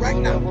to you right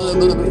now.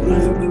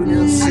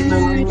 And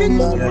you begin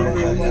to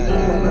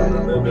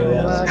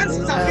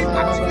senses have been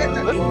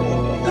activated.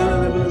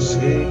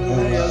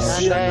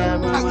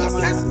 As the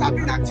senses have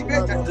been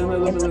activated,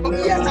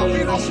 ears have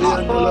been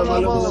unlocked.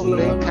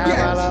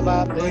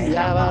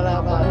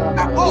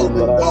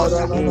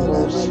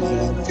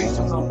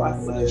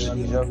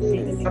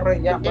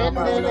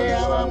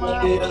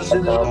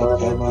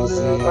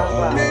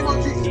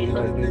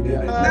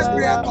 Let's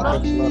pray out.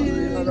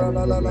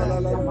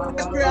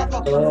 Let's pray out.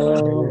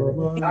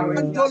 Some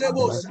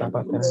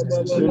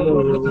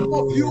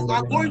of you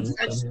are going to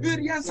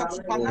experience some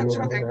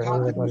supernatural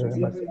encounter.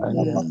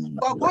 You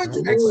are going to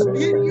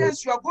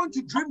experience, you are going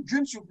to dream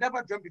dreams you've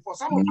never dreamed before.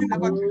 Some of you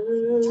never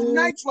dreamed.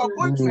 Tonight you are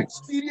going to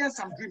experience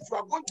some dreams. You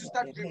are going to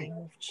start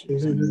dreaming.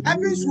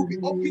 Heavens will be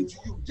open to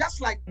you,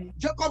 just like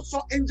Jacob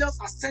saw angels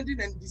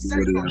ascending and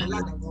descending on the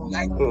ladder.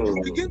 Tonight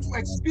you begin to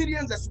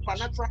experience the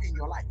supernatural in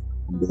your life.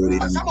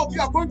 But some of you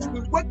are going to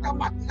be waked up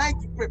at night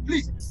to pray.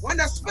 Please, when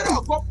the Spirit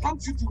of God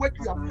prompts you to wake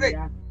you up, pray.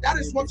 That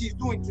is what He's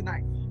doing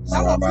tonight.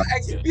 Some of you are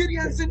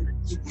experiencing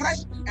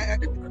fresh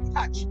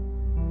touch,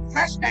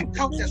 fresh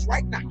encounters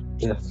right now.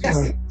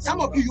 Yes. Some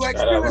of you are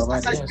experiencing,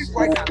 as I speak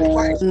right now, you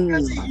are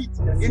experiencing heat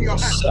in your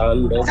hands.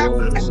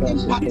 That fresh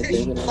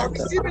impartation, you are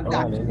receiving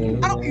that.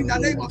 Now in the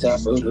name of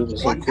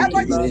Jesus,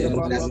 whatever you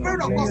do, the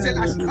Spirit of God said,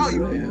 I should tell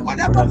you,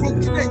 whatever from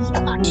today you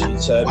touch,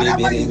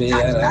 whatever you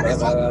touch, that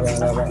is what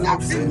that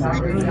thing will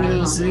be.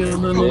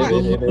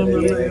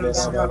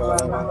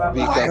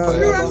 You are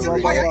experiencing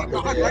fire in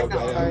your hand right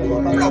now.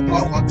 You are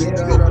going to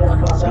the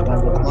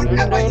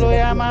whatever you do,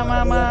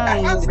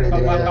 the hands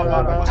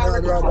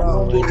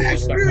you are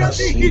experiencing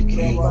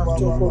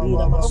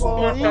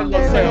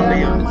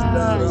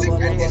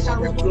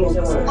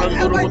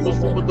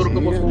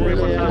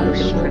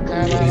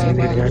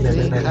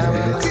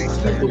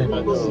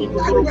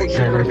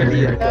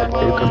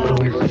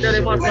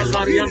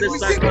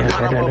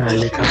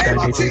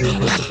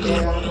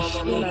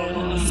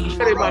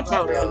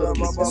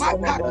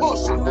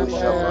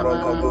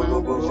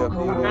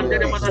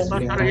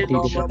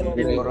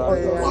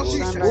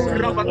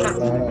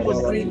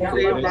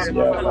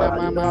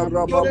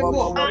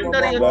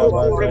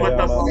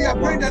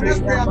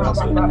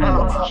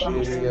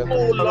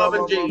Oh, love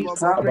and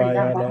Jesus.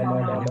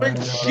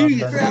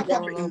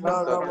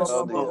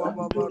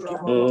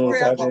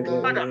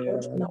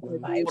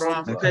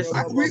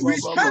 We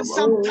spent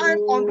some time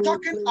on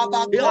talking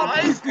about God I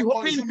as used to a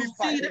hoping to consuming see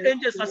fire. the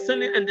angels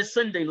ascending and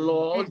descending,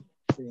 Lord.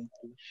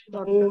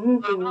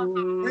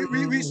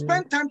 We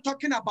spent time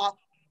talking about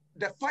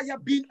the fire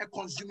being a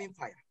consuming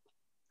fire.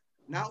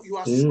 Now you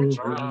are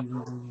switching.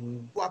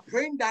 You are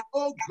praying that,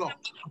 oh God,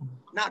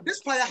 now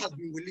this fire has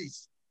been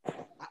released.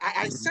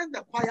 I send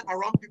the fire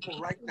around people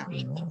right now.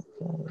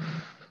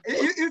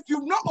 If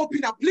you've not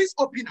opened up, please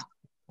open up.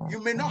 You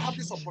may not have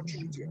this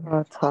opportunity.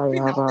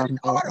 Open up. The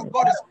power of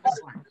God is on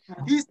this line.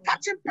 He's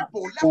touching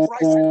people left,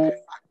 right, center,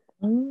 and back.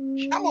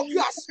 Some of you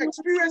are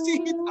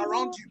experiencing heat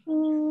around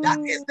you. That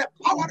is the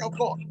power of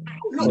God.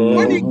 Look,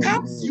 when he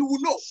comes, you will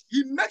know.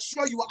 He makes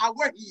sure you are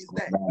aware he is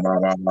there.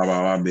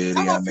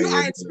 Some of you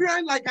are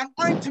experiencing like an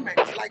ointment,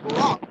 like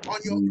rub on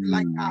your,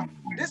 like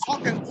this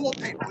hot and cold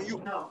thing on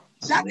you.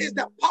 That is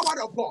the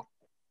power of God.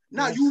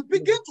 Now you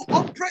begin to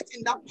operate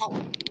in that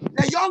power.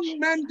 The young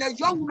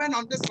men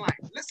on this line,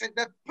 listen,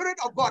 the Spirit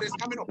of God is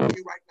coming upon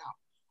you right now.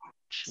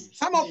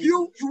 Some of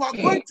you, you are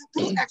going to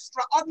do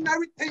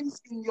extraordinary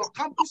things in your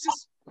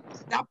campuses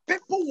that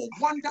people will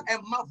wonder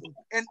and marvel.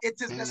 And it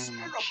is the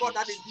Spirit of God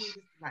that is doing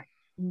this tonight.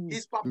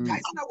 He's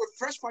baptizing us with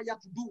fresh fire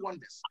to do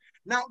wonders.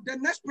 Now, the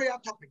next prayer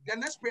topic,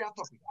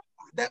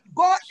 that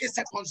God is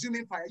a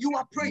consuming fire. You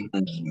are praying.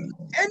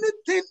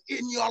 Anything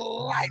in your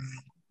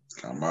life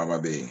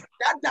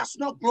that does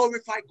not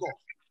glorify God.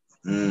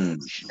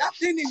 That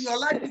thing in your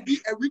life could be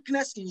a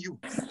weakness in you.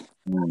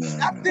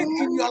 That thing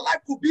in your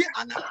life could be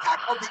an attack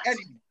of the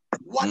enemy.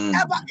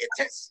 Whatever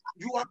it is,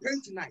 you are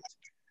praying tonight.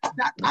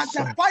 That as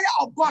the fire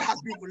of God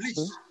has been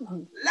released,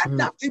 let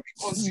that thing be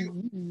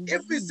consumed.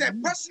 If it's a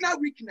personal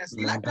weakness,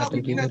 let that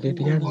weakness be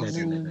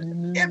consumed.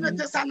 If it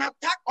is an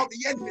attack of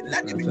the enemy,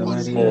 let it be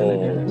consumed.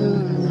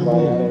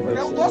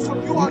 Those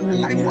of you on the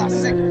line who are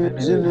sick,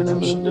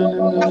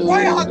 the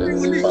fire has been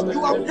released.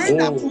 You are praying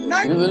that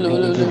tonight,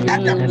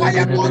 let the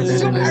fire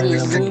consume every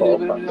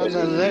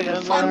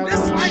sickness on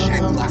this line,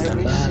 and you are sick.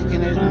 In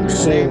the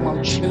name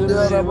of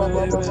Jesus.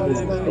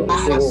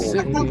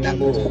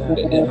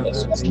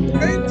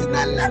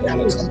 Tonight, let them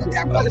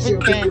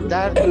everything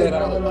that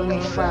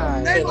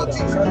glorifies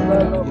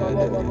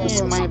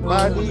in my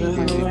body,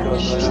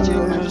 my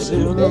immune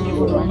system,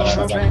 my family, my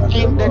children,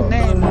 in the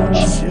name of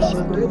Jesus.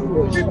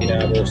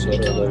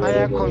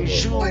 Fire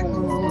consume,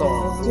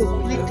 Lord.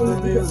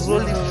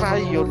 Glorify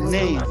your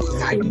name.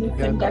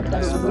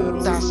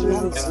 Does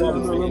not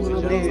name.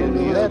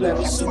 Let the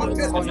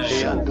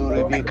consume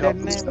the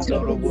name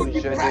of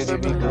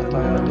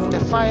the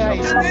fire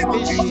is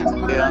patient.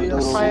 The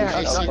fire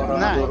is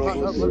nice.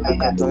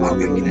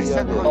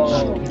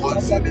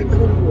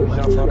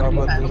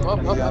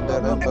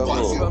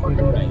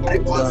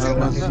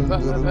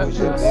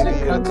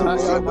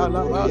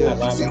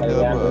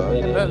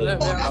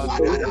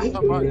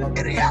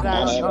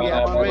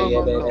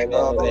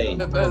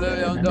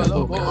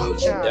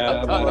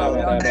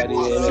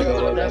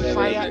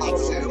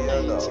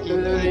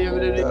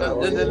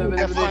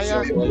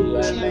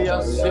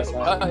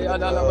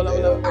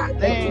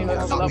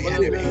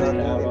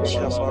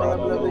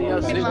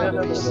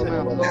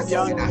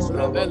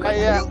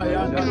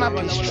 Open up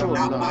his throat,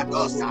 Lord.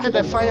 Let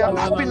the fire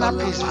open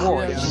up his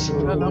voice.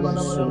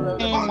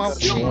 Name of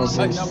Jesus.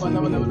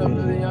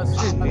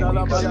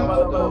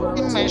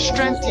 In my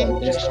strength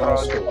in Jesus.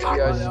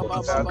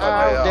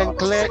 I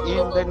declare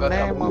in the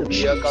name of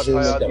Jesus.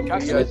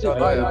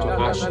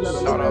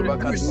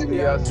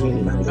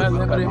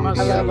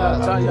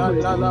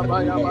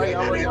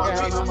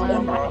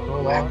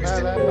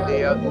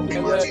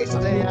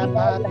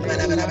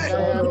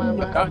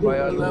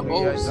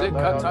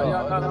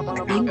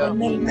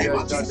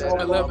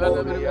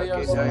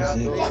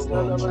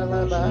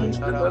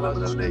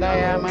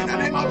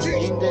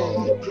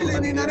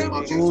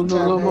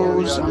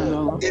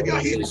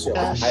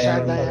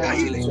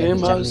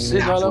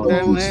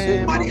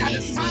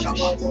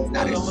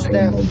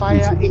 The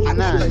fire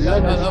ignite.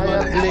 Let the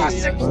fire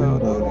blaze.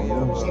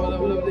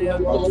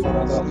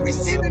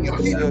 Receiving your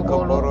healing.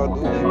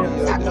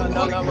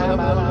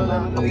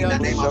 In the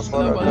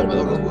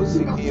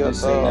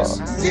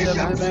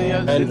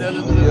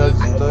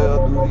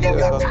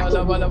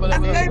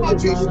name of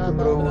Jesus.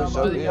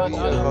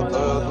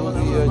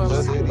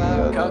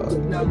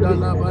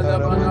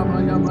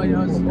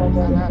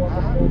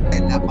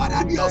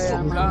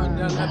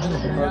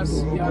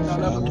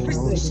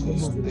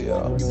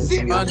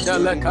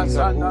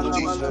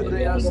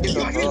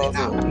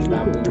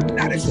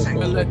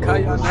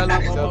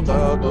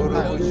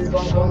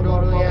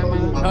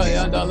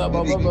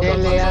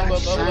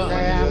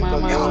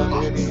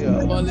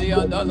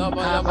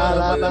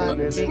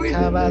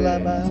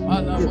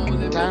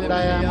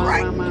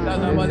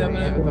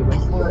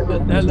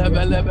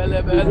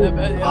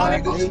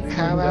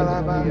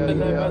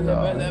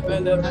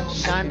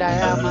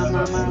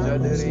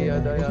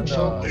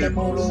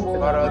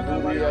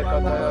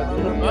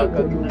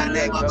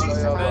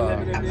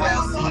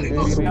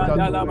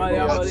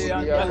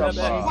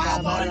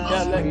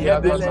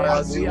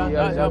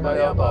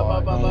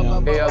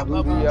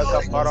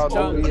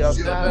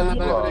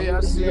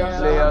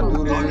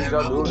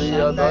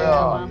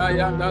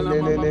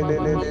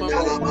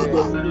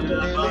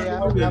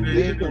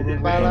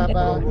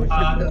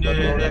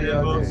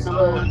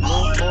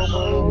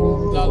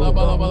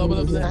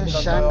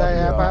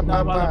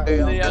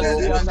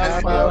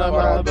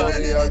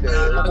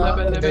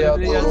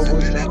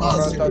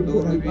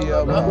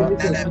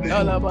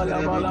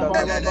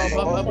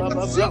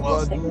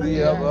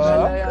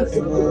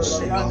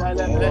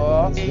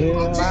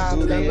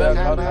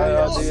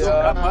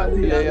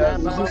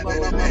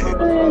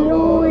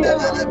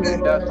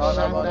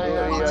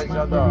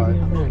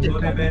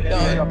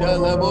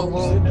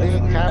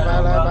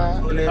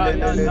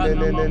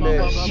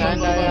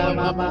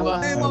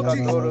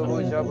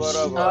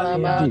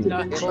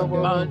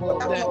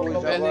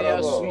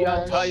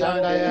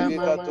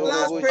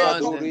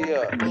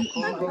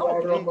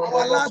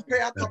 Our last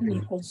prayer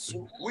topic.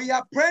 We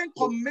are praying,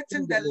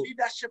 committing the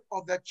leadership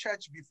of the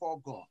church before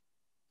God.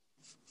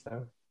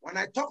 When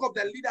I talk of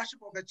the leadership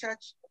of the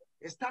church,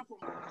 it starts from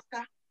the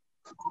pastor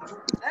to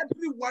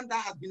everyone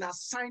that has been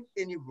assigned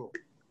any role.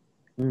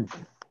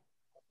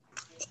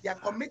 They are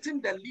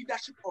committing the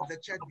leadership of the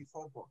church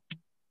before God.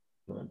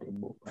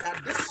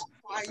 That this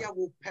fire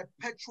will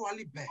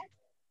perpetually burn,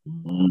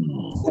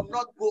 will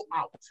not go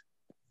out.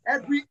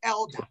 Every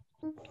elder,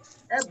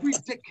 every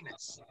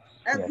deaconess,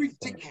 every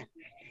deacon,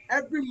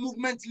 every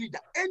movement leader,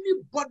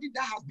 anybody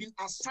that has been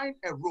assigned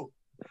a role,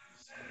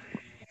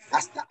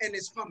 pastor and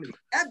his family,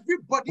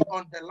 everybody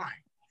on the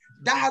line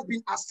that has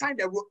been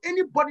assigned a role,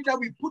 anybody that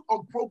we put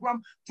on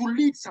program to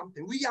lead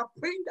something, we are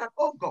praying that,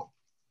 oh God,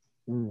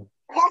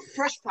 pour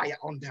fresh fire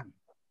on them.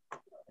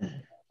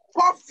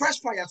 Pour fresh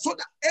fire so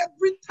that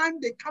every time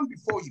they come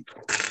before you,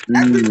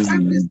 every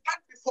time they stand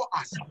before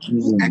us,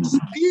 we'll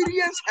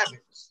experience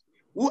heavens,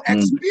 we'll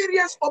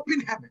experience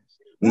open heavens,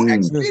 we'll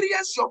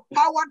experience your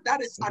power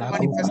that is at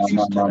manifestation.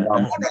 I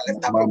want to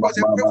lift up your voice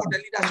and pray for the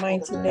leadership. The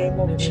mighty name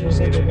of Jesus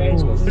Christ. Pray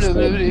for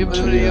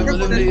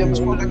the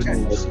leadership of the church.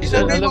 In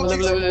the name of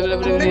Jesus,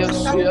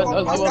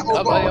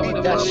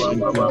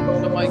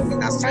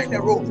 been assigned a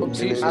role.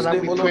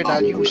 Father, we pray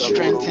that you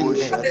strengthen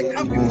them. They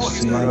come before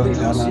you.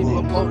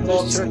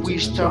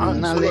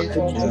 Wisdom, knowledge,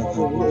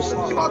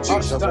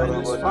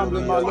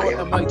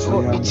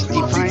 it's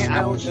divine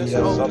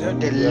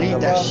aptitude, the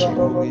leadership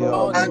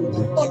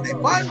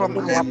from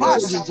our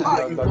past,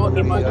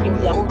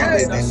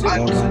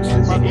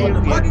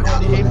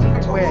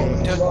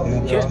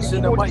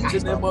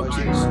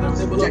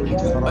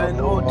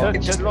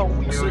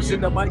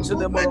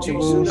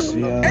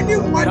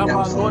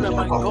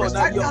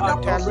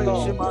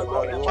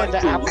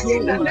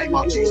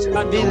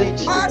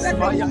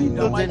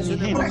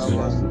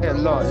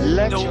 Lord,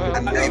 let your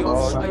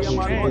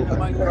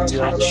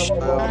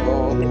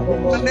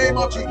the name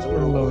of Jesus.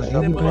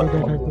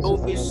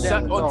 Be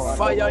set on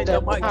fire in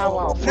the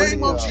power of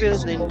name of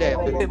Jesus. in them.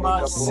 In the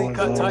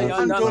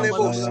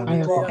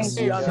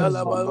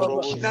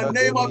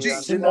name of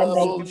Jesus.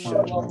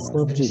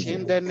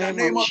 In the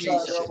name of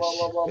Jesus.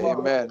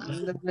 Amen.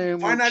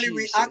 Finally,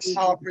 we ask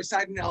our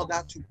presiding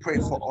elder to pray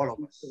for all of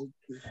us.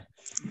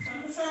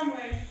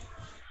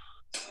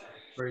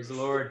 Praise the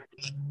Lord.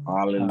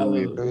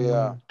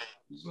 Hallelujah. I'm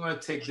just going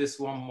to take this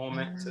one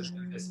moment to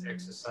do this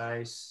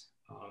exercise.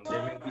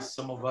 There may be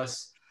some of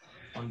us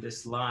on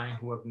this line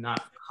who have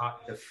not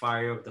caught the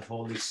fire of the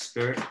Holy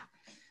Spirit.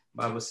 The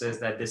Bible says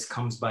that this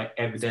comes by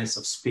evidence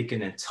of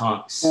speaking in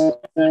tongues.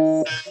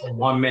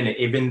 1 minute,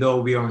 even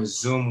though we are on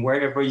Zoom,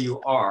 wherever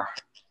you are,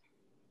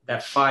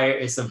 that fire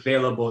is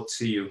available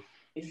to you.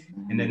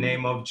 In the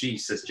name of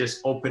Jesus,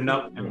 just open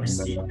up and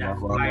receive that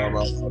fire.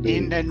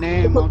 In the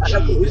name of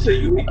Jesus.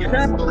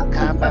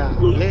 Kaba,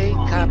 le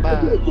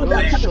kaba,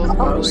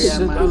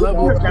 rosso koyama,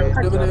 eleapa,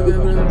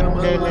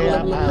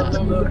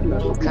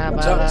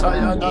 kabala,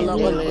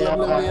 eleapa,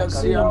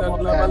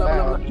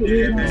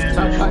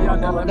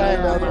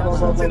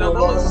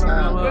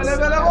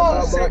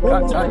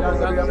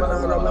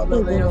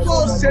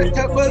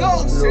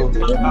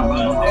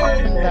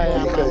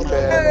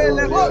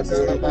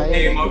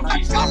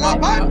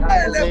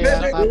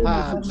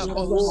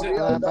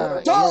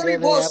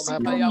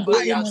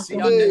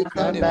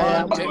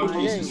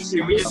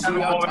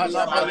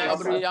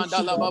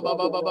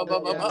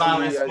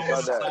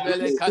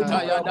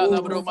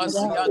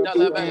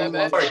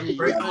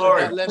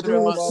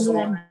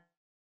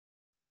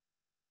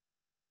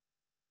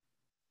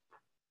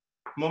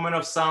 Moment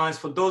of silence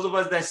for those of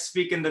us that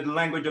speak in the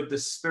language of the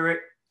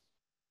Spirit.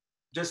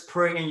 Just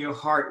pray in your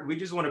heart. We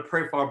just want to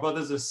pray for our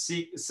brothers and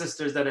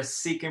sisters that are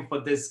seeking for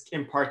this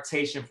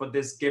impartation, for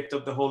this gift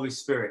of the Holy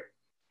Spirit.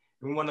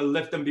 We want to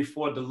lift them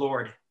before the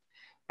Lord.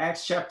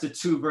 Acts chapter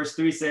 2, verse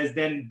 3 says,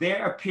 then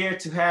there appeared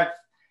to have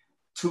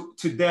to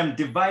them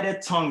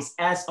divided tongues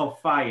as of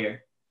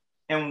fire,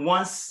 and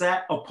one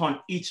sat upon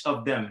each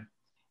of them.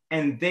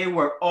 And they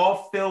were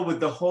all filled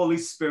with the Holy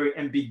Spirit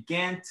and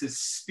began to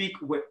speak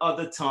with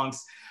other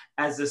tongues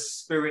as the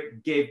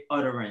Spirit gave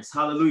utterance.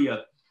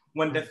 Hallelujah.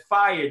 When the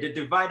fire, the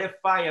divided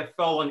fire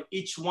fell on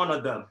each one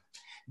of them,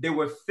 they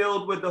were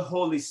filled with the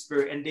Holy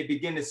Spirit and they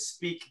began to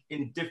speak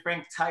in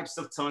different types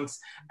of tongues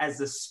as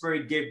the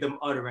Spirit gave them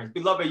utterance.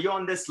 Beloved, you're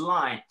on this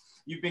line.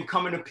 You've been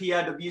coming to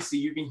PIWC.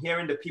 You've been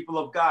hearing the people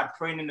of God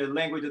praying in the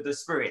language of the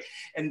Spirit.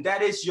 And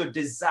that is your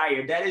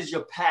desire. That is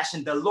your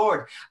passion. The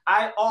Lord,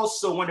 I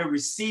also want to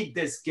receive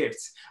this gift.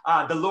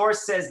 The Lord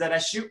says that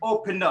as you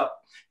open up,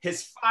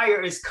 his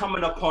fire is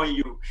coming upon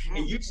you,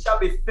 and you shall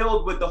be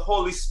filled with the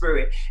Holy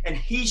Spirit, and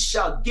he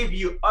shall give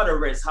you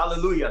utterance.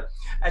 Hallelujah.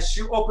 As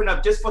you open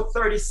up, just for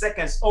 30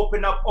 seconds,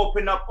 open up,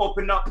 open up,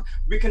 open up.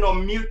 We can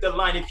unmute the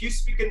line. If you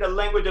speak in the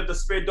language of the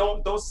Spirit,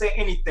 don't say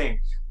anything.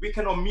 We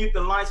can unmute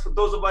the lines for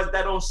those of us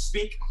that don't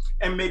speak.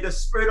 And may the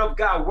Spirit of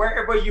God,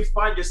 wherever you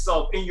find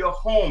yourself, in your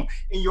home,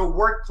 in your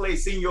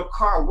workplace, in your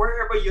car,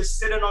 wherever you're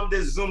sitting on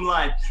this Zoom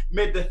line,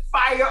 may the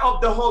fire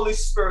of the Holy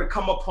Spirit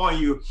come upon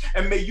you.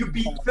 And may you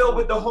be filled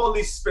with the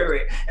Holy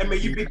Spirit. And may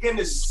you begin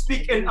to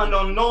speak in an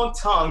unknown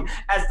tongue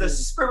as the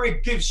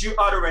Spirit gives you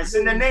utterance.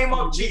 In the name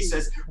of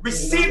Jesus,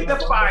 receive the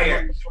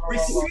fire.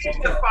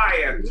 Receive the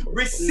fire.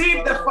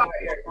 Receive the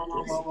fire.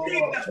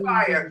 Receive the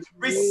fire.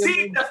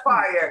 Receive the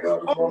fire.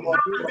 Oh,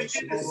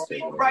 begin to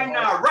speak right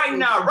now, right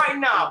now, right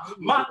now.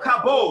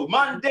 Makabo,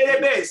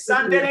 mandelebe,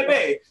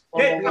 sandelebe.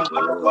 Open up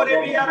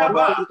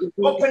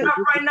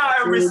right now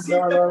and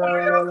receive the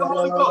fire of the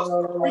Holy Ghost.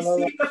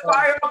 Receive the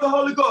fire of the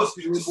Holy Ghost.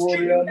 Speak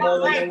in that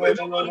language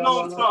of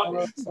unknown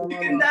tongue.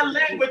 Speak in that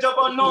language of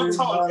unknown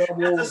tongue.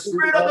 As the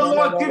Spirit of the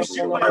Lord gives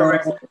you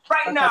utterance.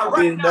 Right now,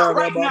 right now,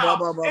 right now.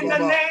 In the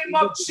name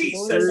of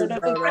Jesus.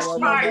 Fresh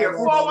fire.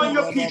 Fall on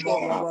your people.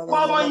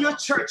 Fall on your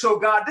church, oh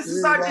God. This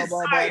is our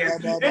desire.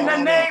 In the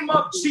name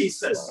of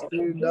Jesus.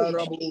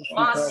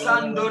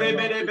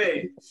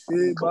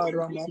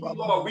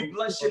 Lord, we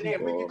bless your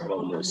name. We give you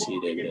all the glory.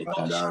 We give you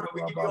all the honor.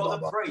 We give you all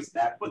the praise.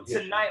 But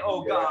tonight,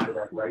 oh God,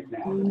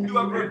 you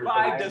have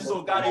revived us,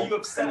 oh God, and you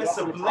have set us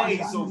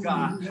ablaze, oh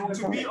God,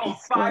 to be on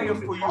fire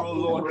for you, oh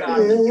Lord God.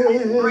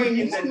 We pray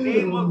in the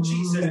name of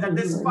Jesus that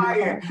this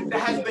fire that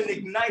has been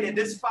ignited,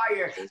 this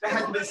fire that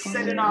has been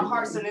set in our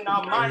hearts and in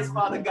our minds,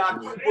 Father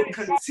God, will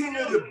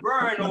continue to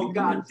burn, oh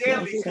God,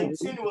 daily,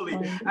 continually,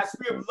 as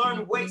we have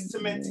learned ways to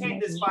maintain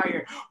this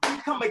fire. We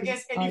come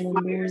against any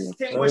fire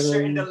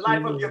extinguisher in the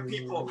life of your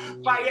people,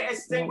 fire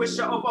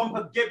extinguisher of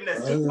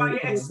unforgiveness, fire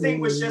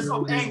extinguishers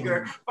of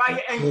anger,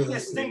 fire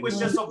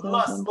extinguishers of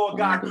lust, Lord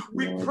God.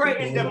 We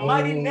pray in the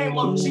mighty name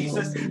of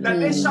Jesus that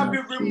they shall be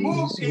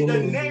removed in the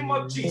name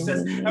of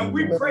Jesus. And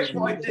we pray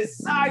for a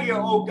desire,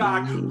 oh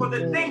God, for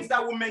the things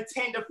that will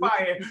maintain the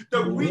fire,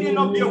 the reading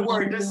of your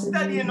word, the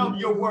studying of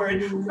your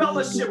word,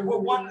 fellowship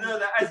with one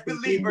another as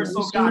believers,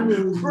 oh God,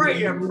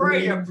 prayer,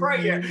 prayer,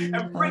 prayer,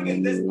 and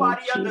bringing this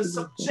body under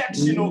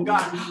subjection, oh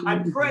God.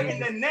 I pray in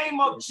the name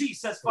of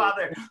Jesus,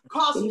 Father,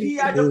 cause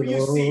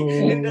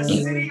PIWC in the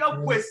city of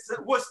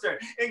Worcester,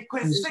 in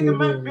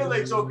Quinsigamon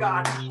Village, oh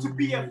God, to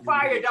be a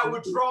fire that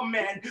would draw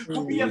men,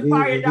 to be a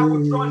fire that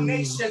would draw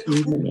nations,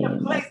 to be a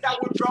place that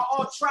would draw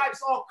all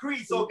tribes, all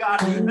creeds, oh God,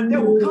 that they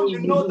will come to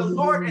know the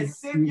Lord and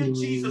Savior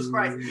Jesus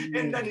Christ.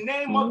 In the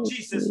name of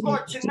Jesus,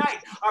 Lord, tonight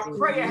our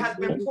prayer has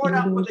been poured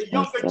out for the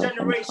younger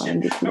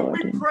generation, and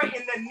we pray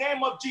in the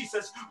name of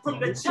Jesus, from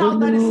the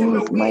child that is in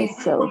the womb,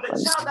 from the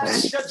child that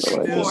has just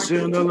been born,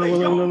 to the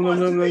young ones,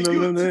 to the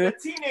youth, to the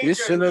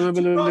teenagers,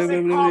 to those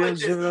in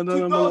colleges, to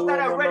those that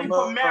are ready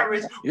for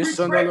marriage. We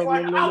pray for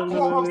an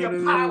outpour of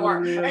your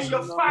power and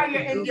your fire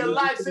in their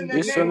lives in the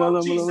name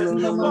of Jesus.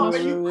 Lord,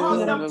 may you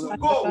cause them to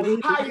go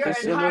higher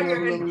and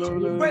higher and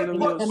from grace to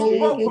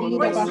grace, from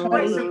grace to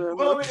grace, and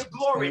glory to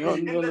glory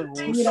in the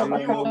things of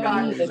you, oh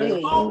God. And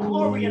all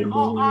glory and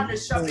all honor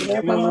shall be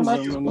given unto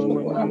you.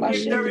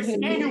 If there is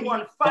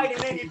anyone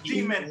fighting any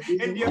demon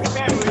in their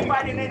family,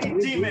 fighting any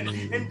demon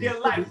in their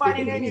life,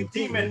 fighting any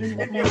demon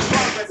in their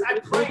progress, I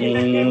pray in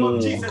the name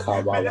of Jesus,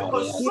 may the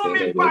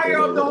consuming fire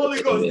of the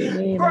Holy Ghost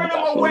burn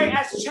them away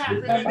as chaff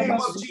in the name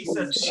of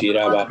Jesus.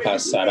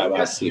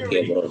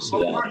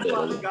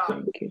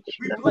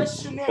 We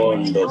bless your name.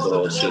 We give you all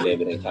the glory.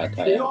 We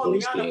give you all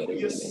the honor for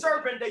your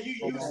servant that you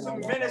used to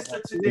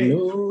minister today.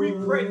 We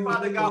pray,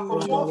 Father God,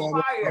 for more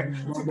fire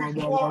to be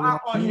poured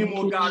out on him,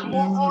 oh God,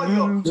 more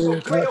oil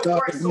for greater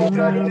works, oh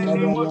God, in the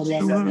name of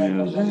Jesus.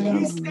 When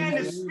he stand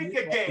and speak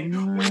again,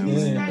 when he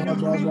stand and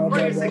preach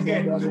praise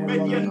again, may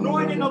the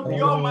anointing of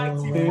the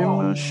Almighty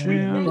fall. We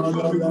thank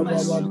you and we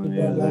bless you.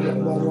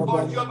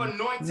 Lord, you have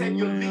anointed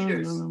your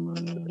leaders.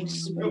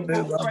 You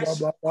put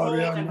fresh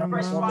oil and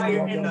fresh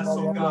fire in us,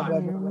 oh God.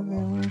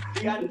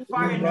 The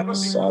fire never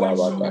be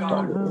quenched, oh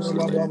God.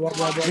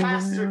 From our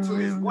pastor to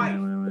his wife,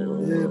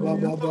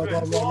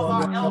 to all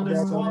our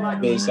elders, to all our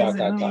deacons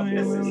and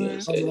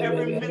deaconesses, to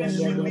every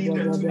ministry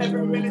leader, to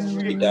every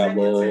ministry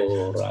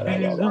executive,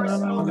 any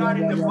person, oh God,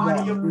 in the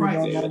body of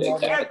Christ,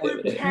 to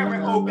every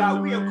parent, oh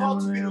God. We are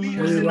called to be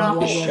leaders in our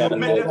home.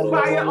 May the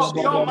fire of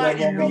the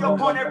Almighty be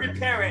upon every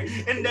parent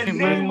in the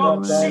name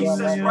of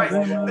Jesus Christ,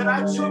 that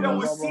our children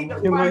will see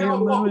the fire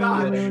of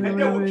God and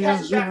they will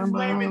catch that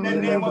flame in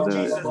the name of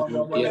Jesus for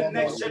the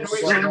next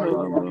generation.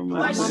 We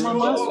bless you, oh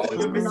Lord, for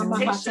your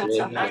visitation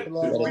tonight.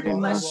 We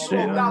bless you,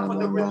 oh God, for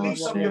the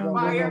release of your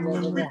fire.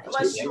 We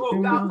bless you,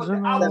 oh God, for the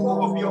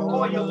outpour of your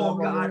oil, oh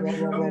God.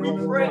 And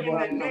we pray in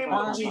the name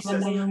of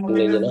Jesus,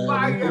 may the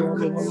fire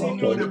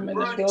continue to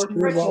burn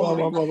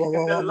effectually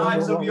in the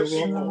lives of your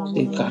people.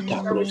 You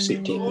shall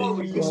receive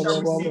glory, you shall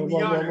receive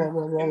the honor.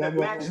 In the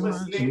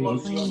matchless name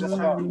of Jesus,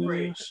 I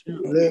pray.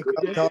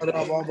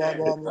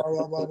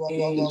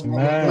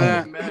 Amen.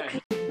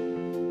 Amen.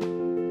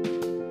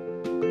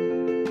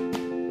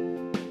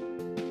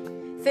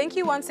 Thank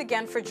you once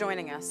again for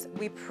joining us.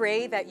 We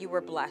pray that you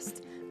were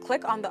blessed.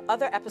 Click on the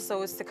other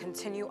episodes to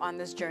continue on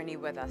this journey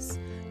with us.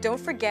 Don't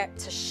forget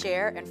to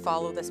share and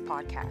follow this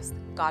podcast.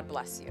 God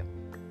bless you.